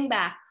just sitting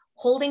back,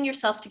 holding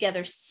yourself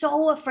together,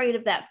 so afraid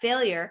of that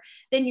failure,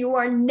 then you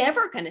are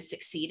never going to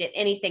succeed at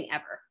anything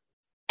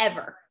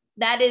ever.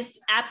 That is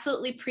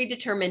absolutely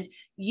predetermined.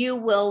 You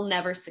will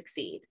never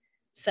succeed.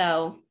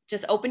 So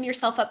just open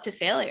yourself up to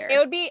failure. It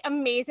would be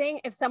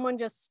amazing if someone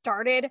just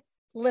started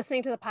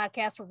listening to the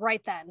podcast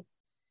right then.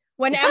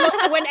 When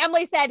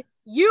Emily said,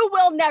 "You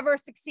will never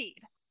succeed."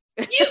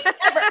 You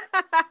never.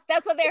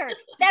 That's what they heard.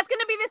 That's going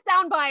to be the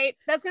soundbite.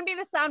 That's going to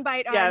be the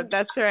soundbite on Yeah,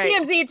 that's right.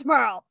 TMZ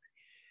tomorrow.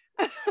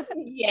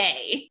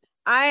 Yay.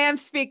 I am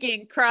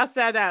speaking. Cross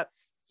that out.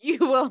 You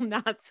will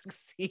not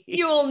succeed.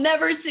 You will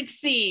never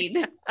succeed.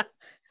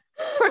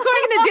 We're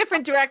going in a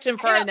different direction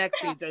for our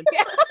next season.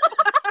 Yeah.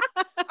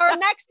 Our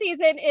next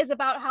season is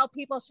about how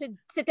people should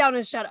sit down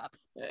and shut up.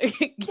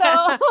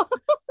 Yeah. So,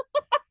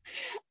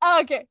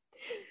 okay.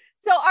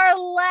 So our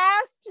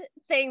last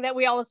thing that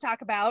we always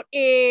talk about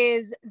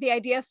is the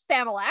idea of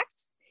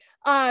Familect.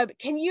 Do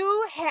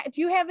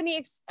you have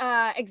any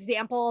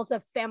examples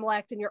of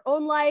Familect in your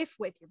own life,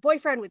 with your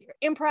boyfriend, with your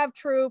improv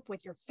troupe,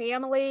 with your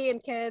family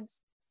and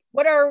kids?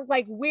 What are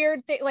like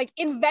weird things, like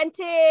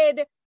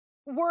invented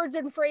words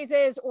and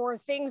phrases or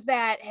things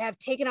that have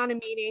taken on a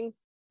meaning?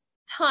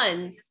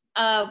 Tons.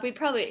 We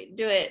probably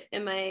do it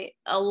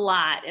a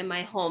lot in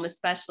my home,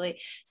 especially.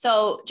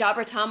 So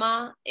Jabra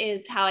Tama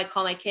is how I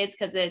call my kids,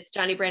 because it's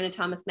Johnny, Brandon,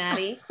 Thomas,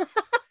 Maddie.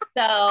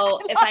 So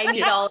if I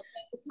need all of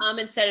them to come,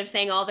 instead of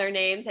saying all their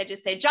names, I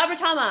just say Jabra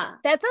Tama.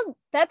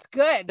 That's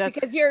good,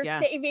 because you're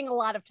saving a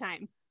lot of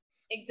time.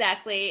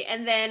 Exactly.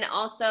 And then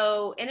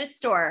also in a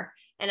store,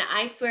 and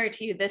I swear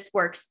to you, this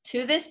works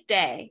to this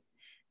day.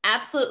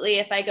 Absolutely.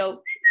 If I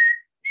go,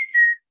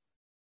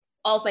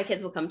 all of my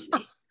kids will come to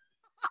me.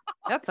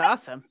 That's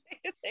awesome.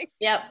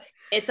 Yep.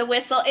 It's a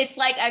whistle. It's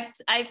like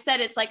I've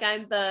said, it's like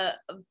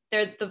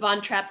they're the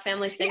Von Trapp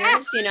family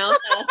singers, you know,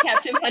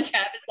 Captain Von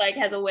Trapp is like,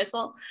 has a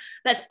whistle.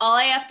 That's all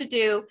I have to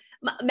do.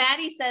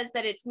 Maddie says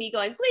that it's me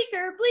going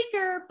bleaker,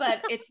 bleaker,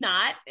 but it's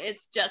not,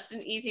 it's just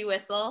an easy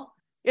whistle.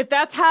 If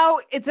that's how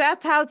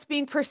it's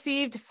being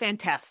perceived,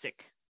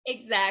 fantastic.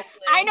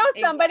 Exactly. I know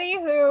somebody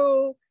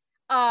who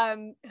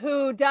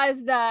does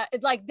a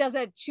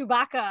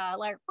Chewbacca,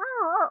 like,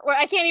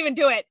 I can't even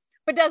do it,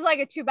 but does like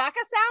a Chewbacca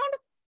sound.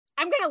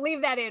 I'm going to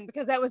leave that in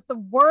because that was the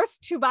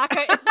worst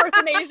Chewbacca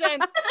impersonation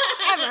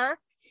ever.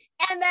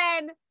 And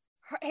then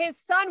his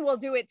son will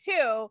do it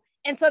too.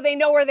 And so they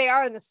know where they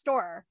are in the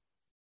store.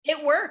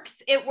 It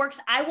works.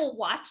 I will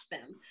watch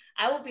them.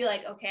 I will be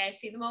like, okay, I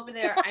see them over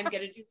there. I'm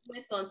going to do the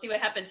whistle and see what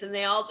happens. And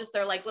they all just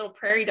are like little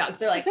prairie dogs.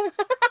 They're like,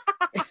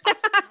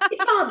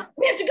 it's on,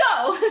 we have to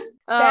go.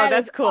 Oh,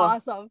 that's cool.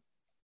 Awesome.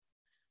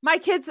 My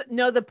kids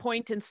know the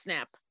point and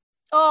snap.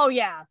 Oh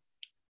yeah.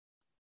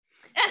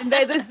 And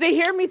they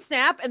hear me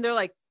snap and they're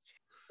like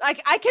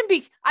I can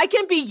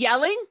be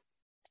yelling,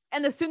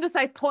 and as soon as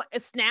I point a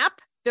snap,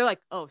 they're like,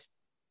 oh,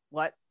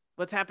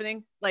 what's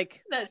happening?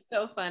 Like, that's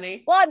so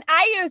funny. Well, and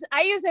I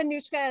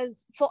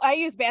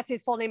use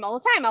Batsy's full name all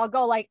the time. I'll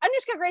go like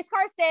Anushka Grace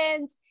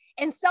Karstens,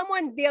 and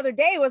someone the other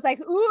day was like,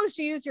 ooh,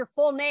 she used your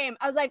full name.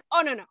 I was like,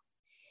 oh no.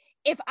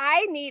 If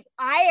I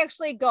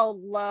actually go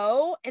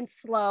low and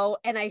slow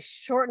and I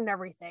shorten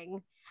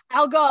everything.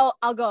 I'll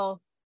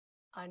go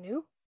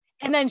Anu.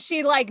 And then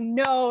she like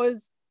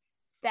knows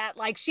that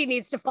like she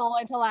needs to fall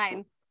into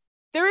line.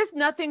 There is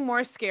nothing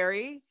more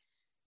scary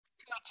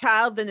to a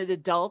child than an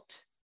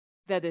adult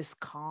that is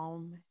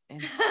calm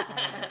and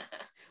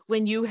quiet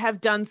when you have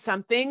done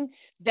something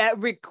that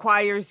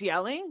requires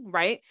yelling,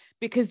 right?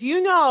 Because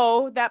you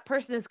know that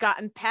person has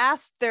gotten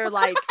past their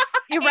like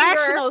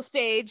irrational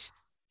stage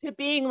to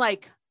being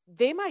like,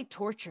 they might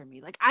torture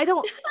me. Like, I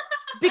don't,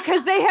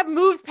 because they have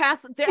moved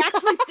past, they're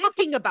actually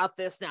thinking about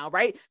this now,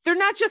 right? They're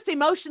not just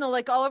emotional,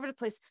 like all over the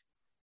place.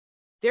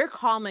 They're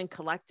calm and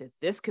collected.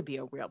 This could be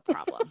a real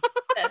problem.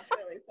 That's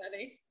really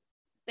funny.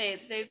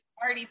 They've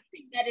already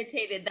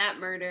premeditated that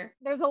murder.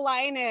 There's a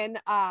line in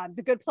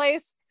The Good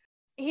Place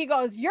he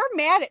goes, "You're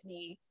mad at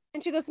me."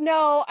 And she goes,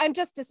 "No, I'm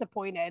just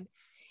disappointed."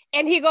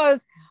 And he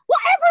goes, "Well,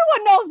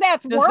 everyone knows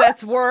that's worse."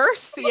 That's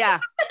worse. Yeah.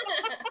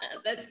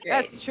 That's great.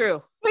 That's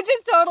true. Which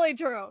is totally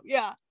true.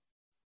 Yeah.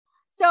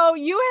 So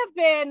you have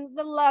been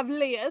the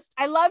loveliest.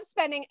 I love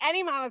spending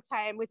any amount of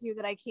time with you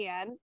that I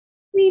can.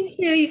 Me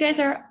too. You guys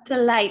are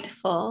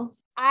delightful.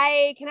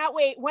 I cannot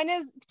wait. When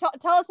is,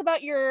 tell us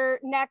about your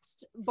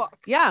next book.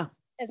 Yeah.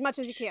 As much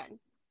as you can.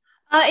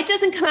 It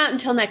doesn't come out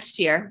until next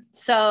year.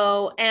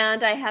 So,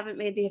 and I haven't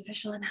made the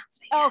official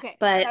announcement yet, Okay.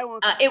 but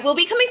it will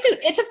be coming soon.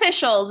 It's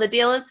official. The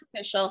deal is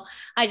official.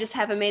 I just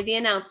haven't made the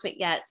announcement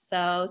yet.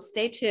 So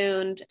stay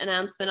tuned.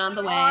 Announcement on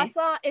the way.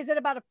 Awesome. Is it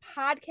about a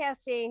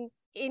podcasting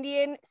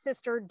Indian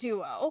sister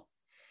duo?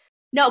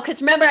 No,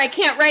 because remember, I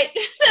can't write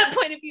that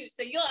point of view.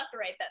 So you'll have to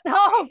write that.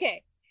 Oh,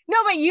 okay.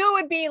 No, but you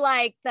would be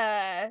like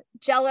the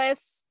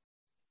jealous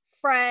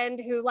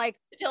friend who like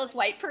The jealous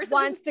white person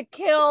wants to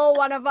kill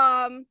one of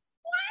them.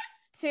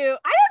 I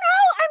don't know.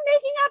 I'm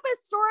making up a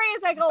story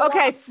as I go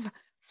Okay. along.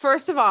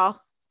 First of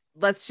all,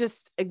 let's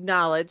just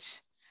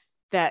acknowledge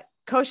that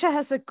Kosha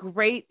has a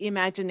great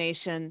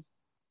imagination,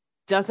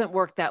 doesn't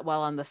work that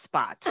well on the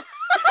spot.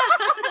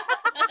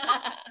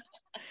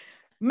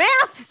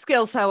 Math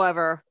skills,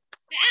 however,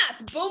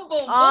 Math, boom,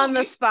 boom, on boom.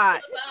 the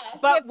spot.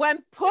 But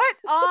when put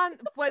on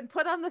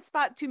the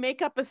spot to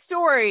make up a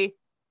story,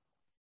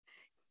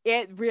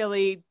 it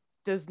really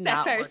does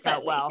not Backfires work out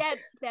slightly. well.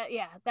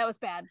 That was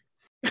bad.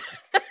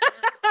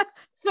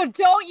 So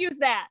don't use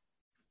that.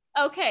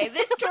 Okay,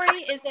 this story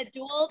is a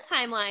dual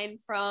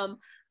timeline from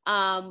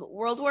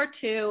World War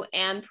II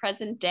and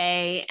present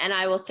day. And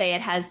I will say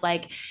it has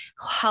like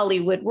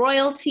Hollywood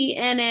royalty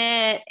in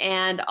it,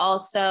 and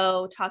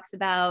also talks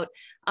about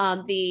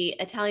the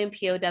Italian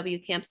POW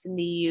camps in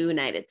the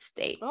United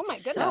States. Oh my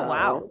goodness. Oh,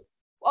 wow.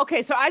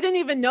 Okay, so I didn't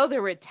even know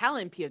there were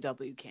Italian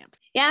POW camps.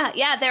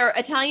 Yeah, there are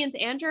Italians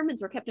and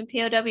Germans were kept in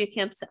POW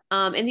camps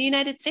in the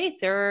United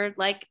States. There were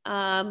like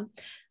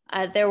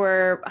there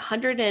were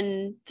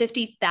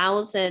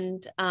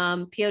 150,000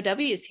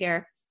 POWs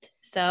here.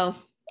 So,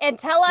 And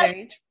tell us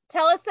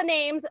the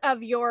names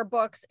of your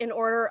books in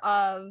order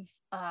of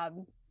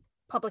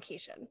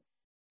publication.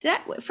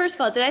 First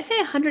of all, did I say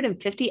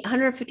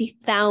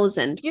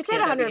 150,000? You said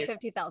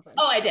 150,000.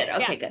 Oh, I did.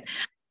 Okay, Yeah. good.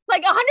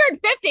 Like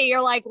 150,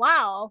 you're like,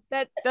 wow,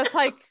 That's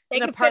like they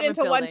an could fit apartment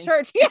into one building.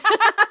 church. Yeah.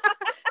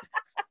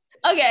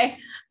 Okay.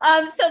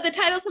 So the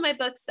titles of my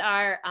books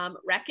are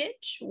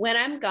Wreckage, When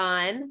I'm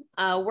Gone,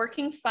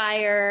 Working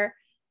Fire,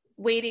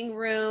 Waiting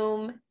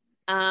Room.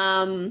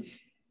 Oh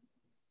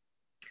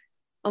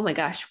my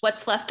gosh,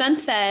 What's Left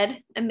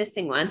Unsaid. I'm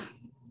missing one.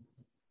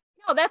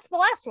 No, that's the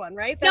last one,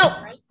 right?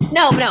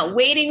 No.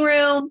 Waiting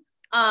Room,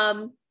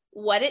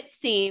 What It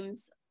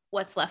Seems,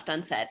 What's Left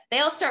Unsaid. They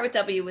all start with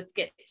W, which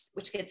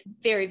gets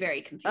very,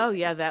 very confusing. Oh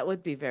yeah, that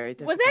would be very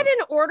difficult. Was that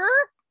in order?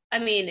 I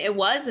mean, it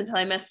was until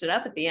I messed it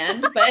up at the end,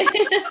 but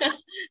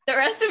the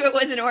rest of it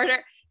was in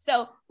order.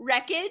 So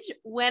Wreckage,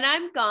 When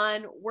I'm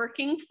Gone,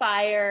 Working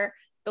Fire,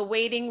 The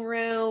Waiting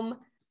Room,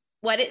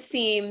 What It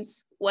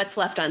Seems, What's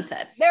Left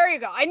Unsaid. There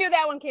you go. I knew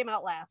that one came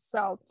out last.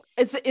 So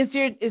Is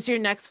your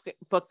next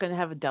book going to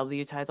have a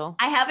W title?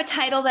 I have a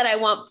title that I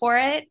want for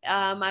it.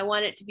 I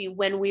want it to be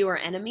When We Were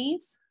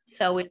Enemies.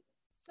 So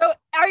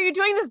are you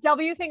doing this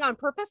W thing on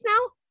purpose now?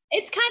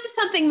 it's kind of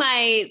something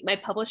my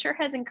publisher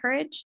has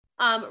encouraged.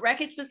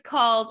 Wreckage was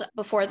called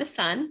Before the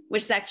Sun,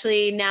 which is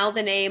actually now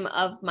the name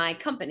of my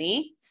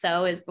company.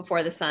 So is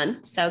Before the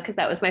Sun. So, because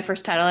that was my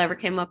first title I ever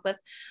came up with.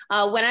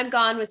 When I'm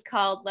Gone was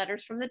called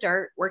Letters from the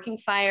Dirt. Working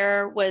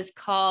Fire was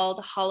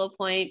called Hollow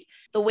Point.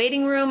 The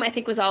Waiting Room, I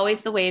think, was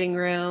always The Waiting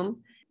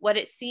Room. What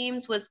It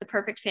Seems was The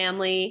Perfect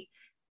Family.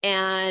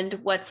 And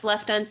What's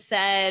Left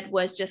Unsaid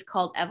was just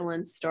called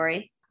Evelyn's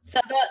Story. So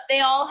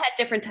they all had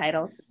different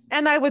titles.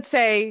 And I would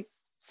say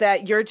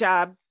that your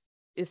job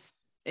is,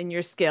 and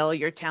your skill,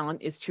 your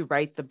talent is to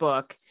write the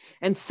book,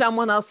 and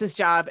someone else's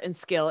job and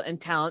skill and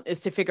talent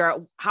is to figure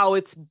out how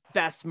it's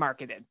best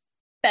marketed.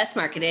 Best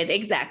marketed,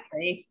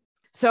 exactly.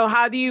 So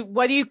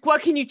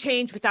what can you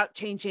change without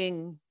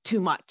changing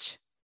too much?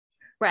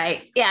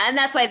 Right. Yeah. And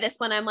that's why this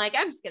one, I'm like,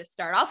 I'm just going to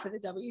start off with a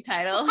W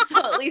title. So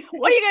at least.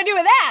 What are you going to do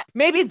with that?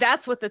 Maybe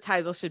that's what the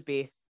title should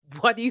be.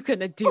 What are you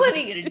going to do? What are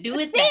you going to do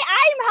with See, that?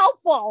 I'm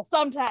helpful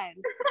sometimes.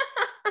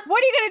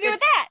 What are you going to do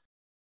with that?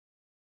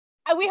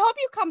 We hope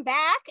you come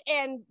back,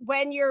 and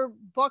when your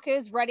book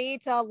is ready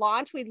to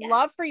launch, we'd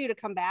love for you to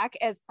come back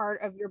as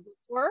part of your book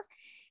tour.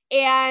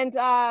 And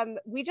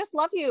we just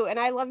love you, and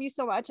I love you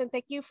so much, and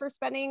thank you for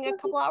spending a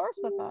couple hours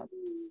with us.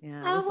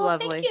 Yeah, it was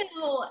lovely. Thank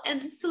you.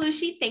 And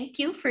Salushi, thank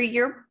you.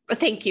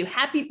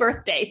 Happy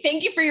birthday.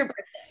 Thank you for your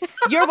birthday.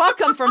 You're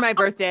welcome for my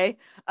birthday.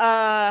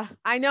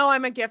 I know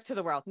I'm a gift to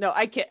the world. No,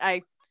 I kid.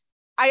 I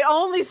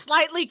only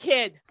slightly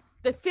kid.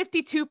 The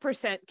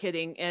 52%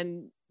 kidding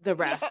and the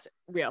rest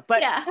real.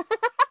 But yeah.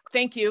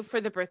 Thank you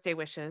for the birthday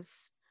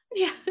wishes.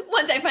 Yeah.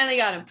 Once I finally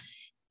got him.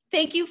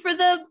 Thank you for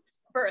the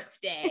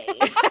birthday.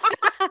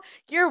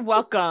 You're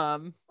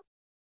welcome.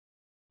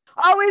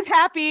 Always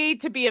happy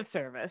to be of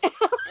service.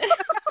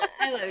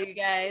 I love you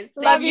guys.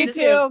 Love Thank you This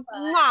was too.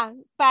 fun. Mwah.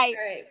 Bye.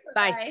 All right.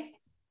 Bye. Bye.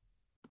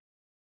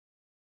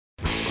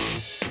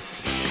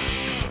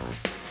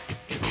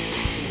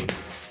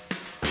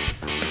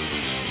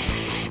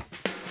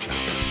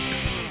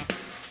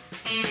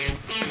 Thank you.